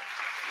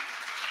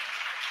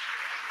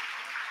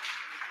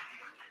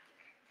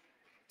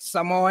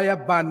 Samoya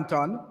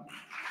Banton.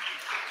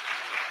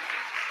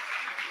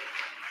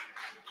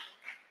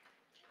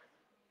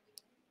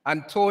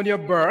 Antonio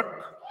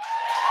Burke.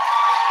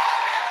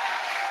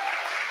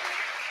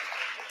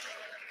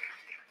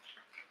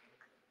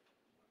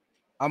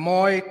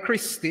 Amoy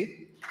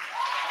Christie.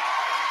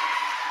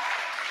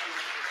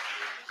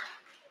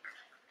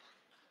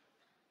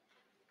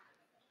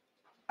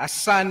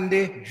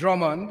 Asante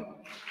Drummond.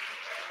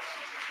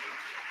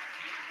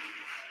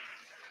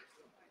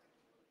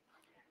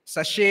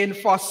 Sashane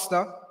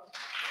Foster.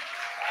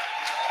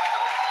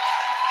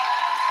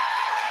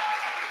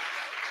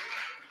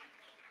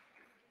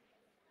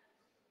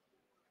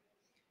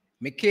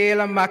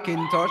 Michaela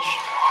McIntosh.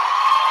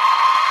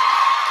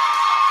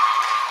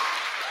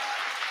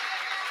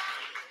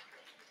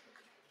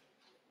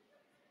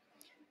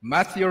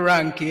 Matthew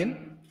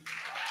Rankin.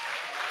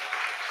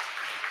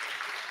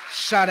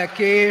 Shada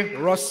K.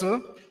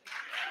 Russell.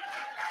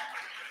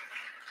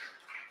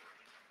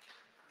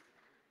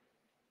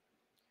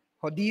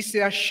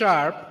 Odysseus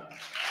Sharp,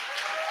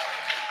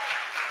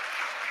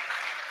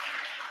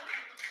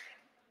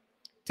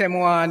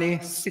 Temwani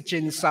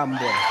Sichin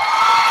Sambo.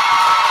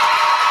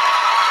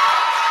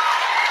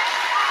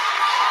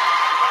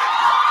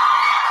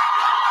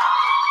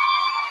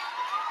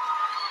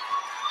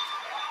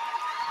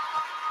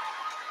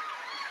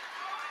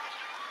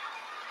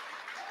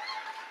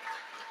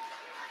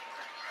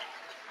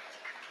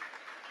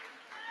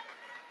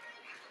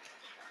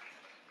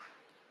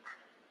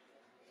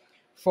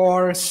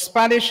 For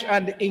Spanish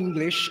and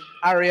English,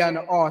 Aryan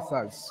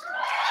authors.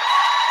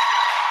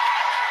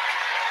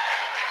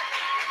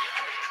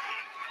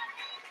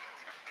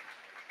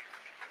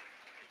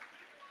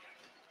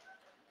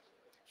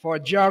 For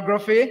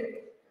geography,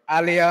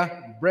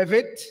 Alia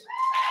Brevitt.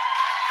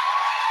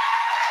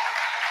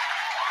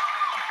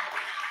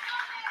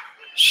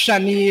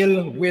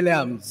 Shanil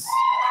Williams.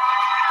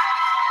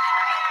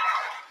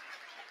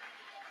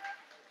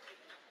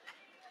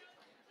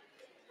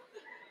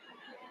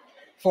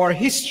 For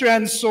history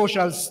and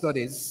social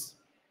studies,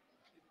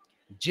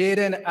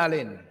 Jaden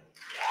Allen.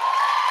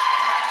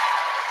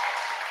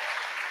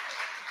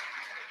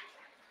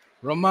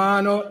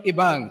 Romano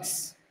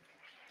Ibanks.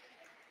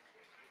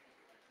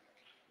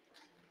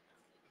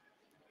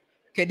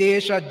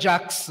 Kedesha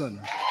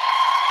Jackson.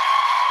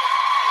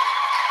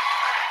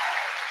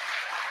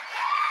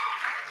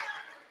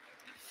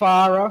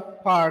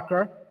 Farah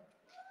Parker.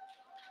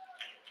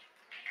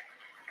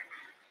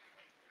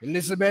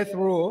 Elizabeth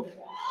Rowe.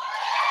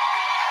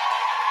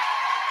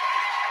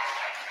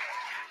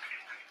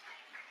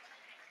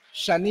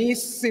 Shanice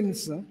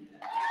Simpson.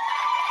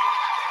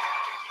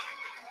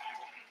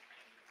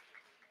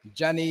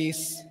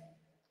 Janice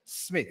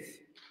Smith.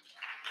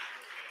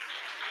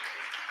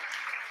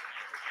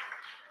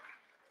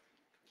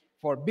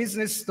 For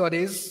business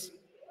studies,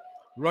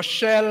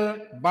 Rochelle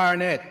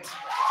Barnett.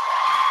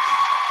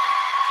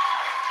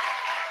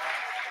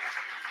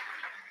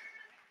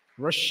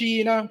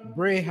 Rashina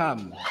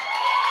Braham.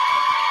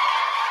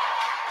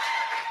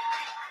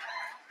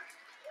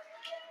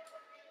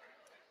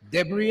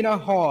 Debrina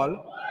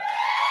Hall.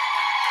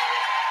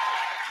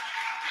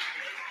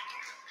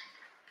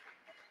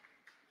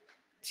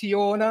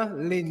 Tiona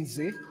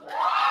Lindsay.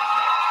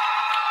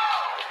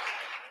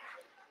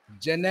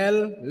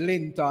 Janelle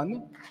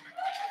Linton.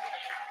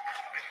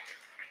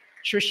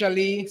 Trisha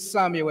Lee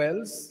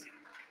Samuels.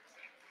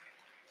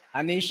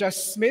 Anisha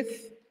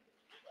Smith.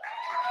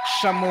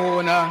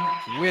 Shamona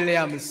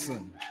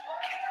Williamson.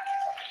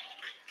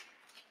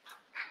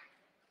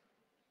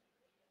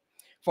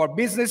 For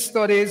business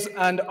studies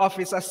and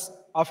office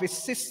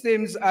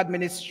systems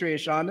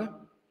administration,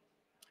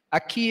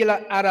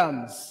 Akila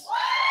Adams.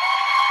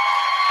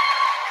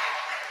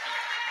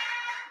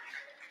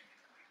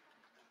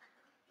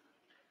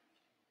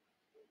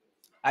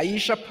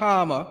 Aisha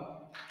Palmer.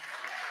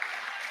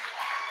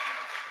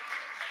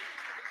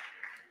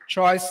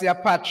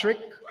 Troycia Patrick.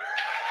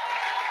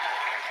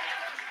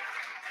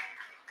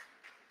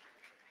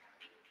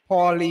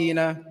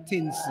 Paulina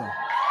Tinson.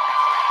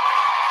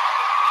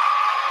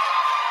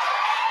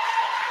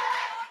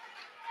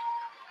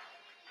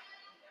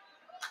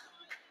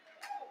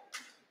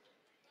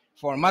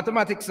 For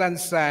mathematics and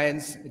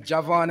science,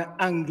 Javon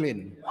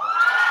Anglin.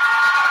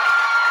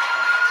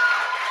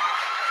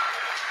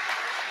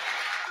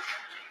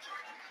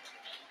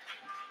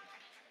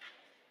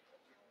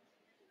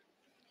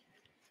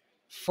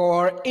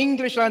 For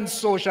English and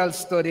social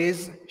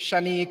studies,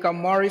 Shanika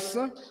Morris.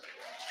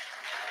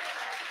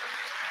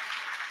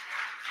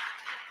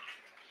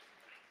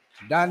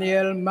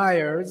 Daniel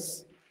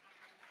Myers.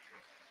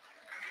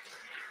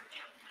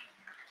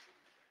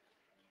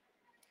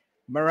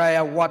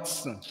 Mariah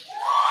Watson.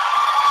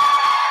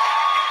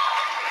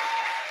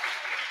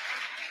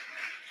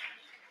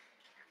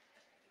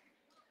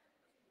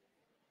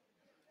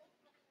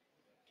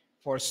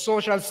 For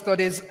social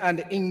studies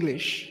and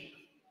English,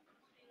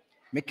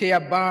 Micaiah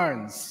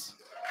Barnes.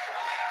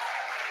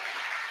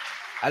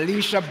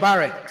 Alicia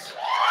Barrett.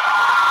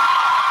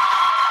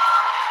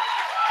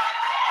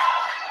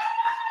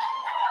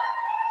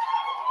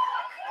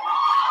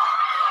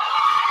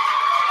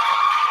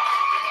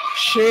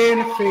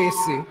 Shane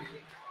Facey.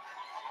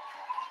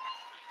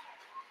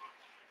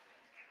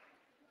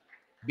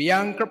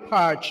 Bianca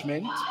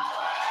Parchment.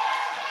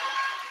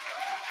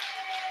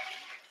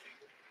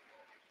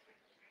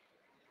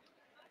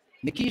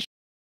 Nikisha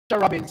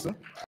Robinson.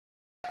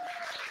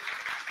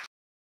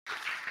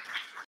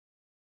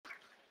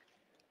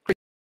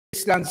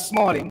 Christian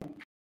Smalling.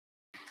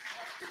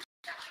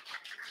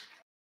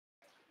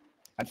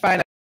 And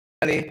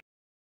finally,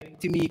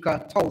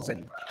 Timika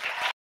Townsend.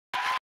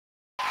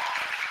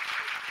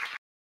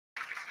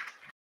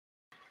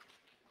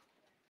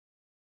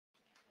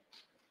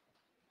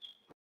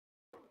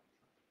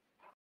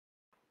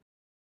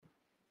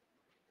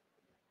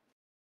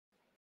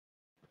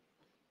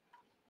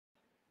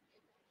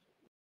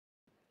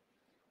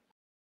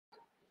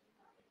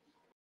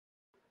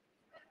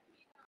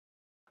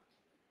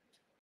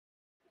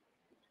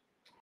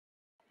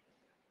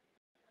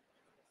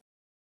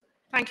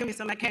 Thank you,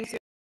 Mr. Mackenzie.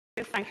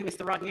 Thank Thank you,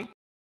 Mr. Rodney.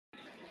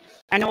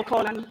 I now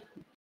call on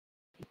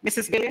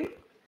Mrs. Gillian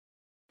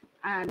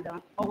and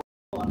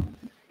our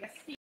guest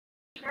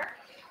speaker.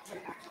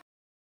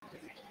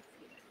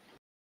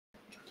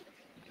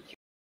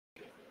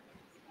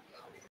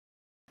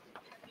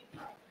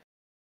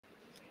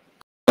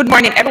 Good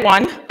morning,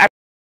 everyone. I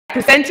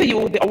present to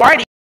you the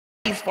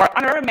awardees for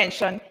honorary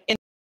mention in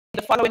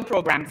the following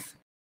programs.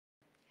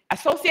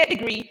 Associate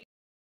Degree,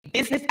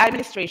 Business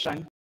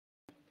Administration,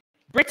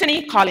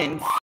 Brittany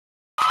Collins.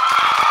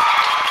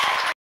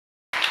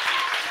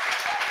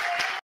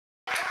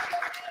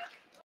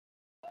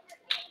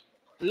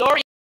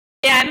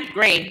 Lorianne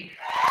Gray.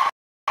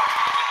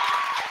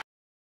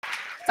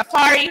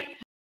 Safari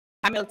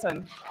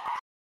Hamilton.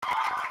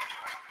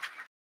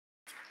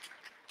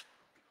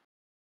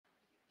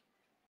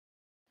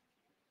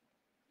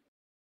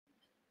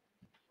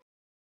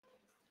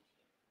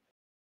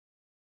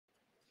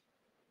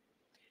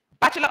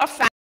 Bachelor of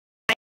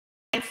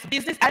Science,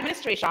 Business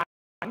Administration,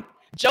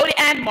 Jody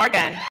Ann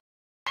Morgan.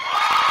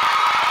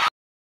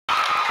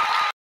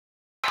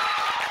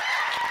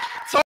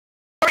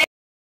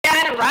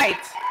 Torian Wright.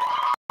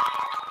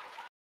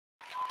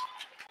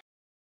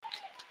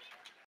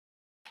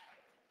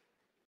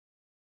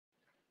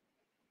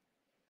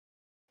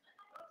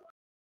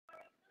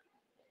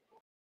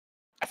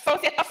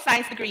 Associate of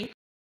Science degree,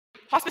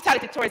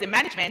 Hospitality Tourism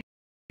Management,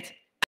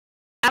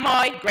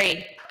 Amoy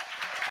Gray.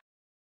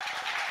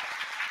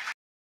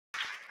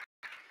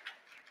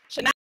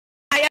 Shania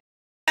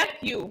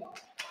Hugh.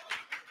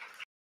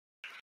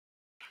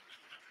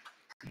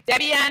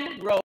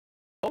 Debian Rowe.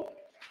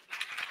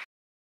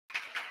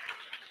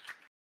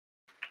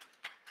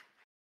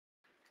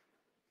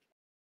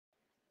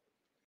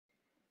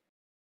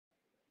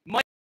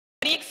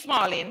 Monique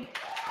Smalling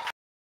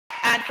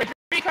and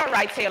Frederica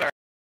Wright Taylor.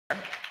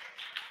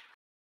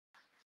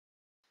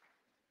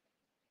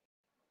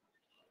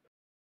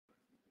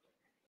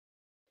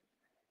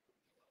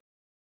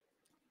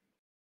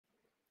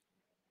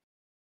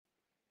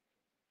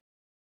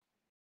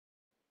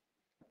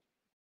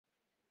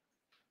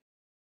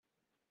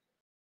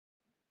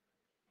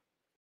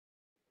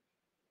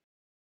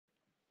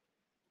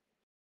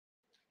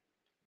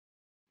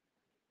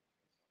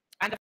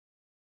 And the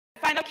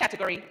final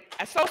category,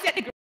 Associate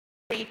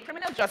Degree,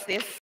 Criminal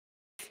Justice,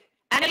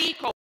 Annalie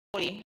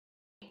Coley.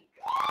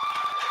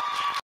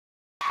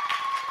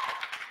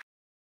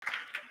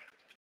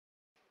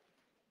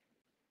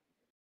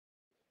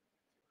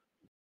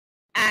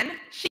 And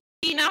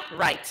Sheena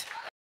Wright.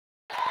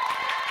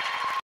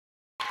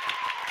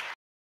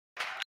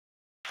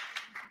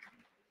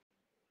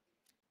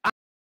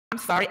 I'm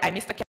sorry, I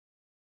missed the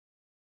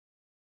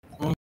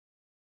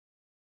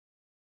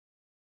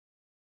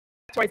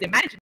Tourism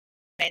Management,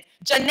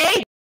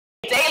 Janae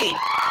Daly.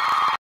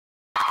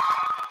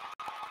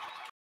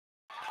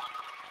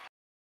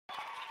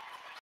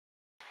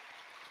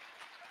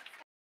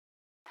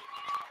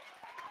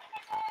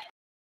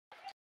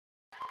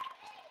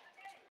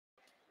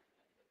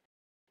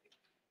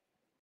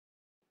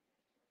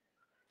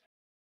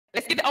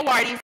 Let's give the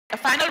awardees a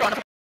final round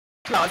of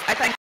applause. I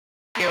thank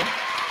you.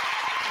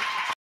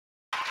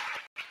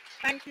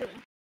 Thank you.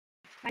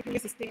 Thank you,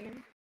 Mrs. Taylor.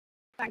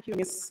 Thank you,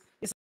 Mrs.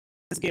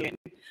 Gillian.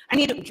 I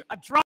need a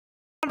drum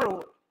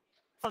roll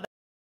for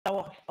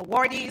the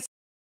awardees,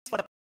 for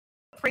the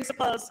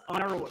principals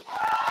on a roll.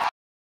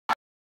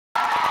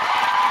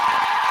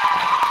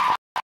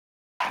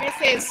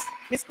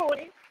 Miss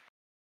Cody.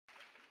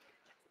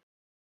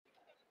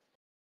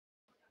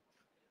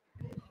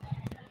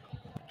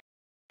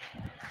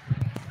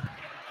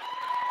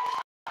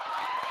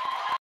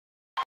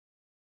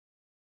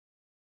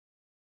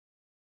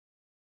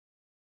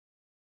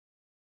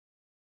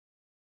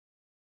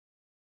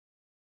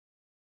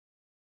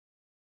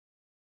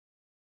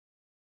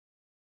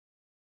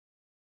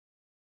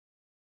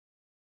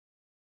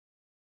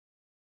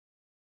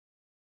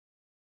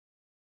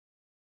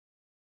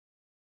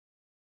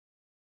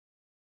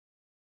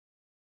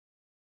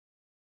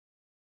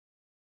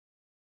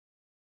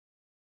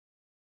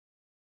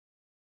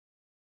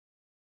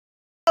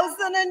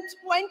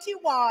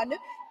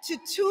 to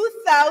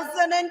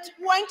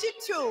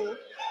 2022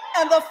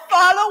 and the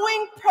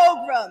following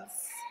programs,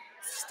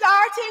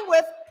 starting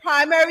with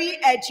primary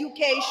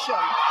education.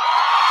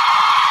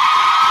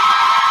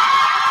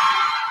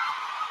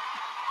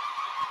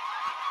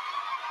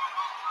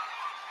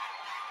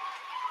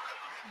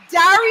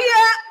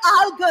 Daria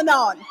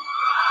Algernon.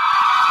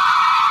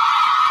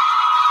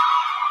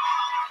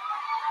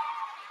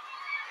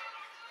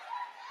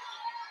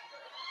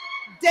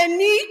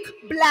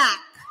 Danique Black.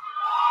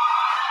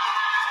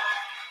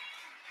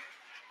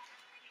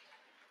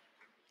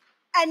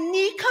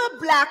 Anika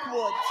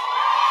Blackwood.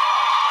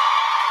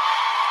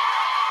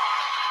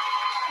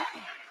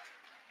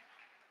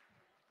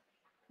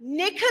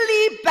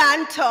 Nicolette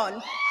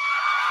Banton.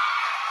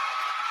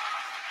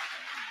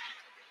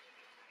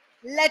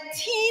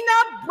 Latina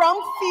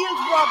Brumfield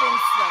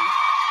Robinson.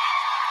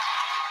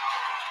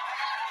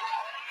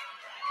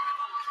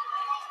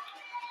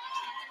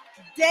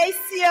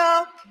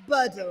 Dacia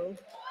Buddle.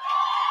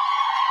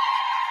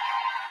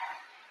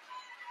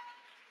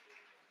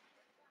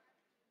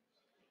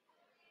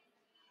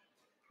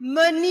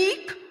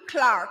 Monique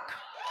Clark.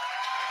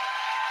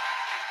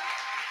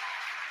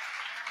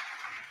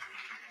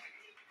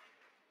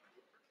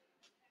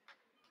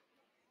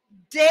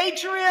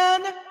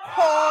 Dadrian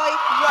Hoy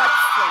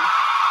Watson.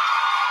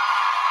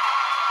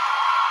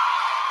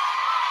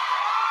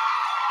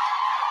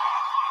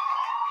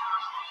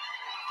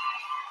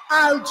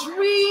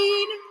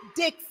 Aldrine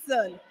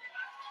Dixon.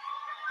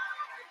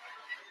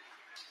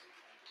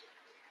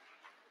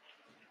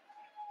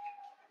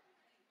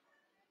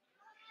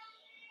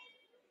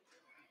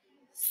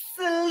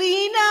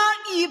 Selena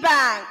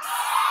Ebanks.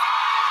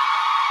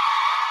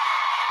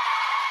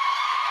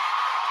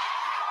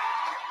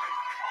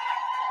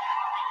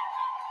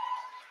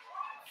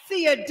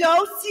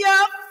 Theodosia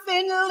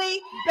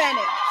Finley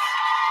Bennett.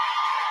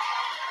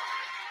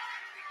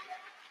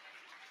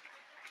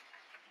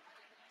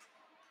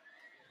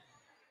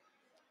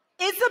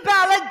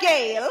 Isabella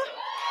Gale.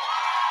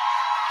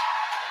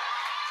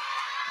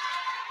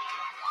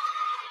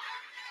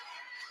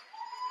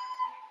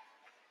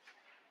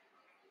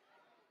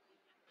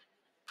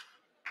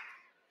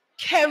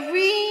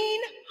 Kareen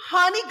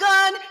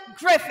Honeygun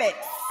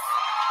Griffiths.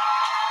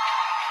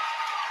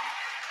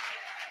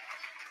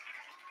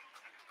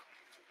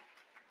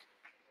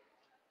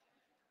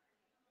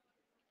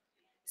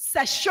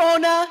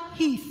 Sashona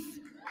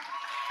Heath.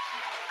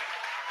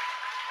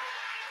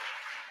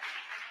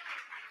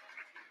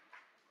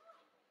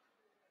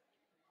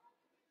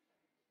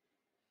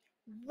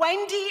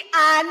 Wendy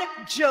Ann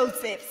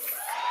Josephs.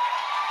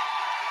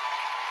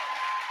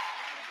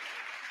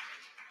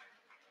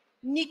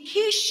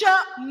 Nikisha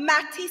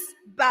Mattis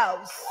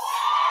Baus.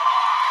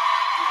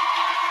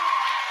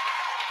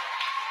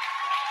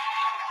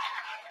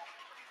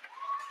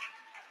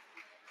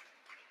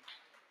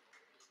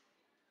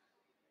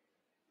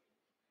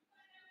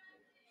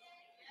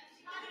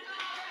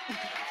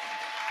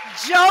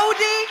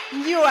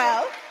 Jody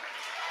Newell.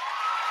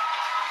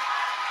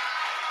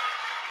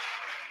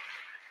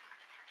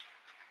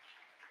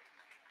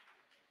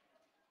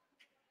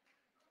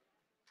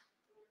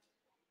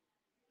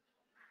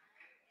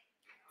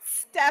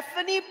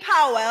 Stephanie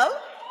Powell.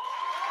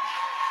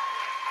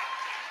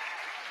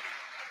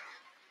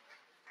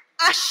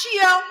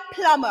 Ashia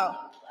Plummer.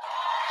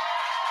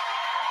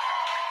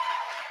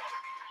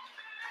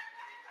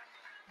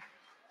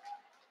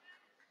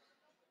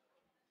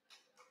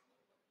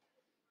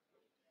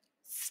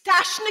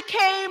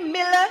 Stashnike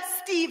Miller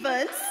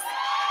Stevens.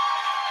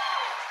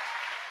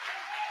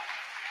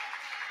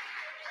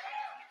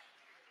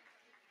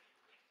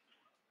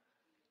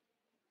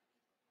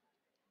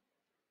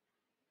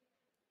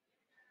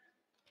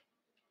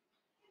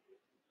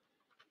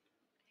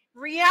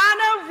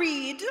 Rihanna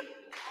Reed.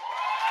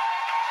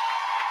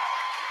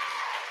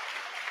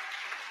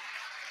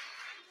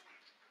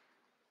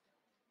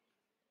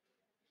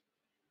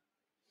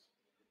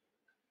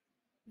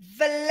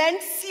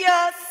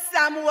 Valencia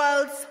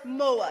Samuels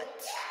Mowat.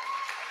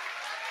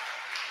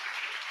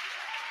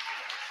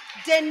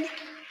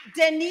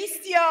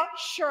 Denicia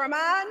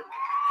Sherman.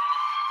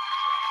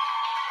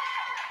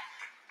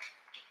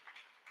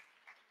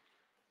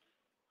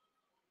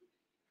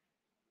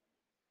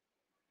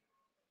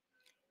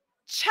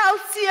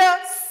 Chelsea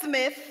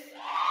Smith.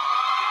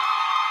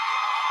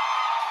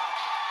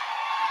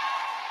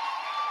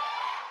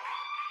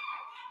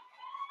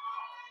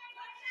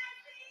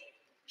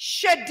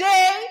 Shade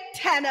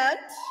Tennant.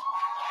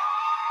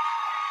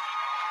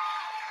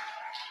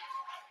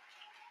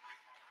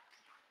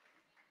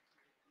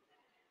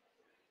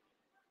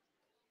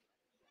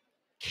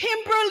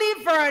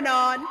 Kimberly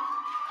Vernon.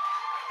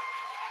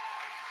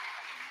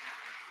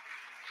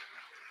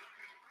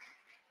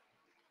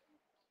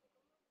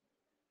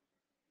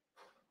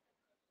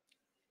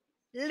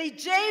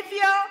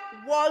 Lijavia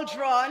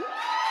Waldron.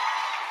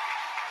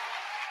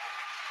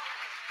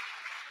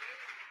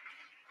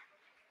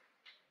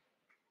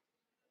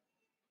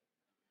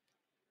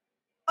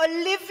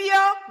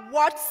 Olivia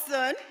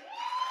Watson.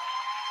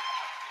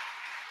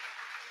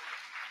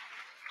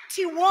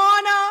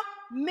 Tiwana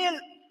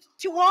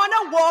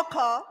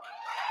Walker.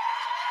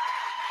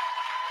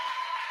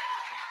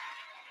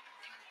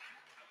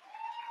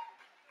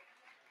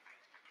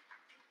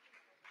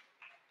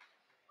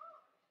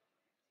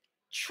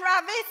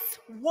 Travis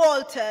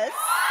Walters.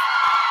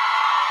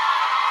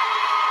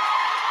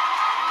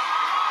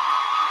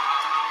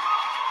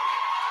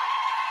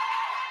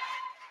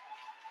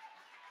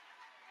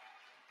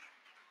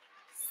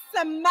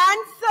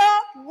 Samantha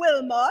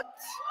Wilmot.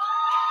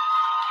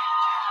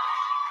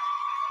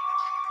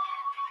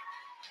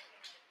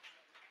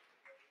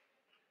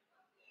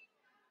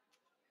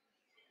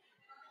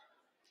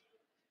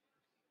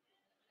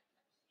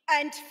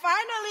 And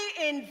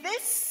finally, in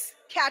this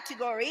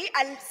category,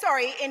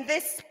 in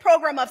this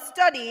program of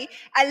study,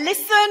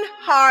 Alison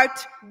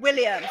Hart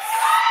Williams.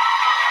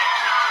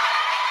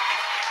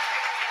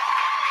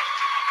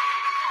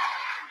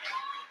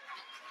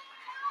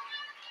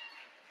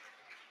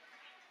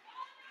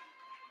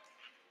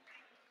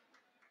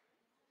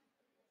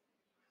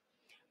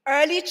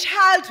 Early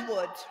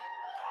childhood,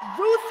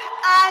 Ruth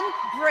Ann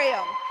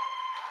Graham.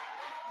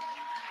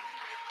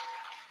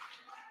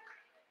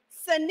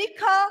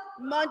 Sanika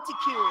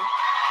Montague.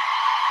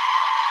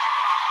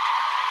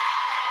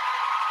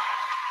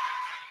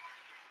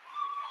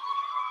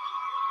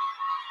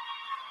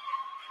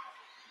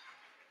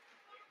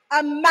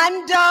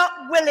 Amanda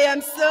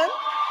Williamson.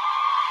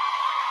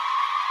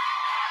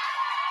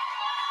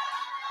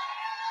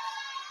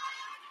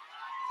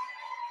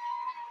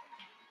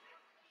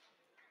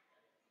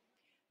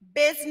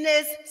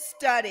 Business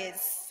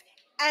Studies,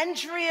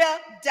 Andrea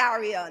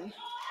Darion.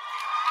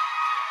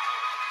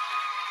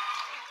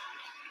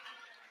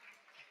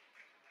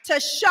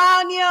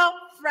 Tashania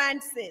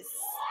Francis.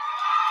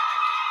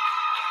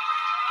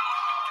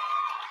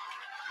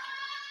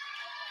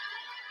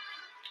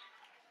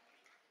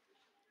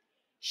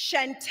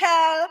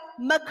 Chantel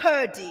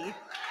McCurdy.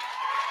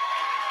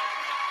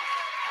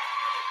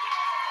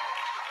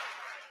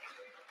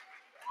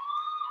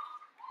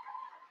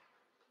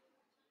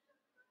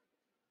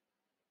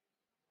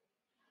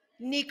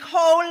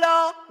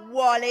 Nicola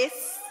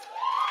Wallace.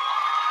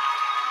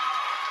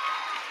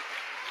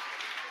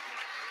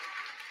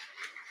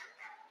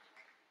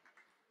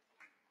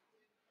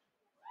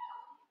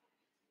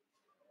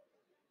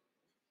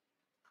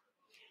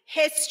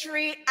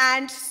 History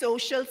and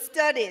Social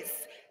Studies,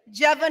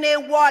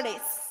 Javane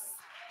Wallace.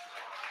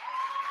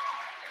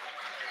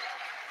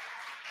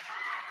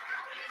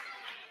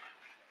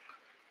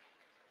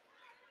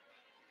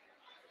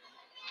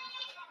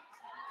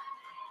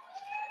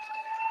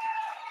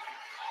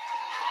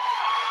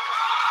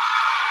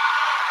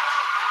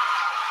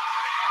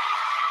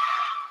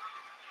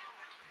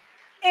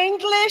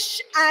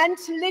 English and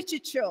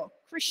Literature,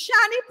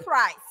 Krishani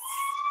Price.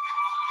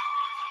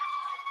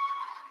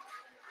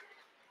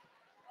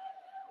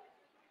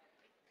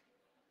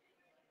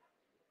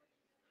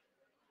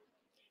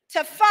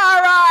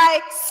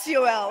 Tafarai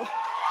Sewell.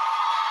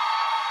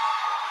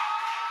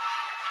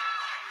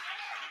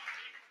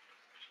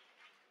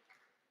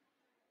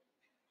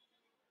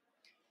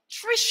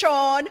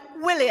 Trishon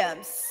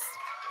Williams.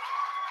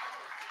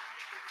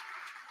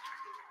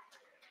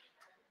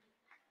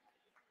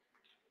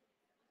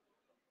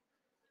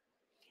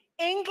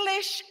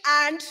 English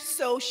and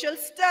Social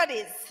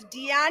Studies,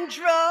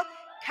 Deandra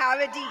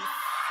Caradis.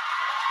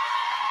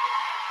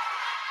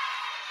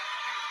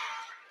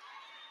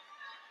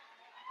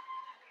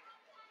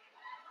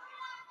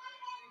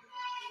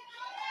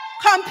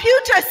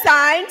 Computer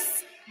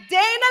Science,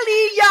 Dana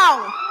Lee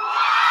Young.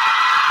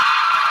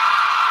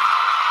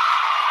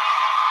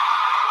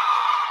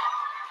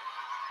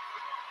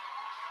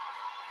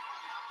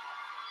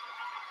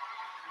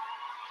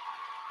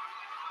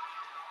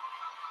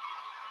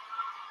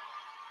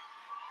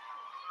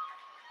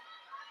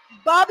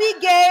 Bobby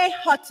Gay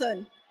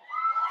Hutton.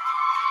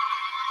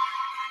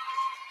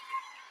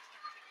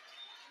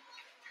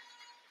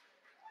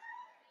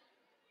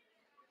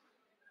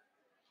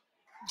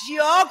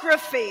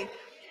 Geography,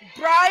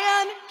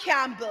 Brian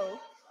Campbell.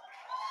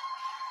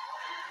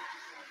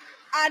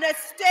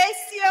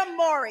 Anastasia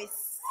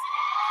Morris.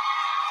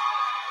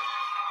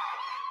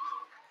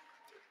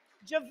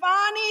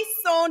 Giovanni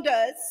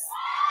Saunders.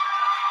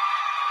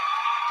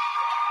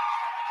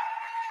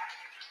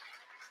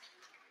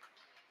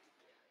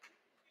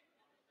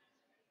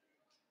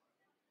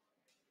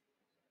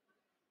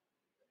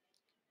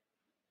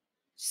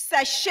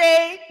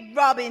 Sashay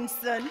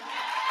Robinson.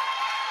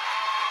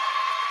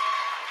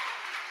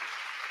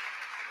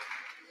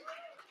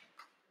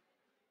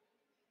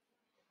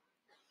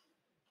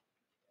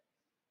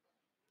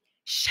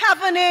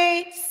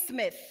 Shavane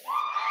Smith.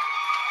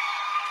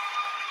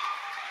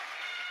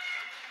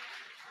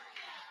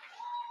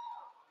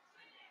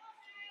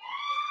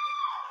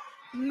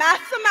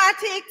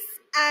 Mathematics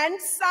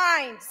and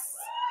Science,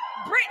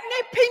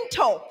 Brittany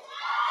Pinto.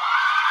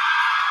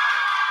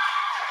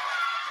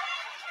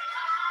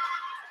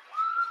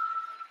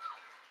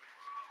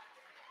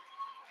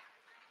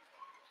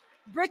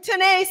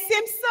 Brittany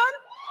Simpson.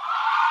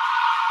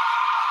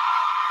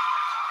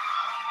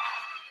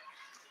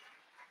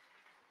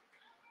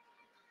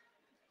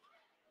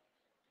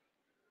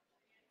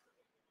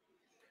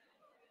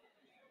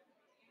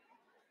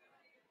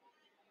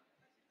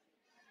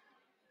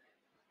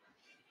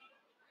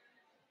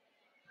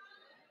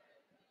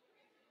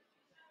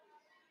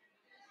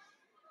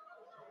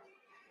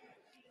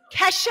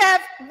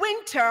 Keshev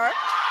Winter.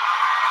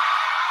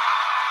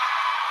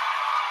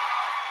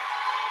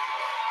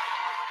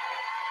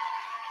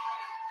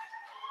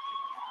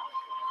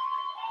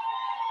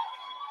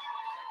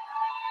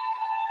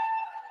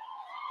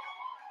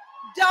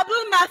 Double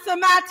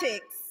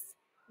Mathematics,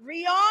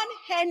 Rion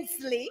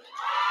Hensley.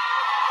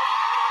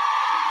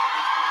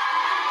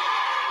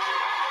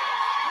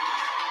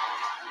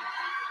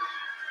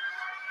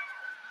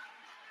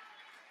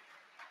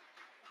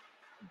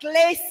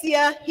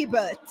 Glacia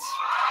Hibbert.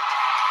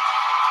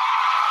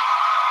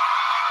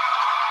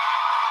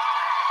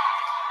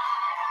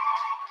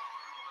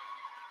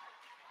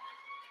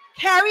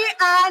 Carrie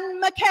Ann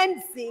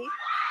Mackenzie.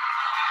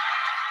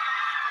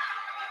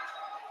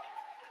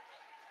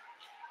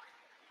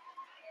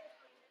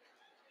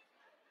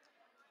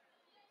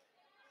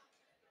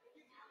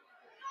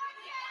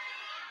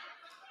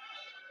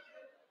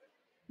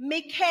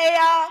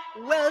 Micaiah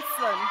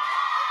Wilson.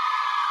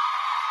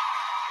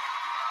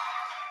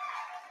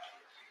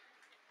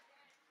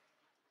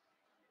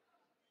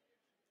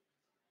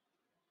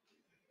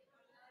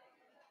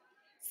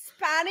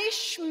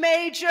 Spanish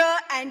major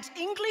and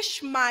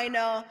English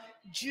minor,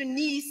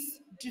 Junice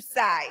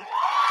Dusai.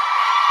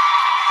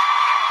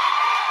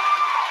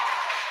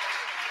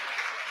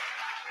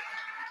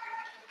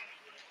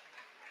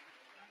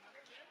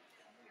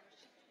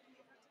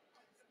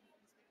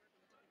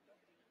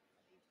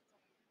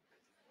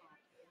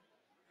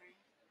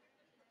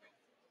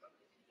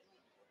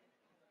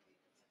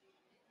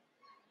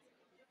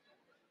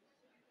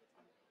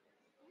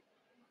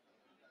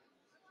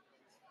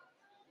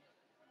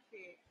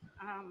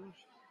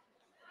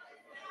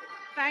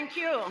 Thank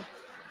you.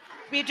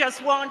 We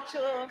just want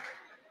to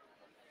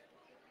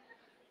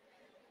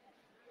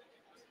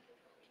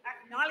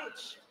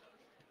acknowledge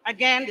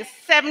again the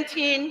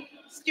 17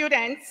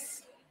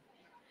 students,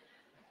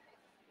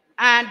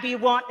 and we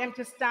want them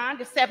to stand,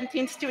 the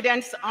 17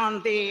 students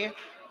on the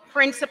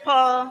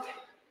principal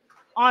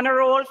honor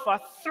roll for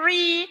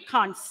 3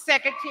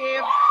 consecutive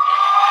years.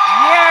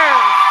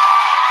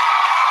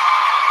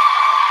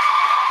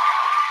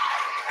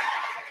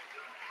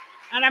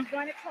 And I'm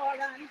going to call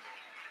on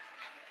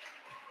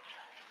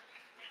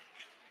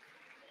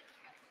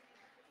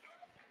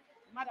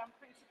Madam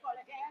Principal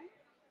again.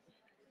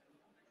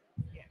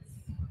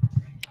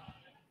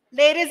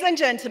 Ladies and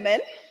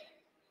gentlemen,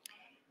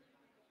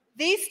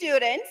 these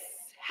students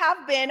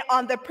have been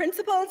on the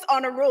principal's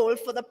honor roll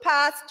for the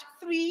past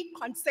 3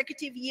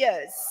 consecutive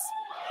years.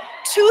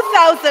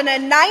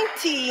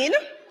 2019,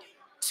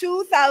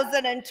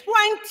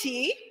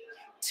 2020,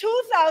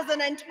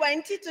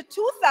 2020 to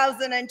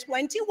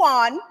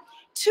 2021,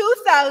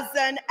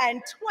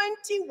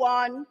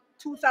 2021,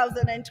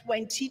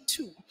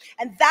 2022.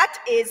 And that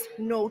is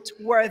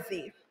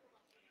noteworthy.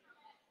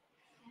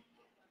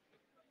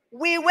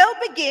 We will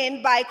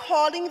begin by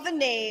calling the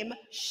name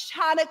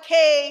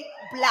Shanake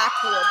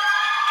Blackwood.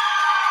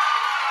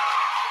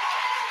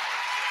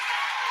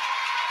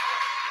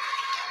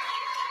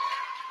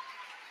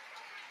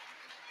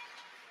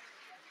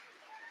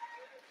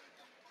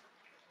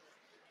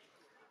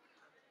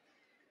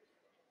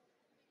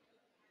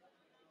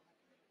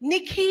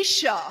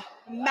 Nikisha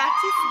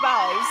Mattis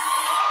Bowes.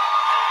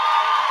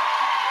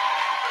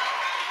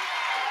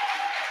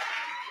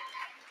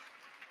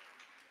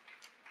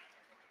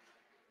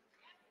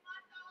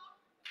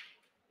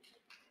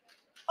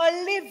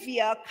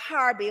 Olivia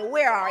Carby,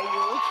 where are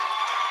you?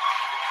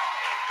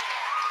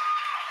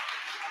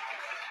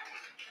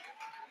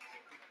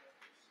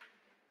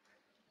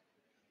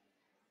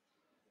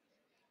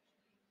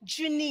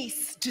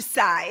 Junice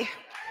Dusai.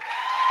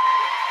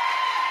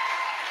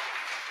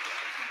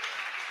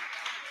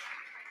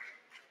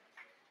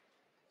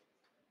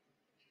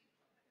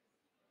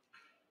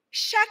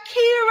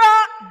 Shakira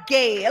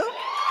Gale.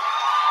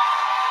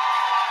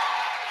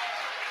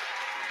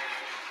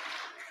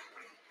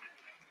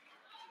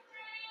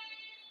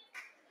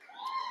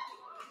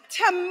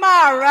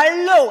 Tamara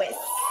Lewis.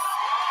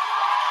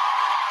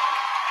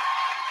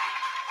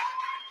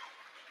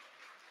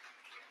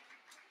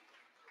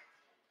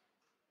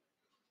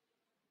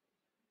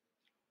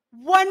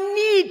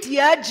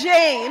 Wanidia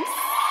James.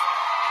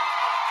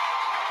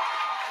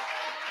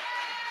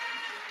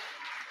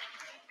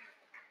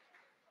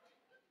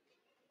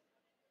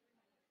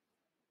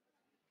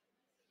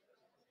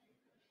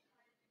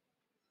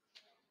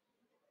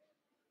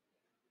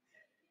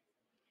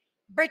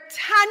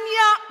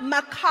 Britannia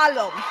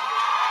McCallum.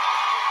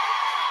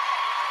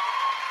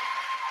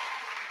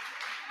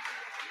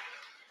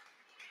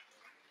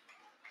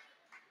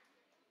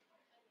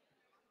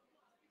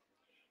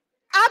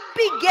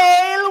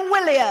 Abigail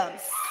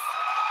Williams.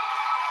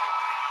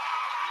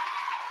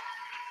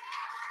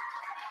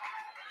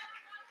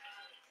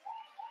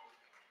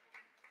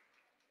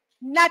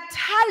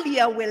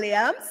 Natalia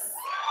Williams.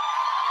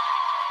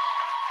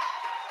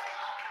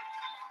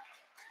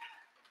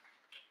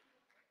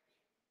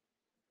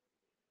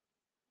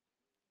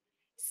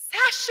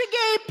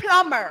 Sashigay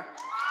Plummer.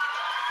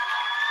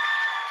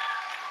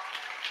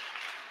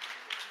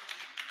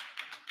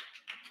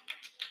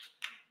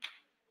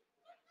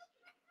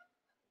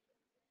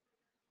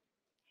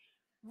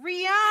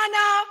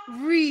 Rihanna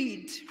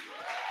Reed.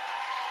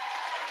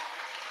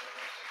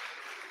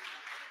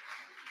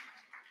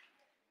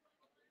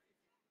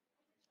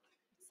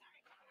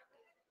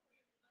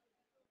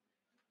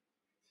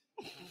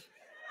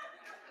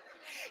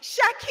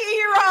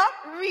 Shakira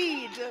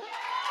Reed.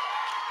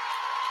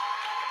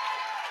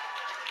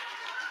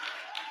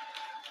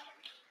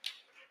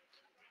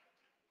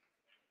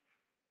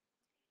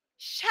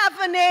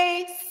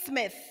 Chavanae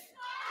Smith.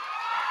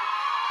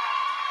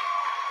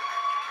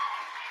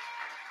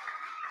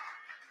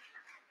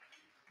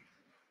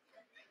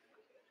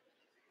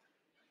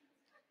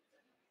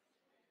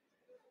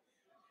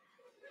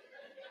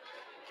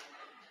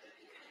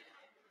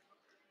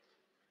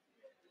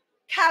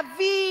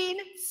 Kaveen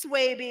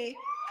Swaby.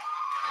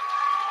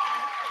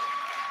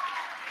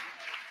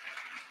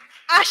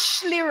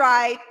 Ashley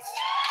Wright.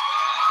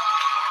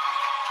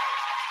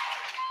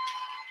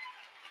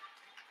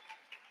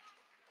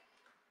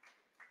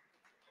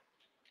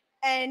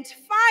 And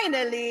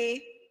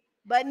finally,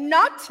 but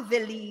not the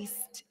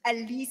least,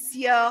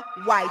 Alicia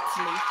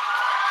Whiteley.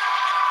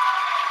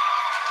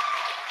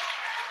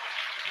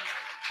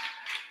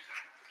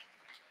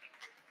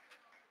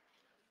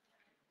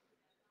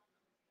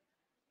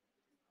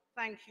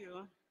 Thank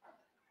you.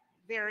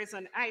 There is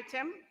an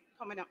item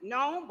coming up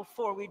now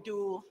before we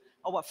do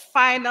our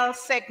final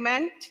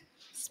segment,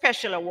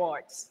 special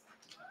awards.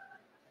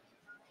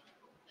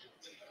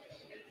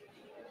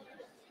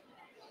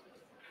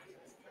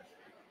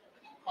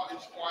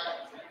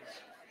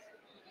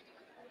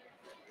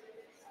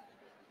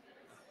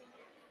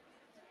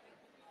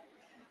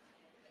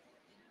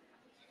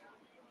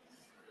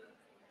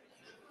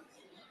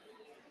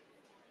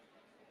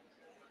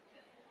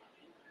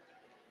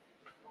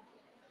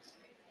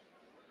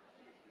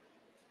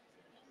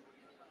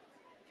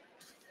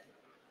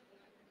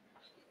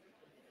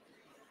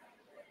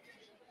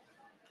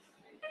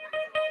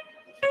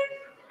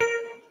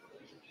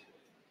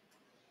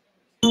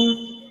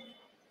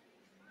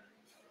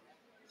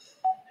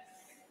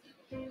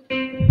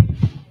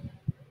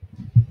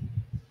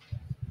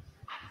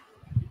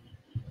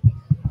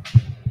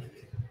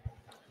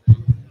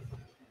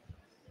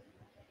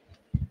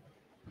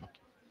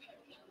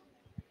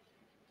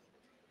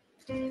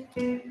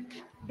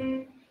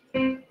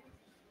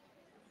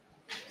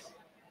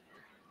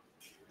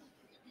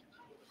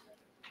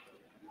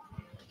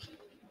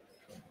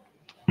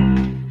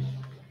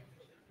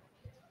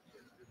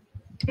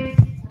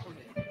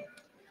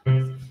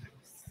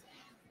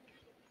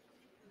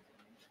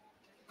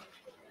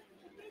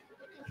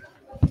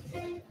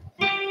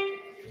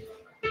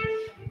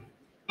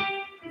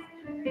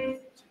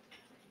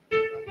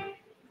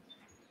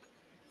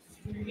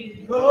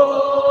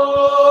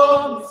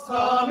 Freedom is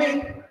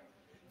coming.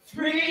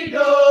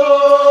 Freedom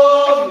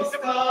is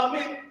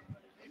coming.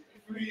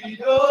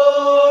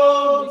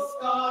 Freedom is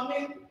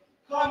coming.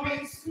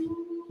 Coming soon.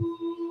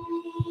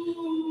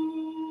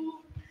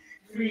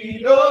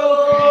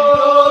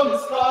 Freedom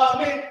is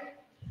coming.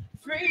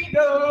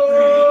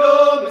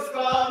 Freedom is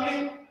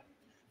coming.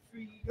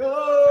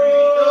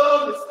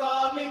 Freedom is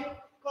coming.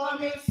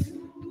 Coming soon.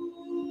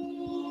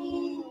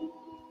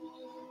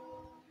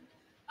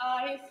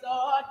 I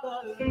sought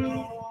the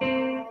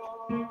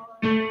Lord,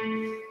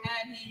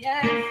 and He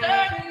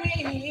answered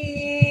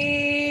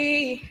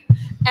me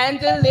and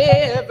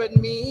delivered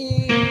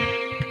me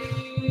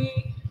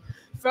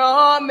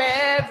from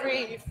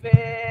every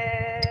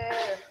fear.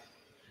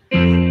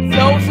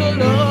 Those who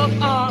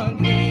look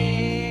on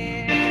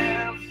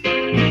Him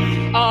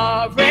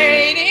are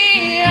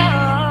radiant.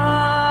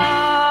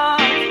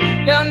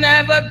 They'll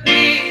never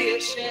be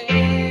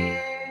ashamed.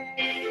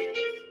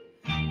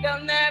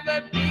 They'll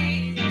never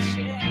be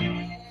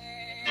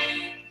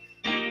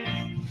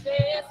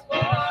this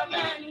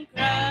woman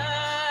cried,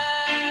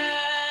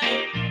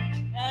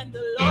 and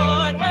the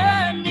Lord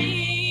heard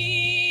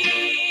me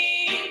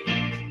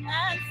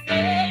and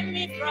saved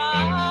me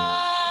from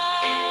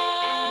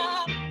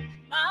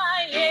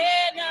my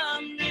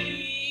enemies.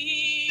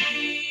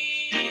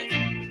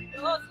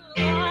 Those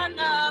who are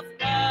not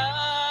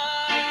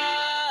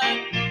God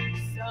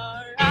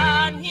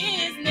surround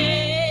His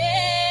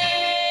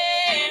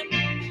name,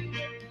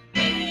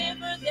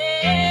 deliver them.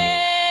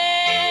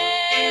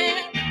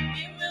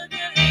 He will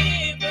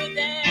deliver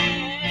them.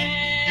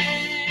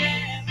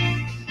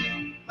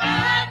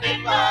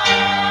 Magnify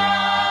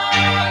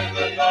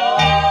the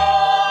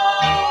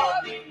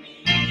Lord with me.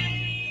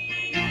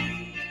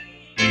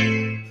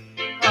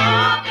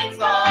 Come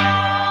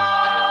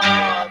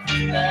exalt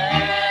His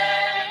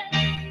name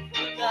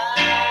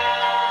together.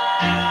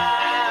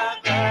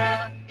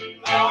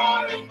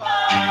 Glorify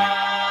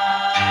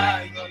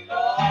the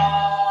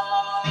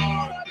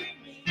Lord with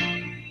me.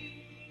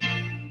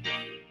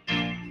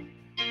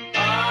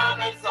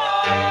 Come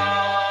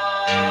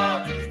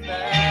exalt His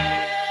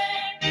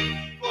name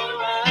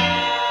forever.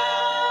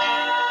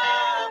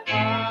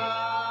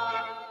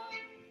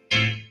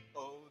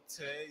 Oh,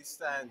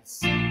 taste and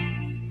see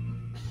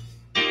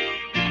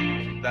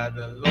that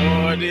the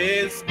Lord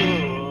is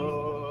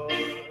good.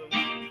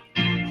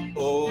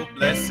 Oh,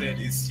 blessed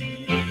is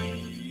He,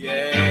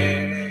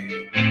 yeah,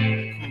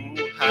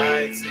 who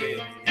hides in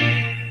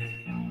Him.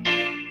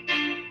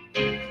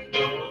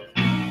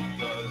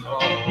 The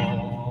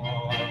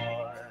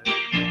Lord.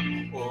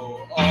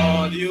 Oh,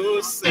 all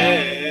you saints,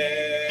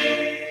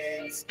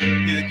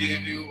 He'll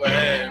give you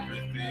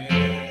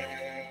everything.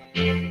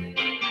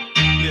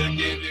 He'll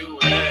give you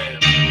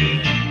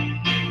everything.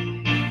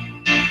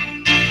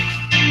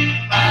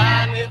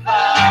 Magnify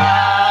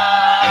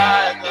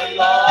the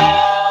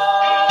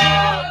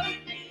Lord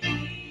with me.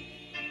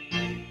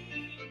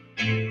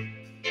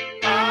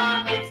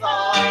 Come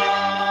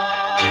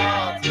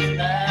exalt His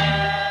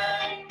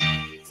name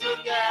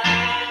together.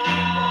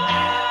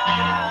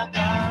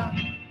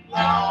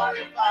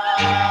 Glorify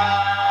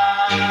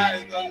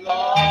the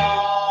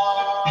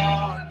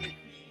Lord with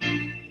me.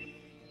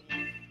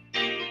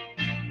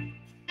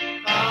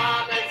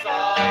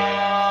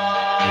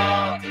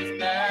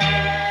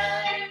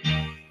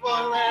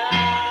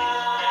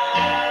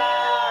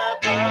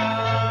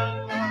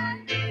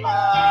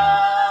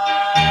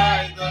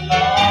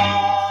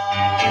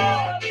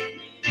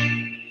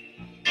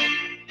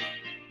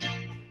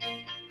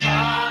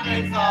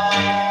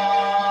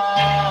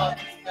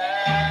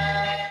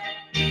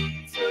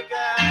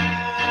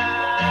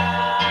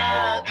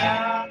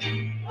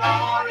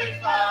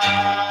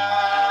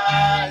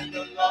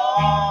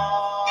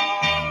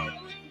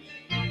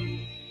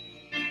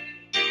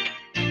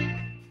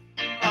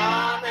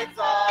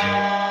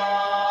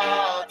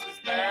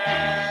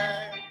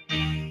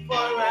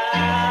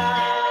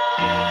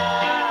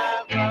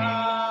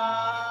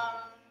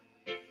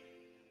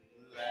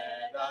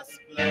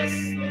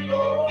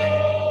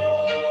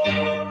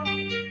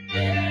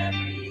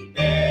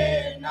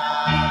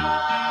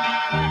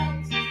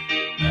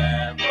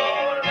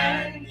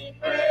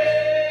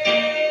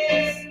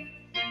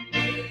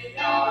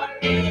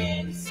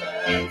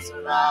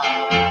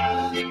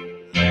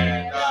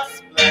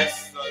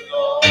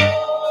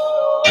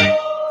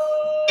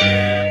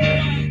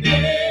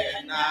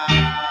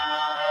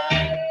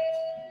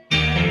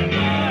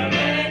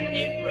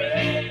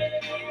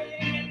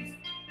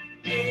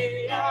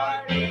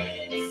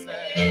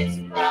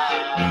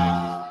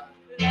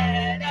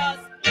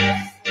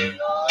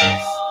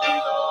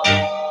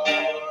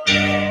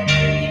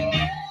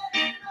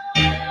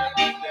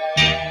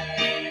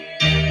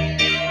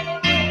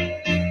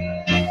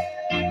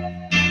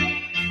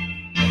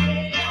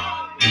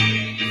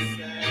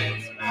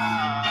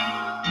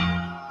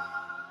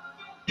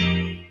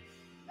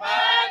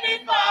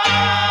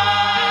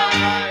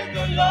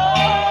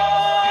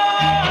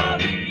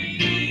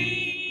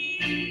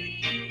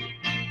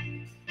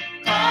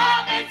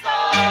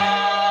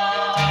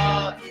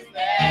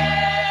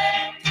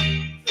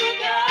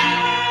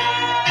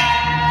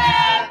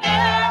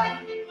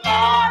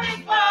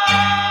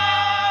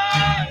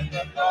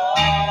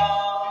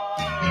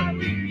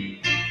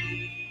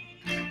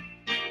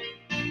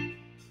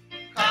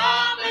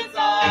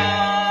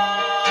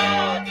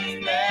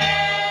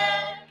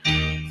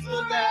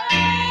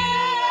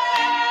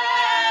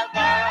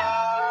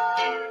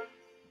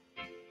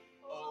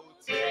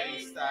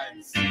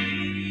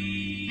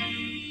 see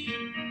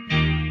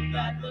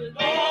that the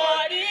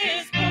Lord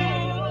is good.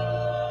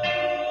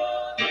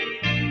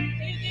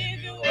 He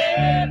gives you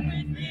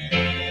everything.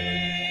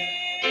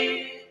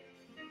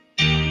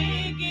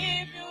 He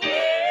gives you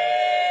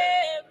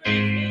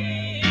everything.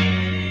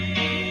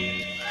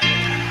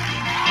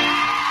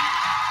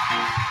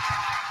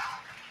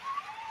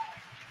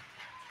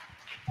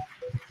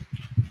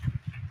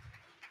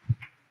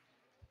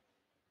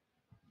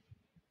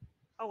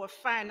 Our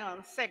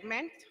final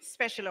segment,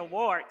 special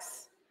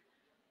awards.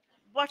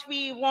 But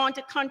we want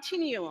to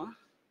continue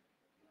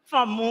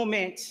for a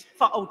moment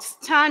for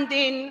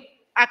outstanding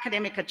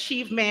academic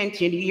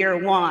achievement in year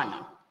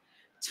one,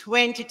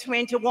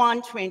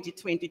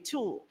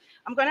 2021-2022.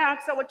 I'm going to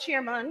ask our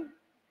chairman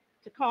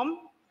to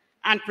come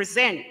and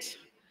present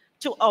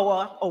to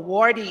our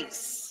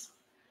awardees.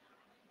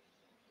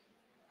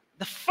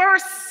 The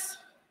first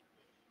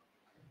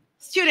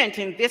student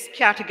in this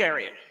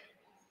category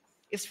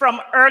is from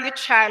early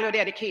childhood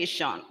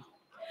education,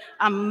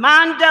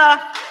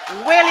 Amanda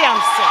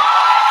Williamson,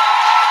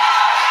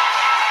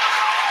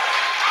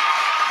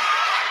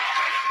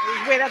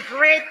 with a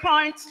grade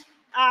point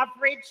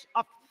average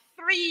of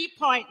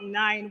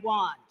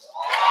 3.91.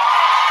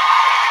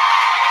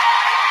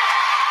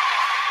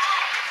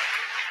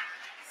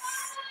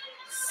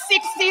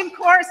 16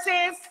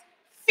 courses,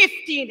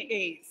 15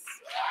 A's.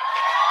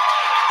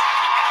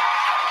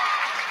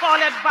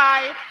 Followed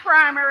by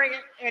primary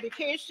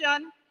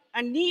education,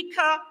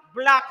 Anika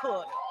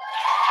Blackwood.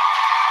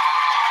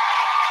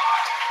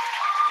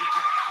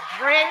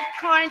 Grade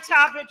point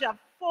average of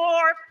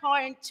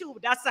 4.2.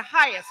 That's the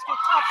highest. She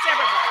tops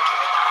everybody.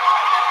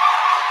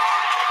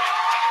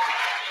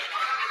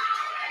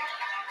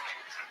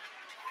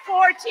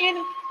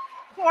 14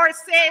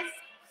 courses,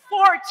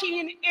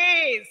 14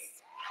 A's.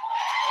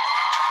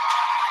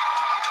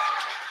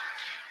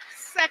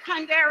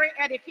 Secondary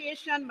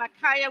education,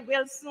 Micaiah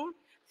Wilson,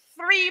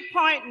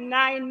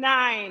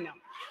 3.99.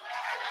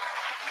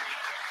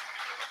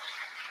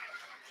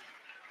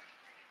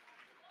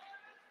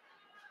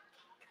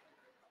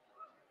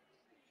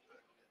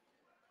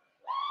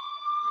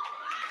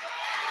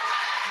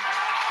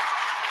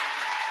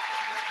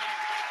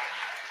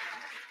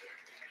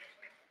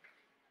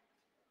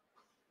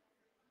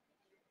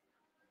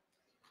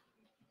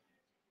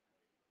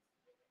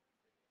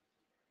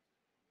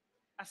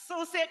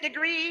 Associate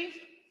degree,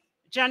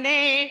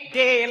 Janae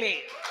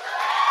Daly,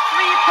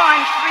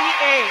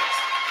 3.38.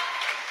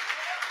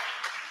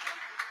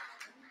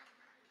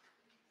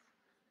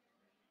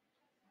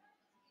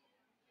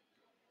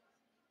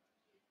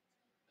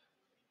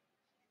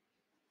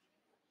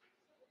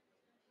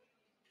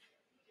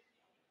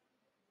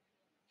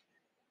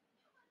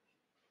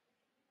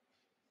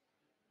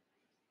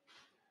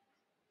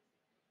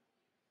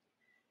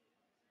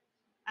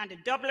 And the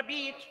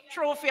WB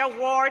Trophy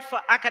Award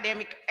for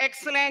Academic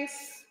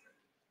Excellence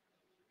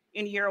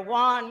in year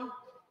one.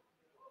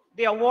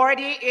 The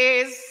awardee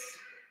is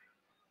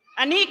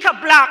Anika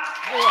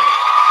Blackwood,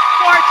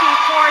 14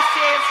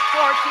 courses,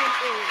 14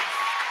 A's.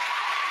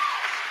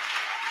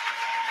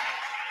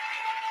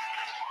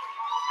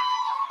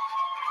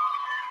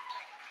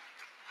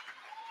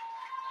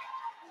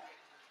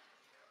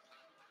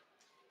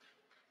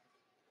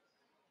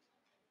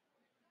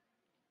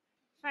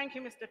 Thank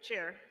you, Mr.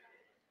 Chair.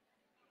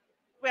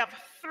 We have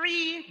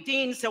 3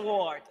 Dean's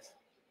Awards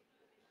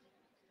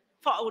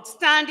for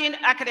outstanding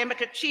academic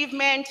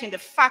achievement in the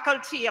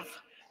Faculty of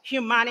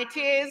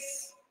Humanities.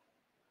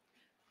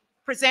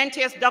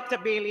 Presenters, Dr.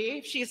 Bailey,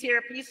 if she's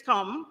here, please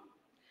come.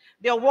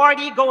 The award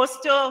goes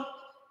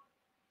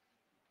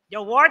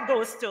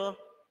to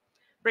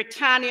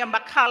Britannia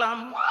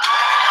McCallum.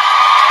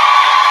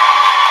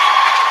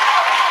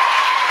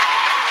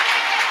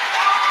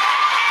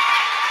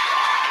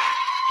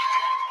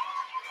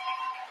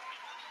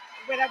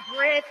 With a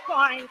grade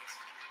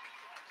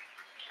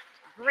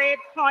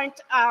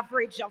point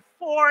average of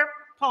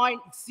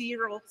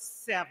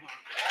 4.07.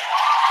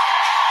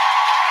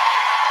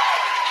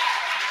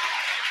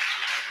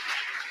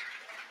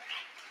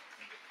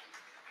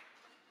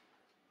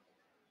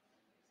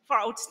 For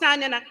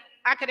outstanding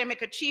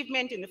academic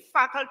achievement in the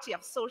Faculty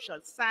of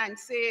Social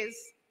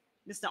Sciences,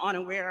 Mr.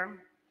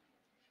 Unaware,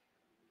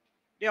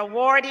 the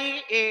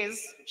awardee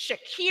is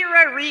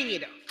Shakira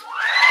Reed,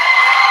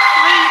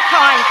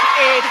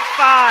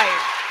 3.85.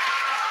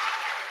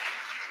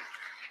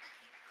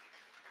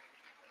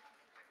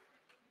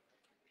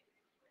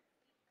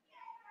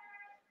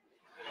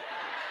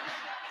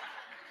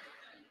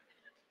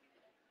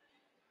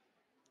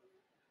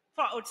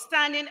 For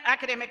outstanding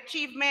academic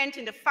achievement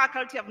in the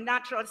Faculty of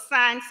Natural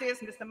Sciences,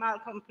 Mr.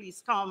 Malcolm,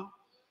 please come.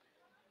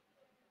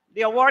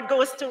 The award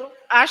goes to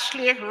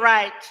Ashley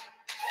Wright,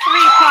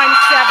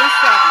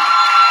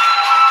 3.77.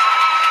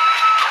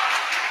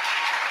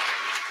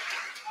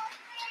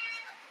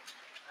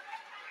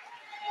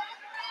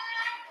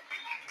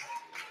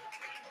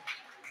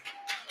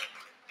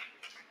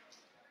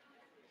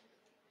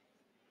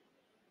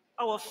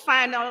 Our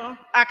final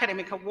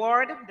academic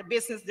award, the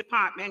Business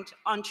Department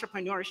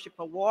Entrepreneurship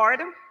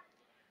Award.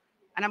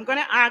 And And I'm going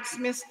to ask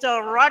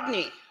Mr.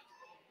 Rodney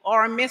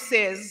or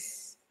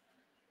Mrs.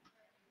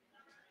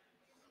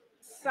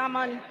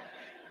 Someone,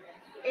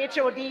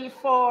 HOD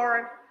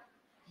for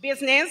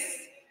business.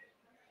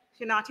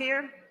 She's not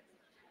here.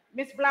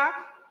 Miss Black,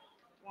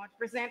 I want to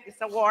present this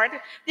award.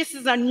 This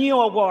is a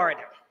new award.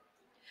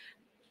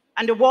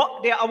 And the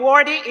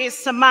awardee is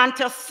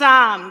Samantha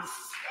Sams.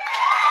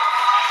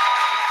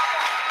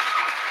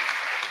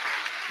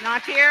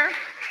 Not here?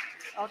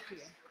 Okay.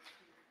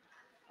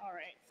 All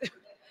right.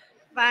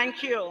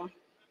 Thank you.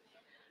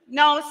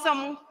 Now,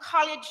 some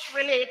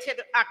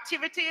college-related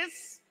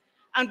activities,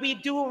 and we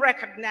do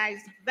recognize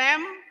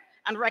them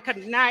and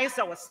recognize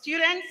our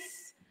students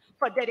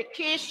for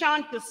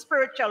dedication to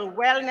spiritual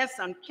wellness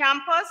on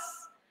campus.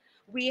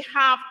 We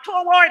have 2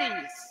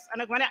 awardees,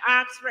 and I'm going to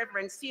ask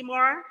Reverend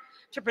Seymour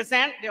to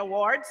present the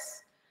awards.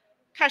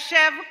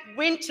 Kashev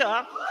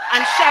Winter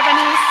and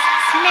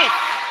Chevanice Smith.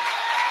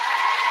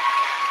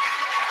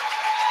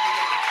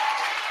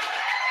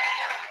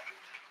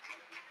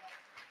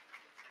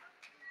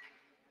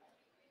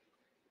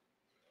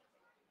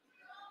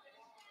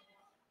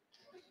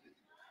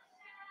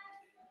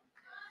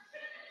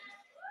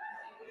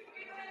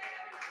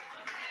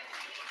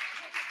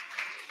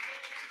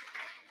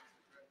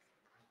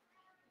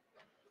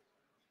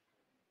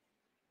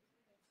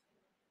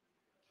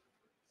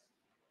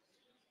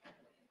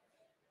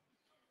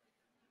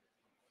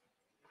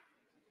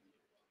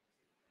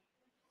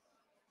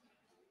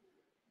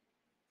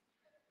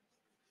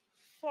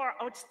 For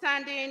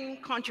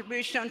outstanding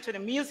contribution to the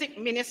music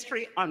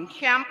ministry on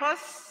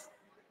campus,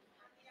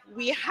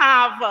 we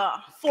have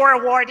 4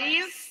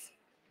 awardees: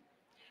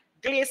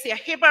 Glacia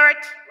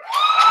Hibbert,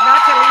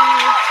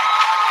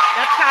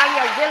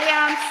 Natalia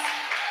Williams,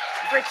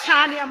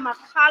 Britannia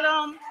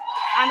McCallum,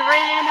 and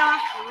Raina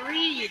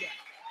Reed.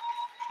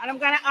 And I'm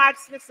going to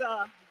ask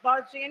Mr.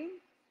 Bulgin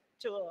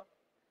to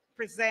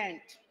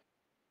present.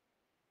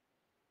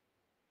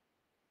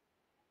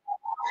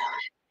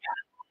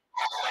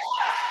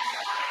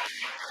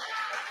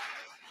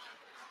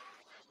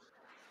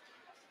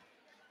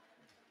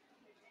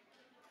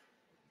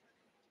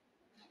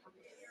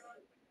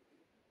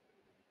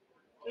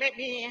 Let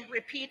me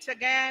repeat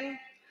again: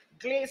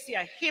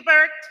 Glacia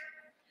Hibbert,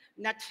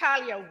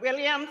 Natalia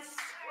Williams,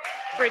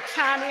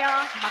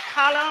 Britannia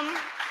McCallum,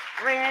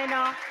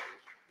 Raina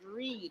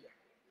Reed.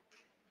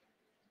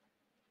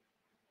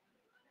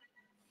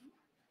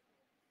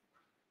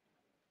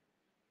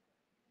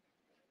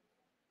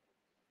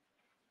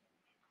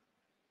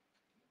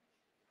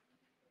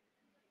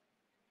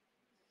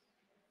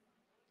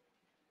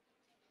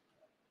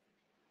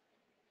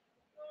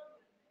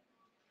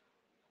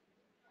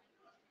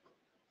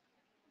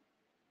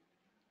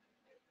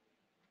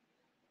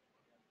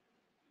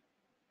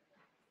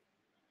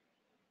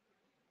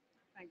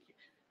 Thank you.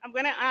 I'm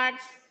going to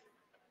ask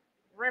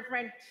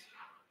Reverend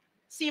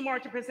Seymour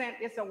to present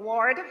this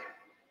award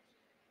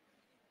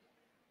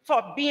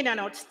for being an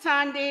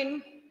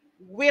outstanding,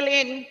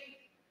 willing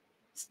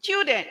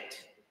student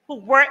who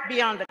worked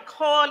beyond the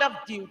call of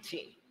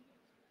duty.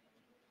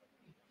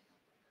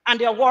 And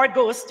the award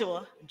goes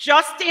to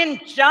Justin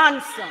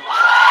Johnson.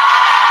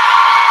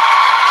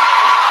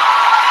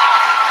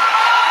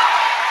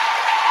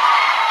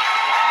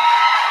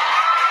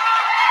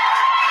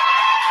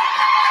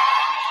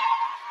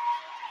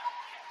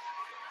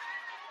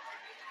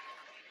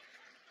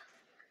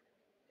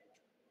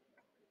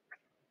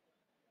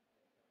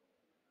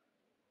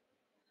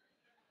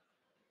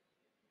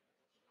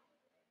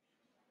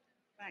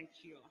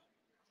 Thank you.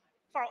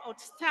 For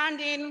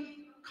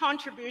outstanding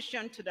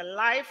contribution to the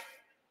life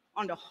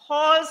on the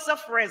halls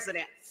of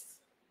residence.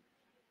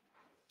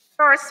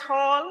 First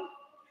hall,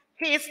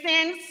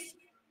 Hastings,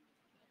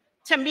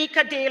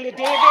 Tamika Daly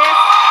Davis,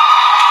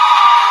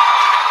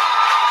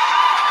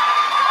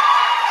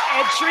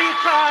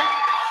 Edrika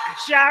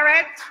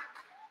Jarrett,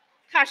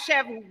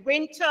 Kashev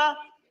Winter,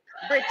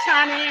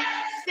 Brittany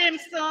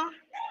Simpson,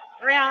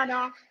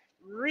 Rihanna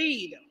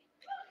Reed.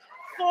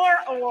 4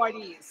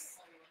 awardees: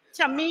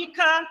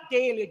 Tamika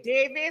Daly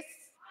Davis,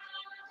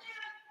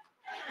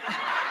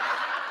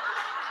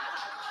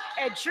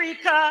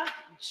 Edrika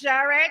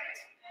Jarrett,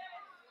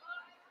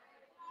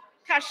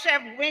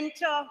 Kashev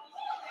Winter,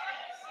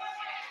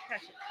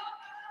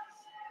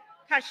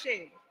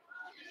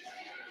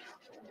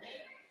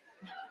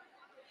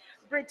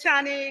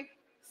 Brittany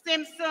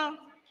Simpson,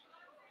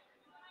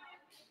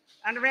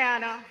 and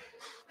Rihanna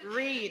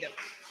Reed.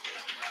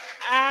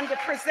 And the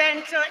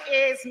presenter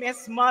is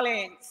Miss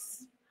Mullins.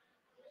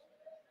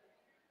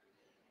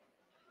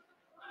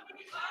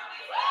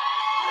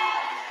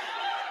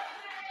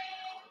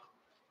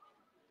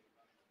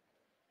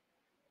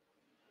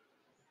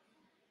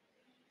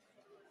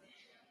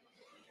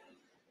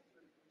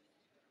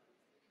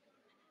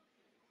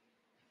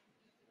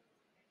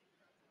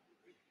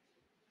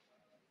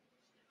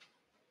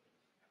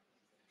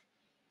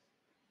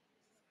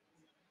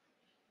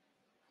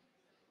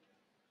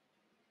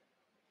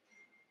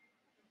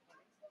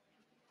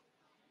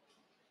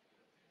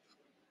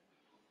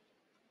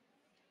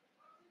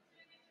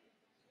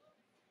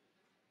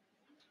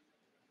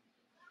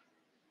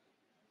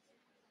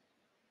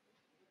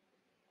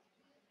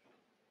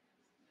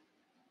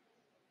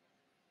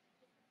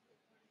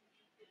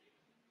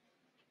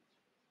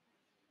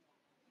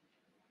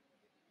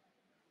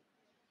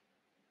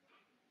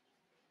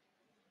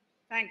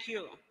 Thank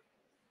you.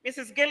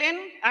 Mrs.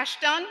 Gillian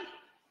Ashton,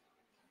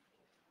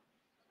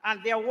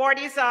 and the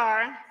awardees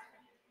are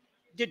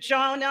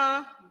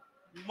Dejona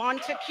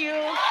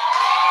Montague,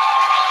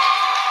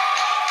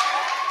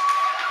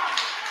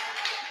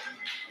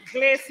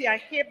 Glacia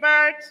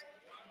Hibbert,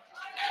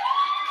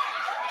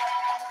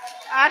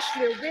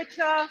 Ashley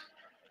Ritter,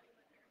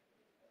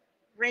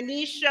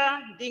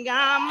 Renisha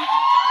Dingham,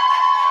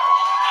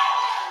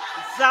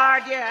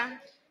 Zardia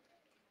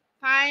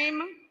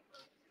Time.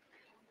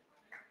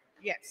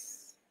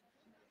 Yes,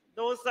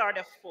 those are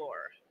the four.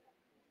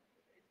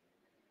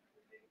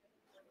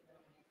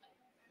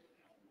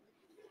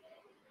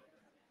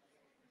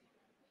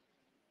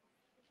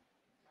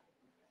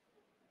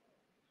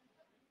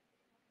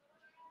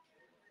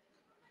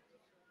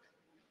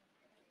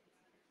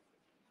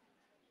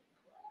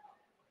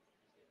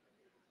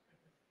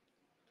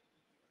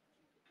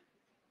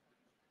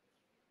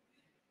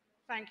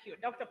 Thank you.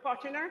 Dr.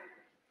 Pottinger,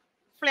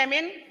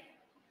 Fleming,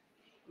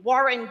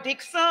 Warren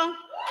Dixon,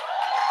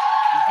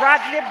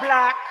 Bradley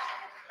Black,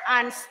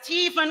 and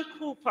Stephen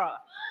Cooper.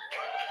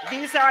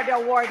 These are the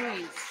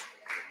awardees.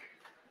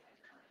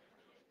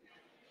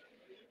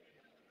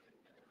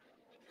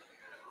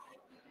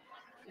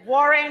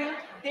 Warren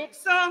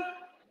Dixon,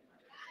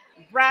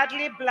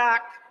 Bradley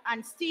Black,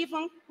 and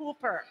Stephen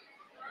Cooper.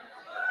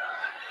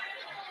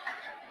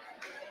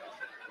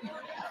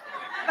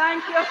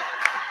 Thank you.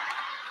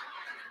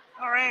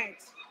 All right.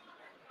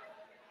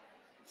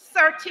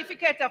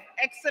 Certificate of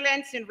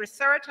Excellence in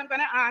Research. I'm going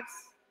to ask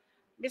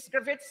Ms.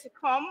 Gravitz to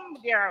come.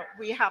 There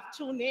we have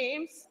two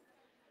names.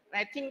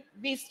 I think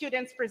these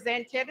students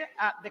presented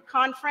at the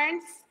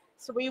conference,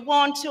 so we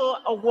want to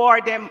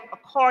award them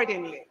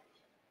accordingly.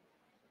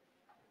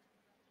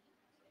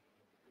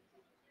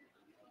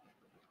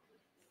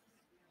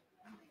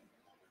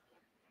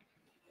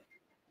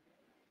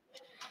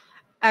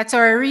 At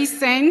our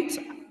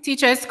recent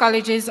Teachers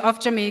Colleges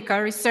of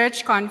Jamaica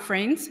Research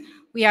Conference,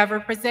 we have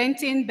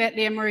representing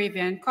Bethlehem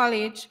Moravian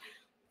College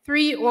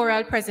 3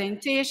 oral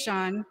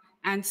presentations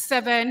and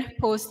 7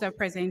 poster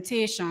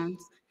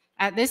presentations.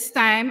 At this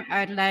time,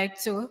 I'd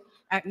like to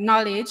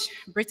acknowledge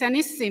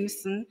Brittany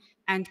Simpson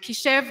and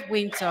Kishev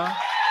Winter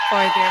for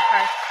their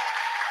participation.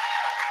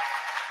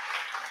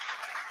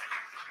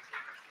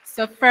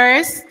 So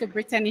first, to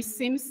Brittany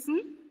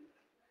Simpson.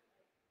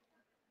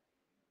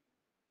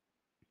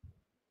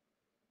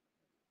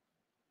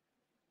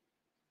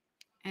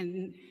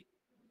 And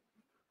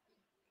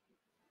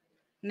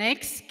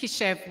next,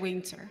 Kishev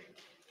Winter.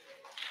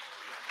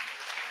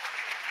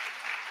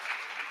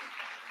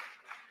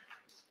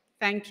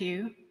 Thank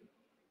you.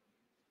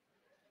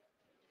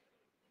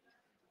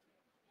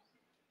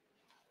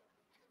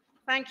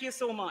 Thank you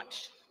so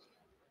much.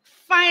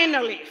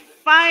 Finally,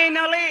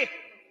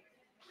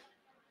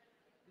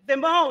 the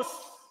most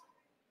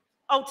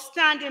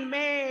outstanding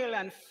male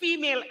and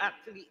female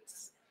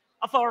athletes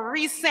of our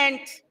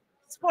recent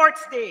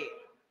sports day.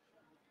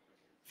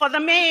 For the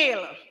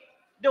male,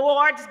 the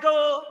awards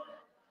go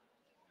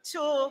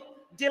to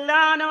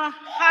Delano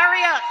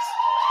Harriet,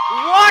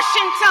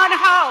 Washington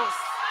House.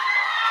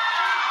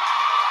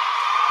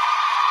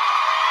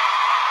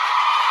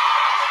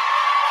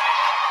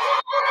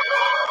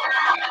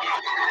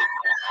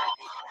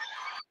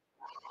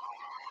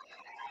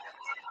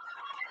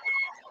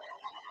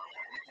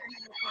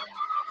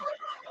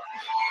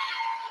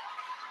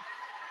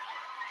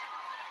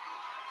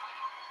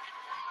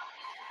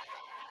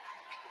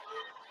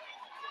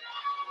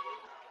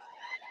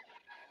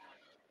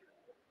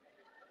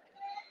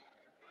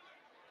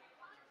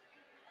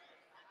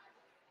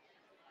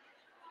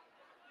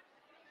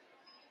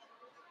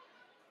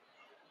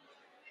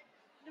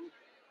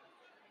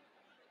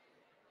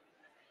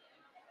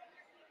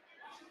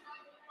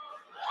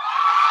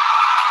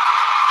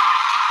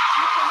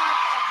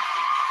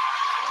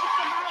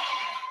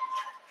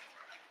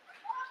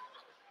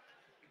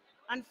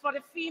 And for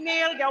the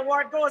female, the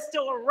award goes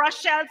to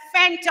Rochelle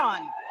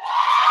Fenton.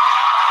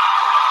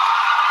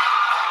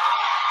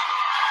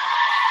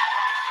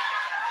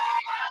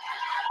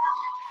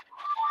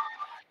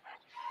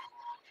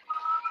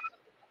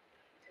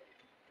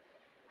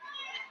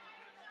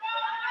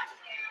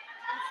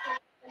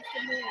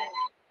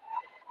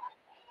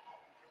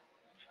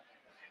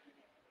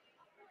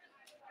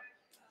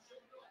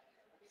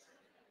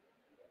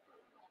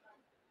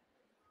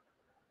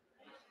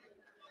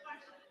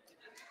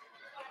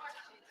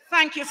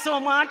 Thank you so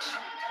much.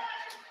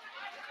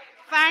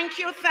 Thank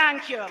you,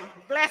 thank you.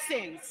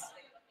 Blessings.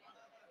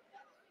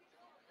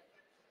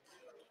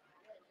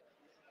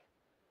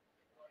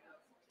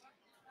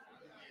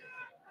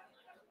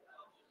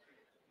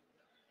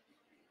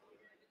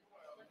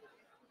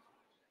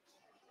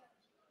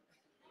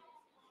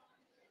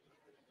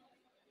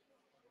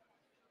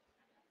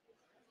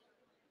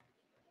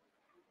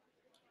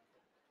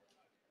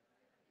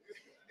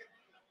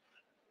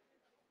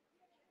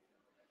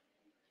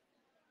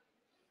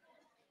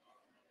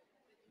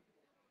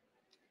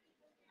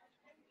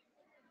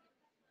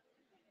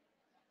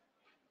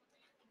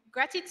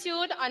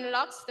 Gratitude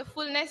unlocks the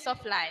fullness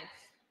of life.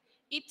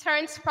 It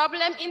turns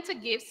problems into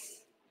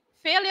gifts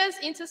failures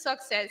into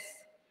success,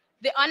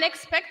 the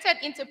unexpected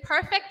into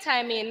perfect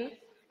timing,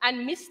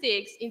 and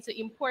mistakes into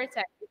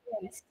important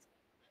events.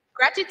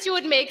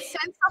 Gratitude makes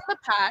sense of the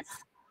past,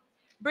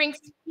 brings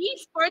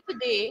peace for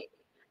today,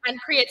 and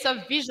creates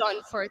a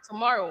vision for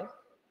tomorrow.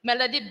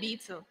 Melody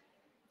Beatle.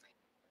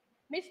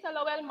 Mr.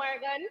 Lowell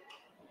Morgan,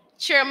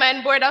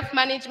 Chairman, Board of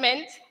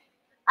Management,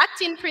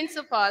 Acting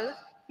Principal,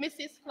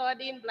 Mrs.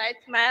 Claudine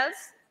Blythe-Miles,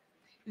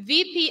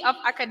 VP of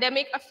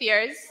Academic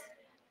Affairs,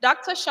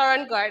 Dr.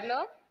 Sharon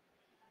Gardner,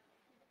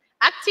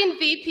 Acting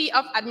VP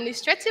of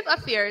Administrative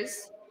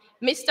Affairs,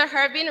 Mr.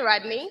 Hervin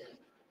Rodney,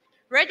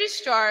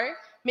 Registrar,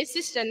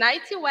 Mrs.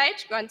 Janity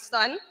White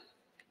Grandson,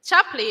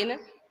 Chaplain,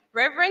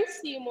 Reverend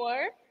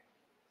Seymour,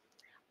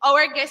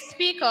 our guest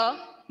speaker,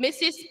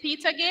 Mrs.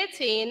 Peter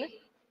Gatain,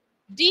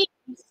 Deans,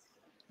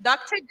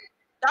 Dr.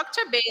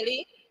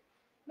 Bailey,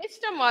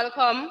 Mr.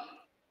 Malcolm,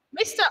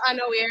 Mr.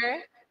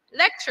 Unaware,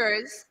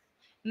 lecturers,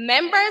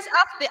 members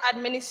of the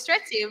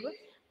administrative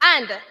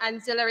and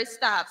ancillary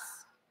staffs,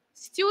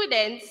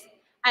 students,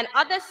 and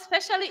other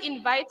specially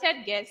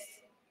invited guests,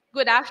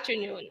 good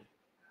afternoon.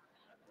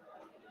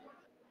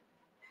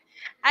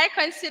 I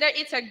consider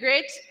it a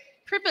great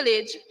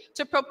privilege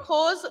to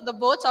propose the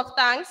vote of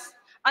thanks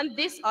on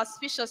this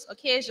auspicious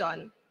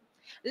occasion.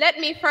 Let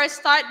me first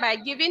start by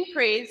giving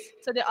praise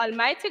to the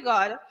Almighty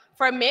God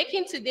for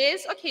making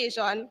today's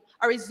occasion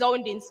a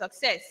resounding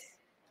success.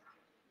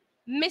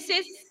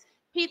 Mrs.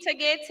 Peter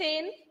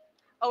Gatain,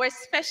 our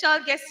special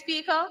guest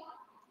speaker,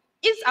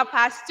 is a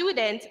past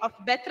student of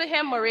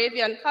Bethlehem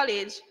Moravian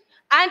College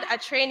and a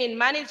training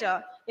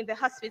manager in the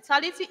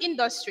hospitality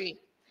industry.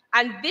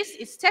 And this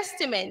is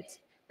testament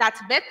that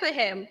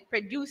Bethlehem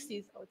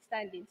produces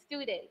outstanding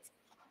students.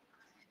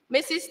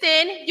 Mrs.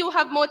 Stain, you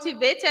have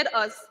motivated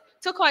us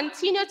to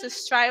continue to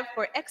strive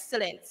for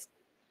excellence.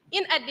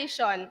 In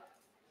addition,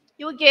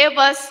 you gave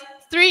us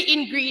 3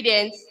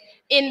 ingredients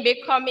in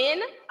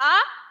becoming a...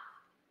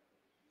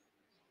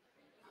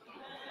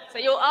 So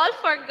you all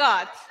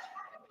forgot.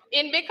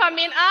 In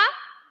becoming a...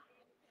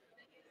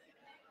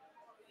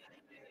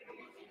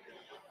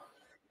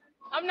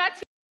 I'm not...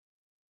 So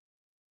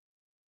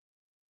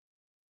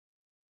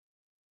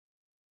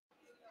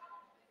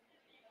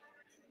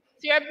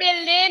you're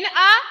building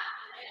a...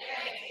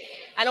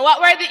 And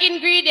what were the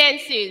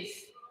ingredients?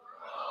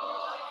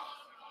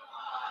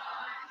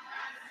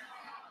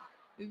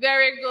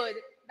 Very good.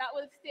 That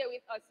will stay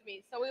with us,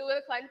 Miss. So we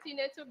will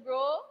continue to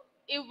grow,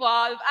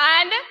 evolve,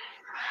 and...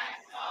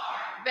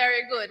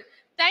 Very good.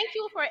 Thank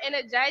you for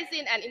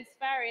energizing and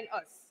inspiring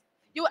us.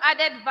 You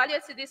added value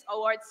to this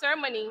award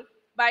ceremony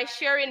by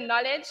sharing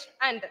knowledge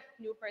and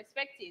new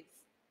perspectives.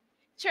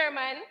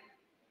 Chairman,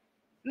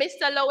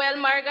 Mr. Lowell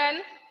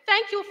Morgan,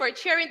 thank you for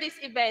chairing this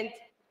event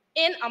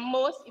in a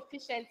most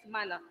efficient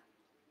manner.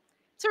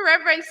 To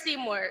Reverend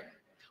Seymour,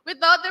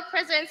 without the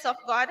presence of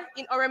God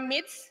in our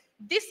midst,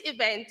 this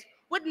event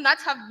would not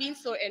have been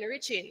so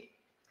enriching.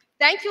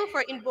 Thank you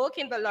for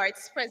invoking the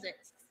Lord's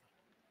presence.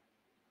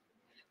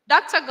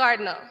 Dr.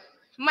 Gardner,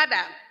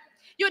 Madam,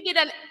 you did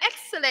an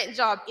excellent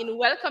job in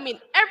welcoming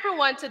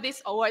everyone to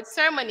this award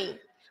ceremony.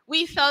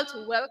 We felt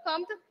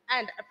welcomed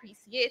and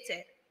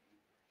appreciated.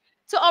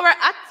 To our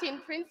acting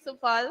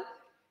principal,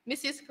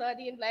 Mrs.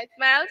 Claudine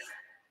Blythe-Miles,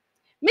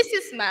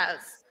 Mrs.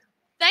 Miles,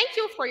 thank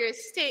you for your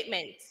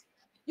statement.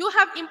 You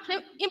have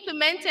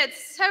implemented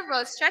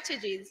several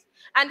strategies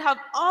and have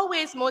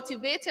always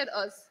motivated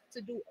us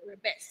to do our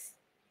best.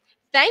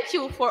 Thank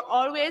you for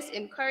always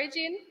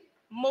encouraging,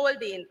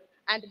 molding,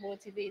 and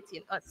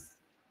motivating us.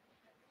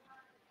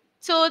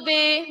 To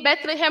the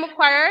Bethlehem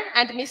Choir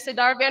and Mr.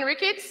 Darvian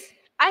Ricketts,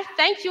 I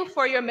thank you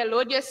for your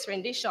melodious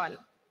rendition.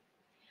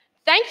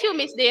 Thank you,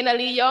 Ms. Dana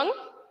Lee Young,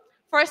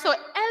 for so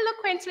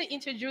eloquently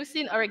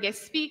introducing our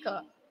guest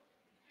speaker.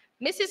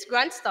 Mrs.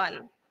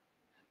 Grandson,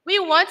 we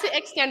want to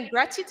extend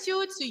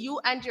gratitude to you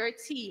and your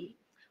team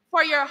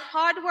for your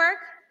hard work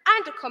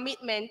and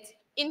commitment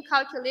in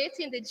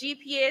calculating the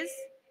GPAs,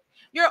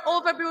 your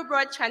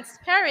overbroad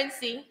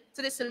transparency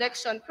to the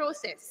selection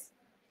process.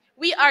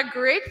 We are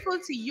grateful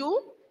to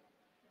you.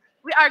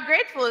 We are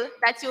grateful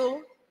that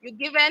you've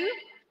given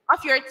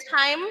of your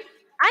time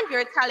and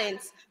your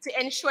talents to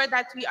ensure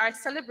that we are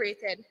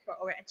celebrated for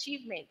our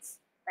achievements.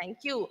 Thank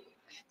you.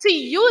 To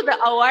you, the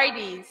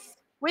awardees,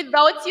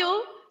 without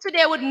you,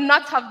 today would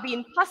not have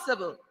been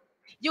possible.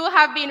 You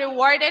have been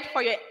rewarded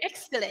for your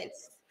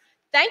excellence.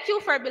 Thank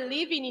you for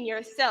believing in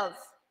yourselves.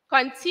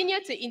 Continue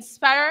to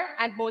inspire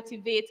and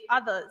motivate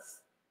others.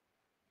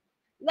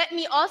 Let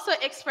me also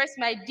express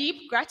my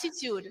deep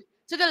gratitude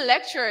to the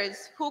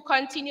lecturers who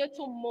continue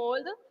to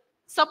mold,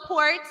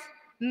 support,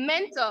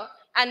 mentor,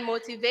 and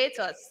motivate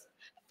us.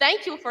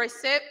 Thank you for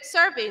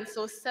serving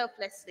so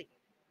selflessly.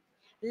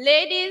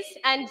 Ladies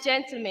and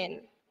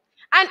gentlemen,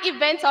 an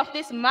event of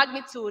this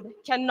magnitude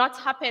cannot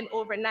happen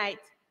overnight.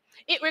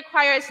 It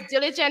requires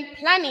diligent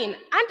planning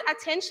and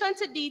attention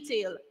to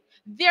detail.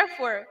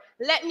 Therefore,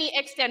 let me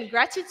extend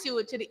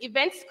gratitude to the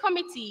events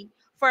committee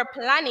for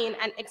planning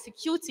and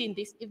executing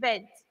this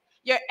event.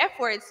 Your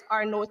efforts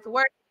are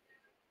noteworthy.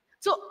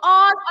 To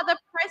all other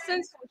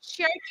persons who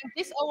shared in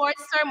this award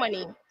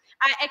ceremony,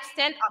 I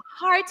extend a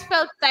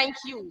heartfelt thank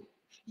you.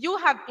 You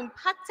have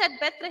impacted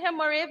Bethlehem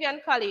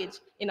Moravian College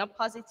in a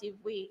positive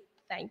way.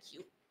 Thank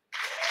you.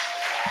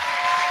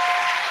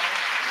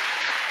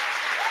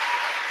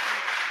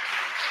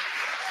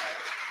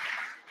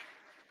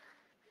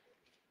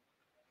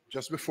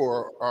 Just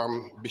before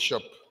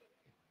Bishop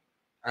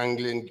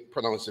Anglin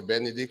pronounced the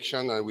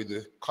benediction and with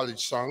the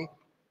college song,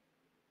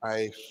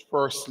 I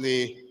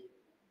firstly,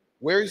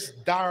 where is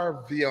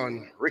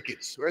Darvion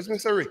Ricketts? Where's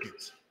Mr.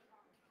 Ricketts?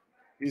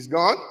 He's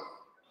gone?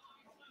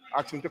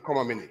 Ask him to come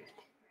a minute.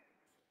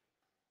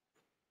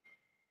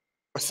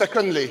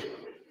 Secondly,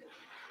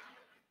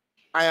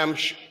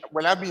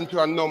 I've been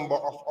to a number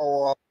of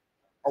our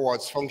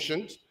awards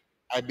functions.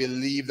 I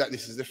believe that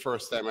this is the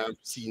first time I've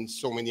seen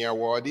so many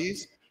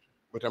awardees,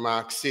 but I'm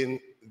asking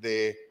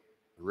the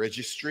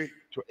registry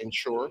to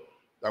ensure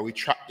that we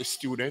track the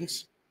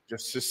students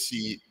just to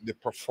see the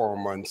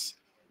performance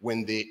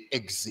when they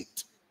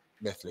exit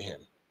Bethlehem.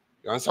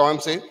 You understand what I'm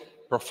saying?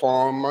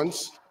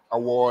 Performance,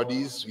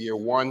 awardees, year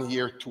 1,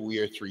 year 2,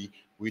 year 3.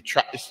 We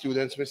track the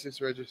students,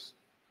 Mrs. Regis,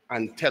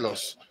 and tell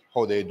us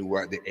how they do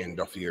at the end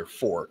of year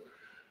 4.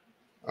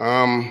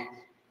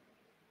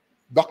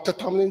 Dr.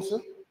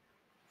 Tomlinson,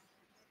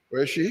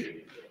 where is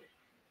she?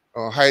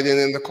 Hiding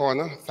in the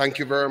corner. Thank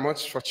you very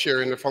much for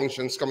chairing the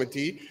functions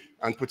committee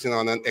and putting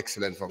on an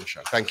excellent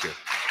function. Thank you.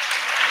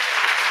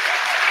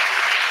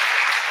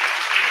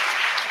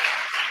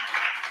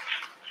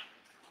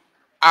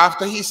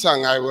 After he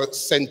sang, I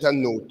was sent a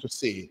note to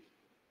say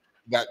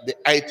that the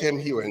item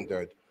he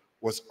rendered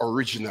was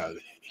original.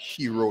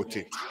 He wrote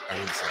it and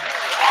he sang it.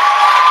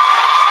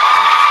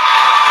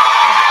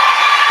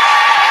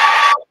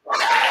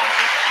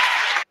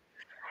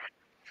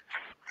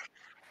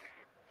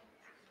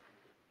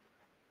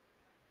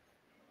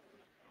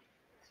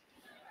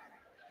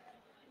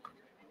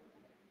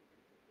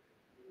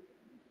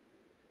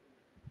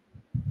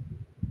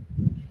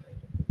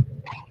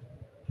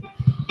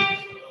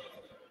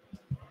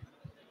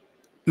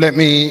 Let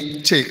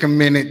me take a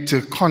minute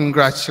to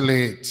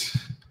congratulate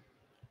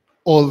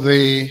all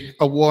the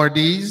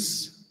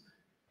awardees.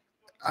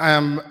 I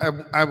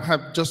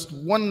have just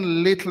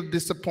one little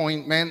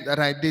disappointment that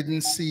I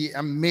didn't see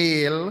a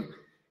male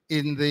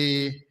in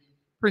the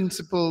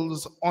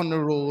principal's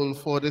honor roll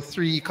for the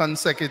 3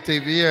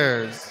 consecutive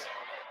years.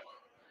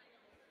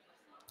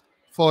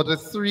 For the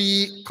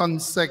 3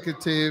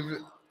 consecutive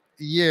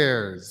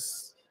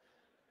years.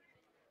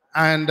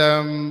 And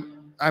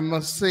I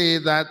must say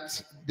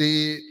that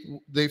the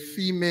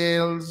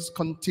females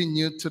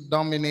continue to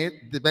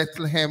dominate. The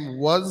Bethlehem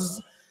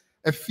was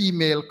a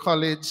female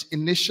college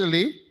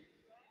initially,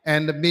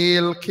 and the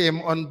male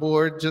came on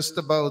board just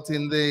about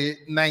in the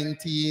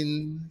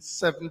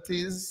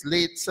 1970s,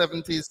 late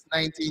 70s,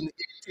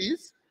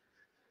 1980s.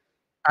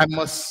 I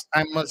must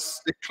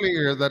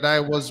declare that I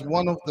was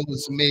one of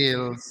those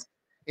males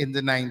in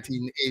the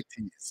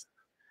 1980s.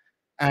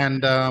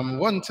 And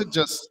want to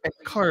just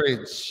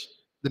encourage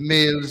the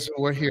males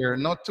who are here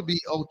not to be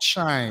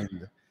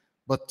outshined,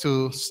 but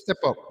to step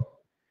up.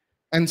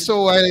 And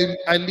so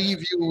I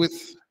leave you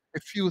with a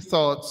few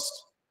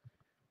thoughts.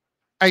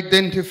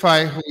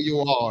 Identify who you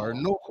are,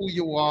 know who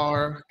you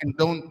are, and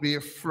don't be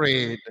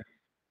afraid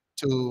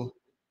to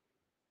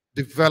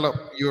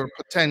develop your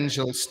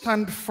potential.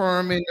 Stand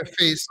firm in the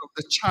face of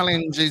the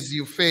challenges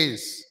you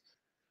face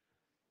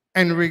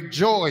and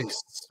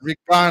rejoice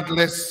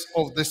regardless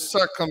of the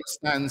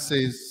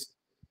circumstances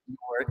you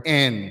are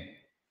in.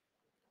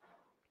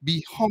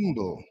 Be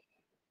humble.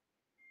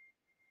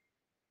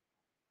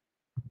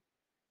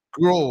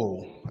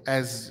 Grow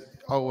as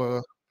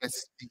our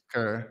guest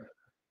speaker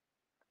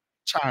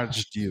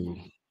charged you.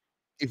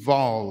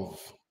 Evolve,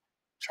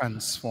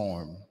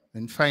 transform.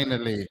 And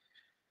finally,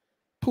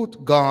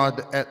 put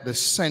God at the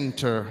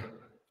center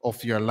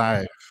of your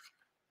life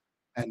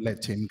and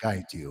let him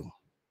guide you.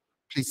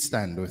 Please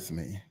stand with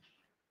me.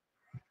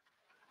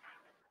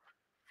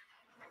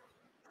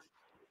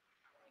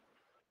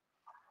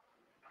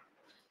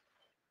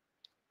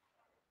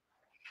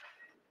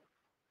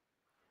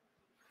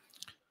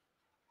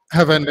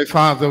 Heavenly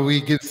Father,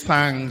 we give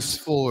thanks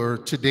for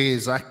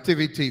today's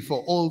activity,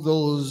 for all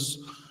those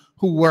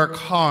who work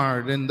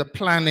hard in the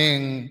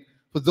planning,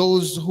 for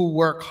those who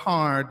work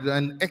hard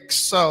and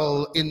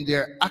excel in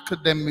their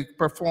academic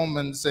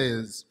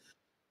performances,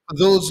 for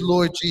those,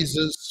 Lord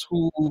Jesus,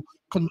 who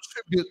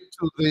contribute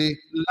to the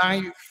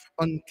life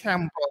on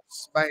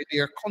campus by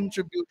their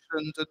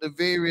contribution to the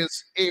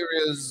various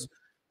areas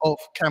of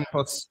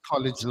campus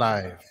college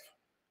life.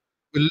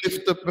 We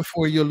lift up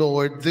before you,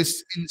 Lord,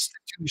 this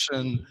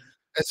institution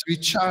as we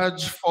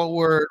charge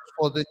forward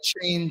for the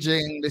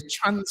changing, the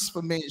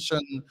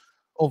transformation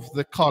of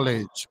the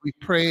college. We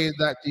pray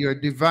that your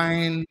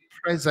divine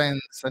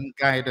presence and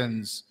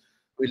guidance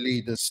will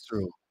lead us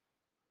through.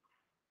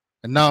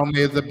 And now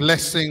may the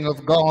blessing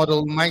of God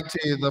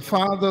Almighty, the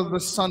Father,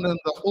 the Son, and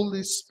the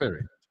Holy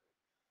Spirit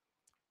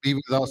be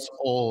with us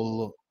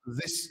all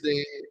this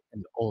day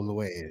and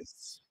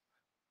always.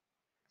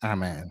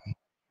 Amen.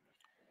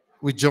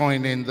 we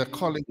join in the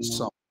college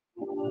song,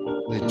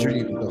 The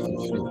Dreams of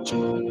the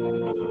Future.